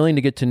someone's willing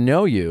to get to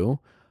know you,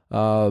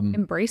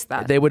 embrace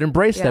that. They would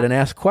embrace that and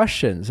ask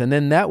questions. And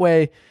then that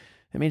way,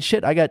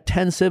 I got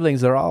 10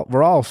 siblings.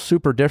 We're all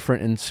super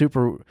different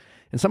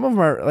and some of them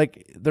are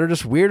like, they're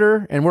just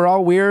weirder, and we're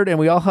all weird, and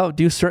we all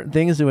do certain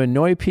things to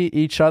annoy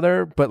each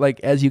other. But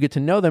like, as you get to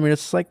know them,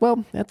 it's like,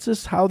 well, that's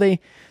just how they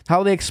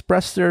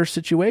express their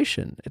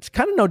situation. It's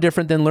kind of no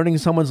different than learning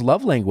someone's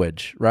love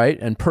language, right?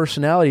 And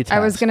personality tests. I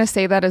was going to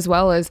say that as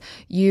well, as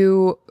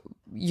you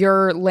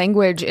your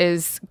language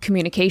is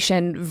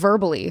communication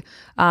verbally.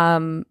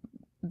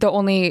 The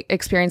only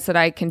experience that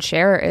I can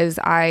share is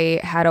I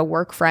had a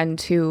work friend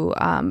who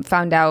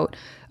found out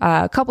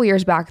a couple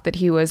years back that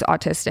he was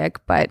autistic.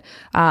 But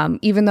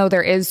even though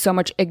there is so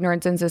much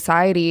ignorance in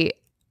society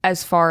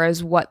as far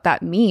as what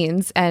that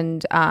means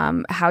and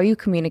how you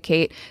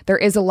communicate, there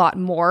is a lot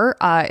more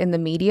in the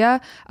media.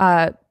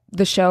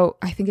 The show,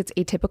 I think it's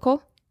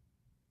Atypical.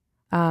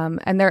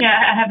 And there,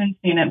 I haven't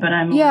seen it, but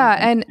I'm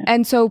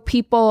and so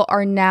people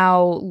are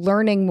now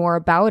learning more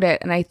about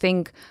it, and I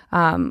think,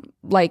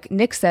 like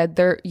Nick said,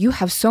 you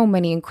have so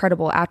many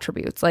incredible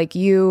attributes. Like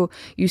you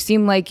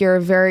seem like you're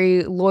a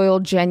very loyal,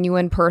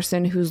 genuine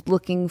person who's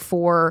looking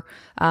for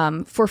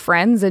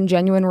friends and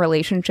genuine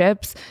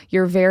relationships.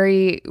 You're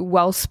very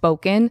well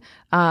spoken.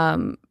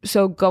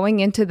 So going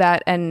into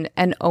that and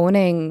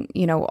owning,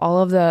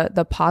 all of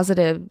the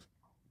positive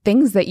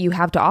things that you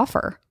have to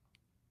offer.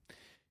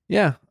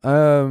 Yeah.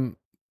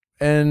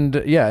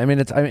 And yeah, I mean,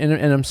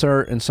 and I'm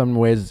sure in some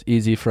ways it's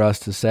easy for us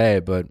to say,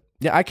 but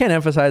yeah, I can't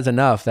emphasize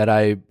enough that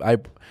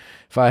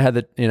if I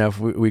had if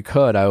we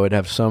could, I would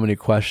have so many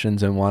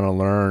questions and want to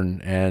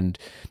learn. And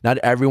not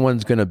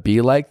everyone's going to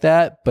be like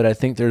that, but I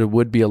think there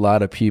would be a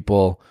lot of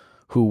people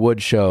who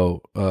would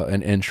show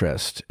an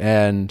interest.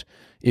 And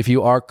if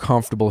you are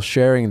comfortable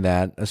sharing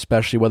that,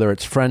 especially whether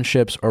it's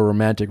friendships or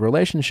romantic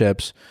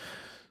relationships,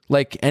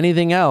 like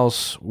anything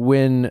else,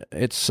 when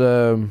it's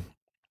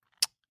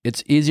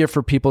easier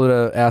for people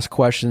to ask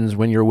questions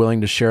when you're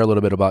willing to share a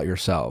little bit about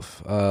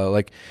yourself.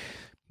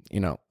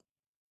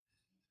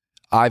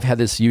 I've had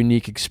this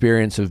unique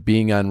experience of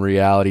being on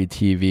reality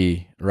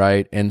TV,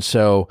 right? And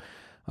so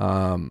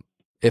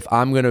if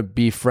I'm going to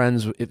be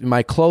friends with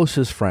my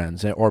closest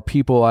friends or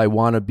people I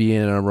want to be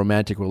in a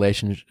romantic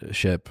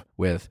relationship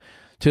with,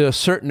 to a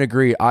certain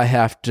degree, I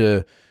have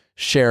to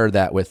share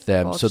that with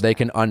them so they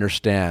can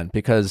understand,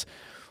 because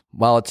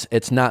while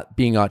it's not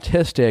being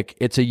autistic,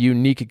 it's a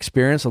unique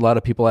experience a lot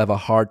of people have a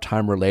hard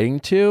time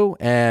relating to,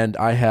 and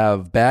I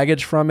have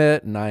baggage from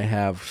it, and I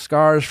have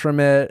scars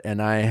from it,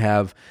 and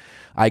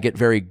I get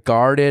very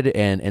guarded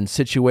and in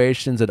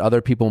situations that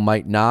other people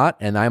might not,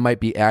 and I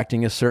might be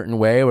acting a certain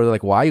way where they're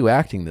like, why are you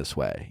acting this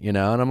way? And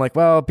I'm like,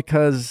 well,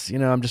 because,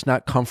 I'm just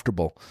not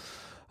comfortable.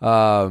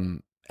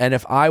 And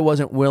if I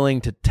wasn't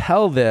willing to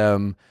tell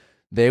them,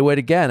 they would,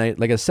 again,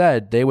 like I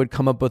said, they would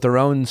come up with their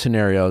own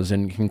scenarios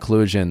and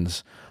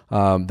conclusions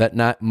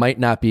that might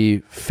not be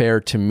fair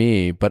to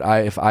me, but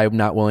if I'm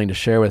not willing to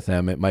share with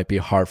them, it might be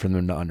hard for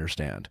them to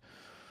understand.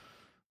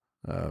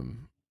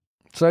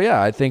 So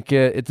yeah, I think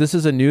this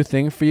is a new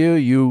thing for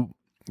you.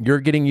 You're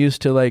getting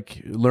used to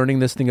like learning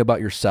this thing about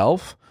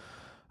yourself.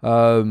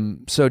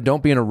 So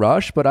don't be in a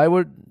rush, but I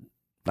would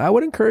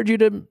encourage you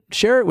to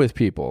share it with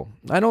people.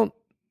 I don't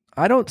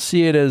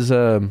see it as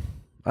I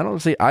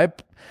don't see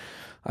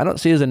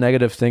it as a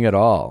negative thing at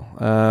all.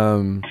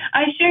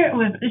 I share it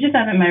with, it's just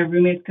not my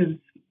roommates because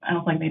I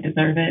don't think they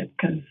deserve it,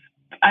 because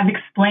I've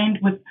explained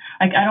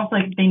I don't feel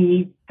like they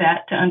need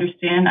that to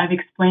understand. I've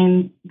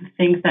explained the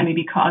things that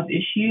maybe cause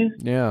issues.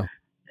 Yeah.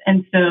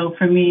 And so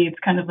for me, it's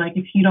kind of like,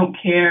 if you don't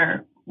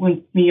care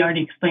when me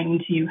already explaining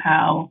to you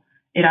how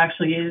it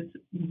actually is,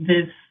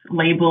 this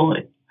label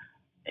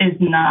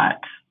doesn't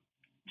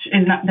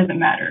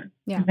matter.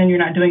 Yeah. Then you're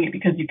not doing it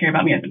because you care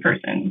about me as a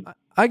person.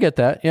 I get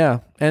that. Yeah.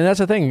 And that's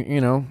the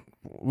thing,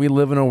 we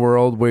live in a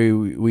world where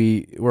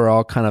we're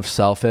all kind of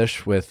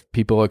selfish with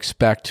people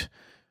expect,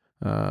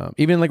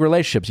 even like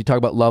relationships, you talk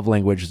about love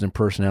languages and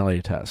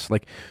personality tests.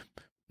 Like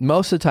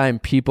most of the time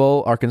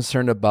people are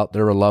concerned about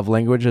their love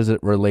language as it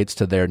relates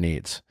to their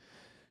needs.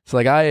 It's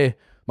like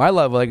my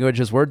love language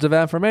is words of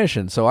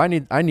affirmation. So I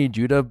need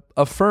you to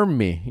affirm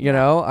me,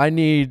 I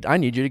need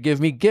you to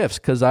give me gifts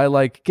because I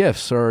like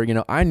gifts, or,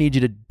 I need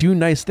you to do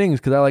nice things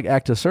because I like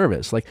acts of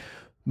service. Like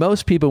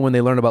most people, when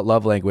they learn about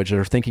love language,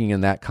 are thinking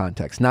in that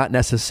context, not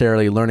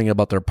necessarily learning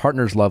about their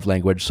partner's love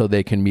language so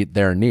they can meet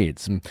their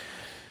needs. And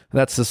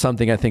that's just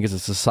something I think as a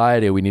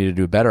society we need to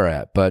do better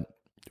at. But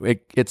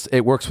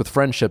it works with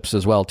friendships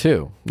as well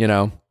too,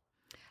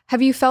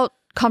 Have you felt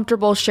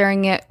comfortable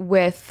sharing it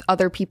with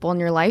other people in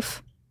your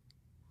life?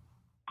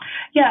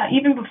 Yeah,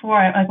 even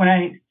before, when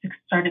I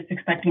started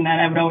suspecting that,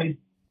 I would always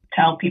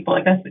tell people,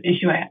 like, that's the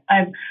issue.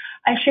 I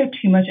share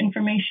too much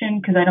information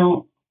because I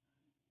don't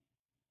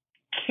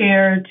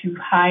care to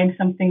hide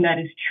something that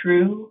is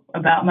true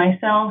about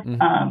myself.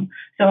 Mm-hmm.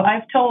 So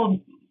I've told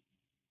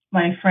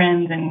my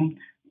friends and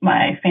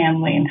my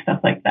family and stuff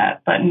like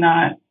that, but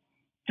I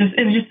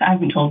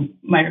haven't told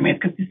my roommates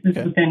because this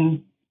is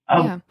within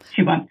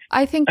 2 months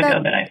I think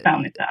ago that I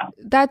found this out.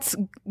 That's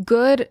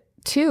good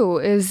too,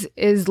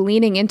 is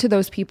leaning into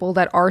those people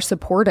that are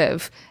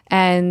supportive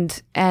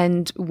and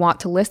want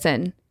to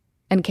listen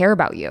and care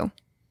about you.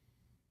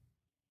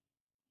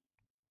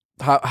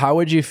 How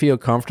would you feel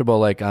comfortable,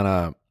 like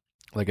on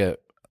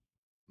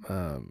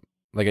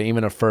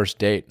even a first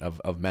date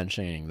of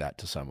mentioning that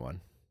to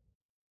someone?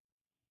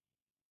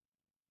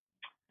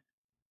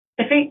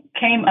 If it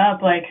came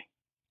up, like,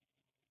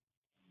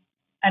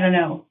 I don't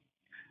know,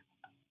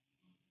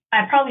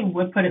 I probably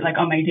would put it like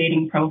on my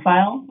dating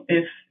profile,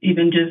 if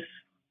even just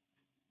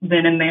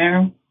then and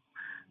there.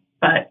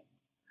 But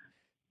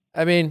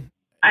I mean,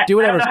 do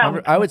whatever's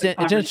comfortable. It's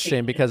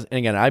interesting because,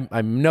 again,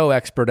 I'm no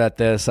expert at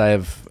this. I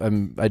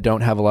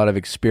don't have a lot of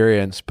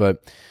experience,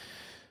 but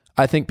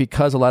I think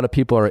because a lot of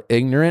people are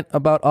ignorant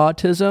about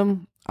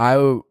autism,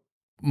 I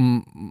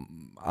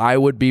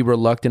would be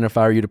reluctant if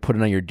I were you to put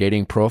it on your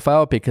dating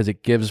profile, because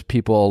it gives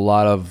people a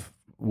lot of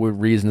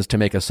reasons to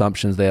make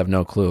assumptions they have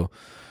no clue.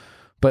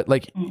 But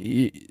like,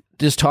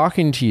 just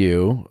talking to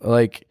you,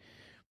 like,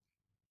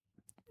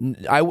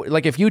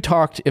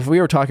 if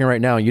we were talking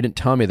right now and you didn't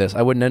tell me this,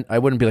 I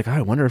wouldn't be like, oh,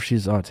 I wonder if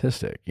she's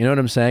autistic. You know what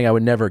I'm saying? I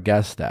would never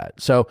guess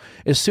that. So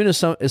as soon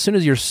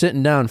as you're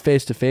sitting down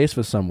face to face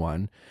with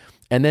someone,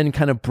 and then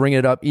kind of bring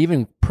it up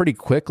even pretty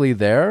quickly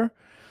there,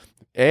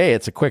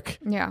 it's a quick.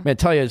 Yeah. Man,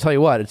 tell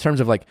you what, in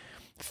terms of like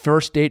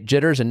first date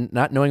jitters and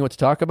not knowing what to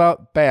talk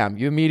about, bam,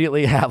 you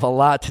immediately have a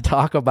lot to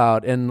talk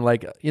about, and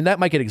that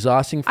might get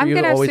exhausting for you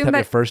to always have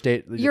your first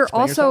date. You're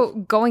also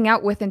going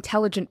out with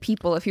intelligent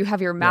people if you have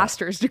your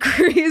master's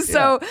degrees.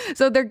 So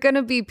they're going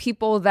to be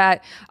people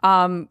that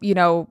that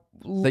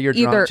you're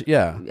either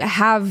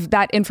have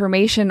that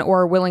information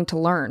or are willing to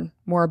learn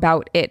more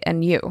about it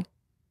and you.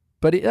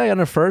 But on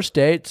a first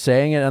date,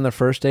 saying it on the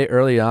first date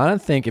early on, I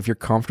think if you're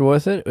comfortable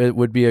with it, it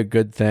would be a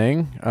good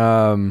thing.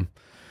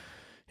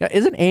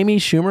 Isn't Amy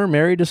Schumer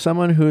married to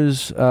someone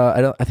who's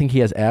I think he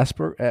has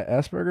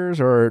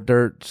Asperger's, or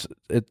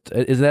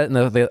is that in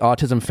the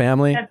autism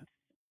family?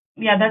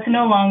 That's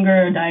no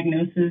longer a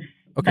diagnosis.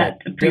 Okay. That's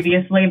the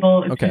previous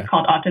label. It's just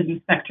called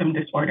autism spectrum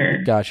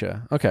disorder.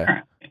 Gotcha. Okay.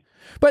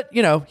 But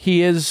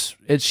he is.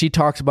 She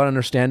talks about in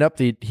her stand-up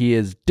that he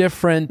is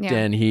different,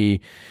 and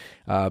he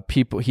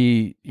she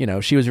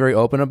was very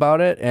open about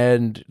it,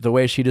 and the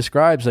way she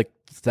describes, like,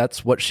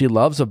 that's what she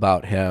loves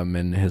about him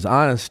and his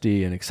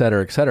honesty and et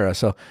cetera, et cetera.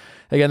 So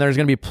again, there's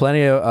going to be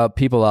plenty of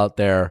people out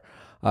there,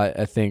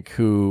 I think,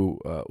 who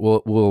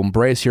will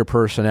embrace your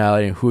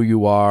personality and who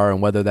you are,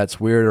 and whether that's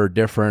weird or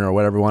different or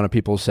whatever one of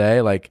people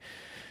say. Like,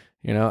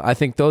 I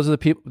think those are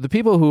the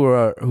people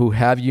who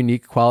have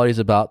unique qualities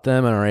about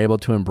them and are able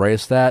to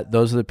embrace that.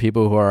 Those are the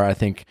people who are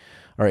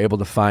able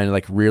to find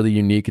like really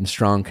unique and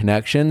strong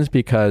connections,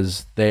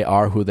 because they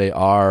are who they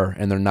are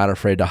and they're not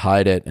afraid to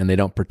hide it, and they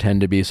don't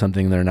pretend to be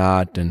something they're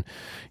not. And,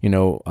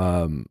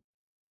 and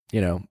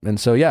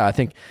so, I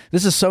think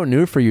this is so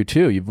new for you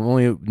too. You've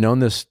only known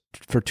this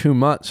for 2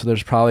 months. So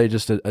there's probably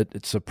just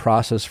it's a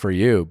process for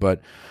you,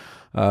 but,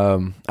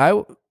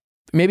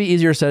 maybe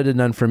easier said than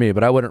done for me,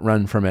 but I wouldn't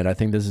run from it. I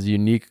think this is a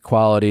unique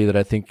quality that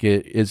I think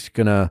it is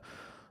going to,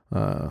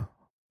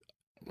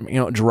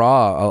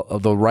 draw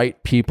the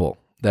right people.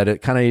 That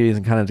it kind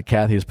of to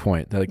Cathy's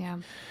point, that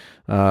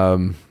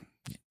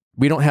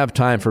we don't have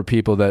time for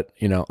people that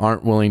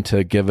aren't willing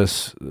to give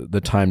us the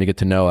time to get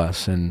to know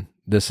us, and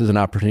this is an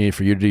opportunity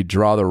for you to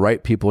draw the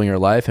right people in your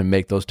life and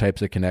make those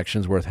types of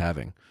connections worth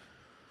having.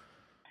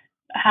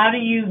 How do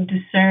you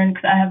discern?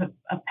 Because I have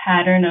a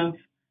pattern of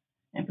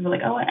people are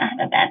like, oh, I'm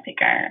a bad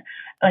picker.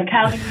 Like,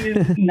 how do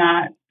you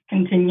not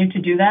continue to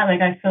do that?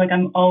 Like, I feel like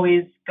I'm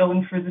always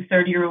going for the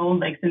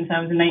 30-year-old, like since I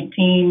was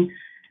 19,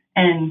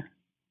 and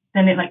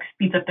then it like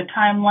speeds up the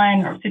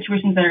timeline, or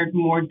situations that are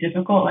more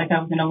difficult. Like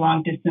I was in a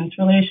long distance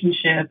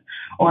relationship,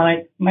 or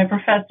like my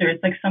professor.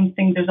 It's like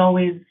something, there's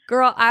always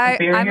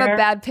I'm a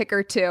bad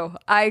picker too.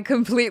 I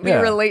completely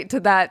relate to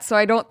that. So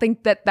I don't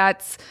think that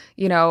that's,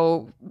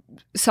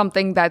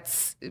 something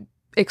that's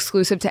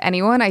exclusive to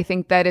anyone. I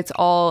think that it's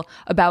all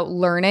about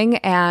learning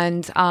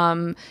and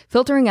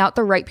filtering out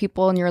the right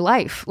people in your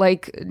life.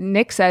 Like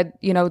Nick said,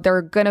 there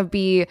are going to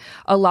be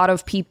a lot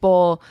of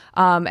people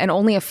and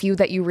only a few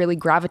that you really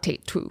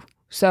gravitate to.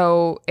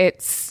 So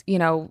it's,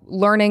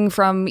 learning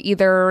from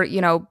either,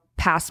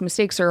 past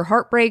mistakes or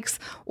heartbreaks,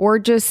 or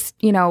just,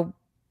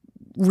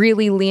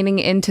 really leaning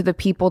into the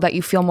people that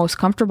you feel most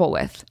comfortable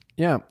with.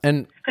 Yeah.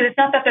 And because it's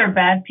not that they're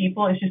bad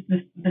people. It's just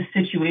the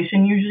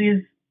situation usually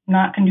is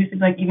not conducive.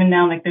 Like even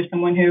now, like there's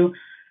someone who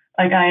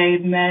like I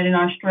met in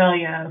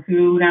Australia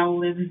who now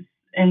lives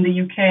in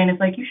the UK, and it's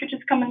like, you should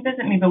just come and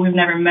visit me, but we've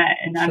never met.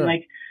 And I'm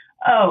like,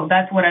 oh,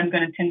 that's what I'm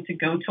going to tend to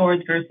go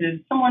towards versus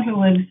someone who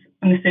lives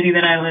in the city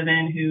that I live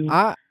in who...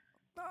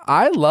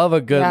 I love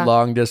a good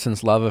long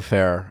distance love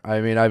affair.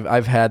 I mean,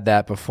 I've had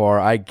that before.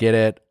 I get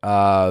it.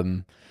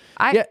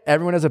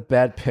 Everyone has a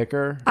bad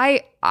picker.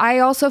 I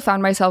also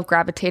found myself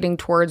gravitating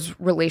towards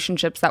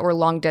relationships that were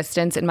long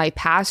distance in my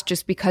past,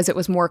 just because it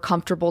was more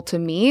comfortable to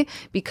me,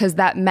 because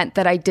that meant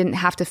that I didn't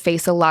have to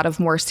face a lot of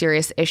more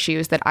serious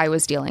issues that I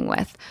was dealing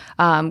with,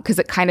 because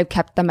it kind of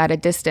kept them at a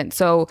distance.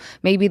 So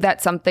maybe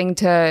that's something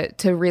to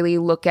really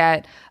look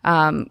at,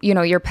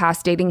 your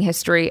past dating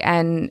history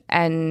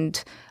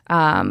and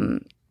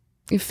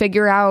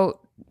figure out,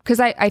 because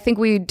I think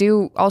we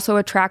do also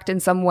attract in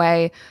some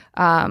way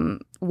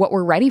what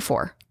we're ready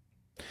for.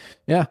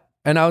 Yeah.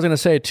 And I was going to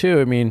say too,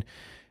 I mean,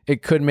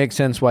 it could make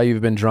sense why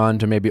you've been drawn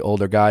to maybe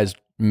older guys,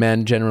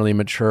 men generally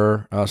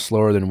mature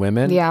slower than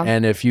women. Yeah.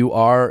 And if you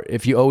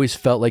always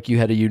felt like you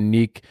had a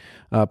unique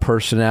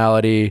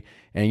personality,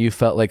 and you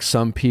felt like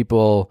some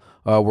people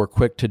were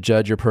quick to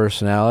judge your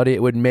personality,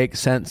 it would make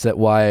sense that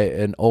why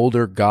an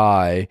older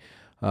guy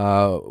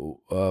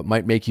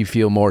might make you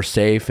feel more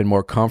safe and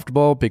more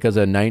comfortable, because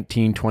a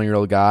 19,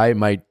 20-year-old guy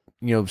might,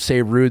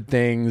 say rude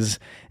things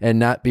and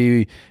not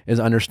be as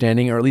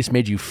understanding, or at least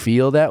made you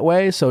feel that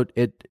way. So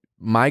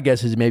my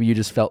guess is maybe you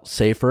just felt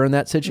safer in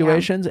that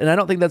situations. Yeah. And I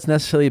don't think that's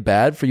necessarily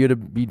bad for you to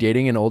be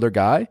dating an older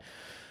guy.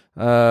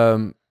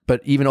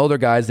 But even older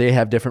guys, they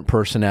have different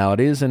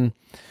personalities, and,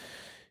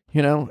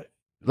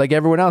 like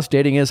everyone else,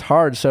 dating is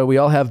hard. So we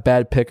all have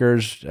bad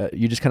pickers.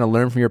 You just kind of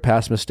learn from your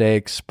past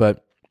mistakes,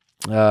 but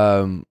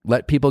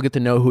let people get to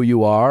know who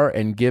you are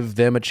and give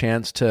them a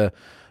chance to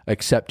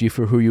accept you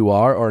for who you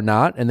are or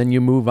not. And then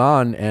you move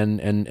on and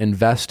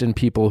invest in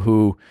people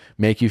who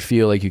make you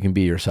feel like you can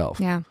be yourself.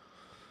 Yeah.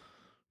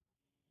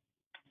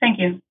 Thank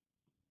you.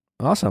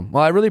 Awesome.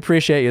 Well, I really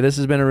appreciate you. This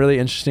has been a really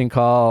interesting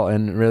call,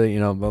 and really,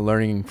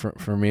 learning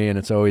for me. And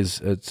it's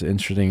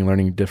interesting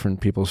learning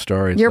different people's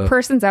stories. Your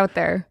person's out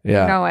there.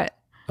 Yeah. You know it.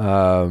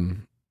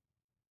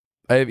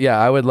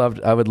 I would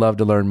love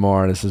to learn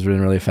more. This has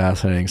been really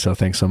fascinating. So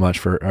thanks so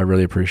much I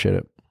really appreciate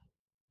it.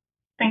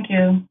 Thank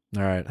you.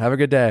 All right. Have a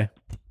good day.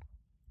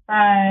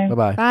 Bye.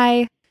 Bye-bye.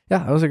 Bye. Yeah,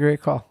 that was a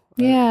great call.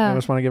 Yeah. I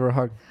just want to give her a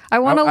hug. I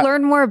want to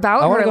learn more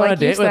about her. I want to go on a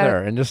like you date with said.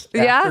 her and just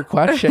ask her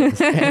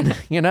questions. And,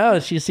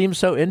 she seems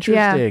so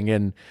interesting. Yeah.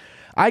 And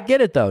I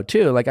get it though,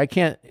 too. Like I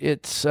can't,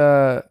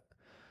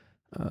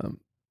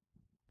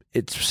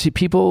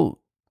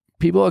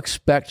 people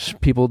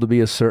expect people to be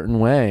a certain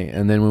way.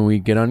 And then when we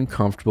get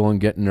uncomfortable and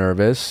get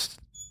nervous,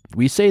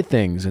 we say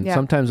things. And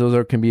sometimes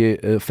those can be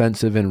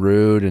offensive and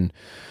rude. And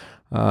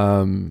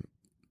when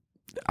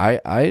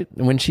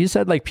she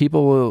said like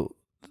people will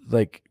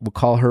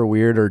call her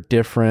weird or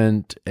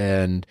different,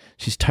 and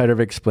she's tired of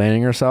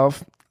explaining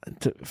herself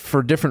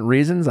for different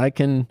reasons, I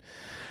can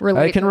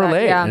relate.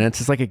 Yeah. And it's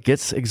just like, it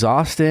gets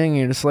exhausting.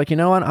 You're just like, you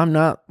know what? I'm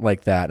not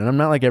like that. And I'm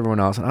not like everyone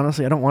else. And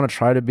honestly, I don't want to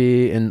try to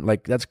be. And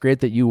like, that's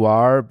great that you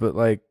are, but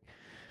like,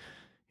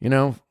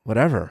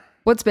 whatever.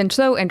 What's been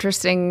so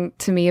interesting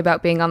to me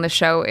about being on the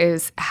show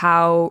is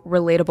how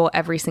relatable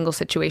every single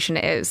situation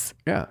is.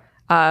 Yeah.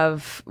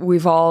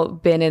 We've all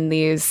been in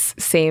these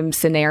same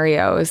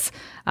scenarios,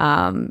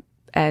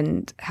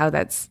 and how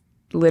that's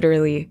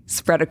literally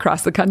spread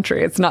across the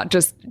country. It's not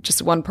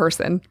just one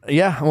person.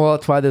 Yeah, well,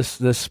 that's why this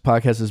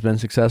podcast has been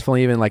successful.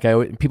 Even like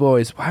people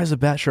always, why is The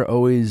Bachelor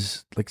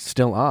always like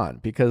still on?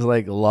 Because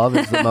like love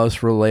is the most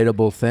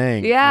relatable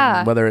thing. Yeah,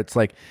 and whether it's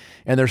like,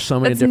 and there's so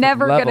many different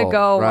never levels, gonna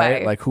go right?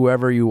 away. Like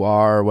whoever you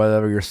are,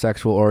 whatever your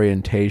sexual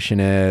orientation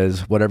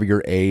is, whatever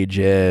your age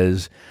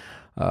is.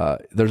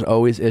 There's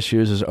always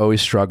issues. There's always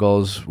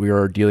struggles. We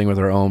are dealing with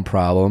our own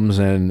problems,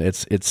 and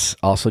it's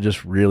also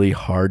just really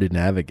hard to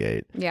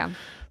navigate. Yeah.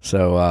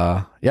 So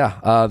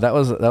that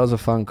was a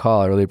fun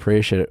call. I really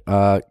appreciate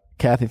it.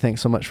 Cathy,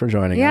 thanks so much for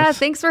joining us. Yeah,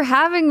 thanks for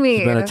having me.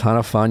 It's been a ton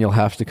of fun. You'll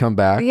have to come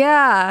back.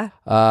 Yeah.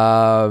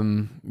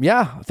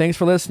 Thanks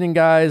for listening,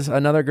 guys.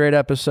 Another great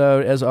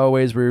episode. As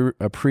always, we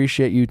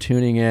appreciate you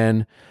tuning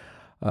in.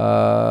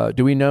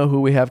 Do we know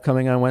who we have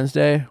coming on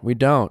Wednesday? We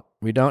don't.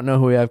 We don't know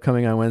who we have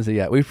coming on Wednesday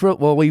yet.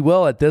 We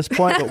will at this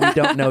point, but we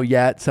don't know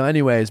yet. So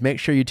anyways, make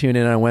sure you tune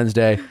in on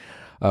Wednesday.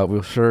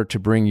 We're sure to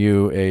bring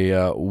you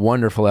a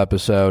wonderful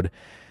episode.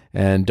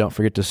 And don't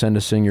forget to send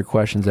us in your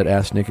questions at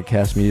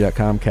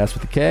asknick@castmedia.com, cast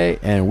with a K,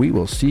 and we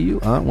will see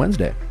you on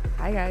Wednesday.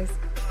 Bye, guys.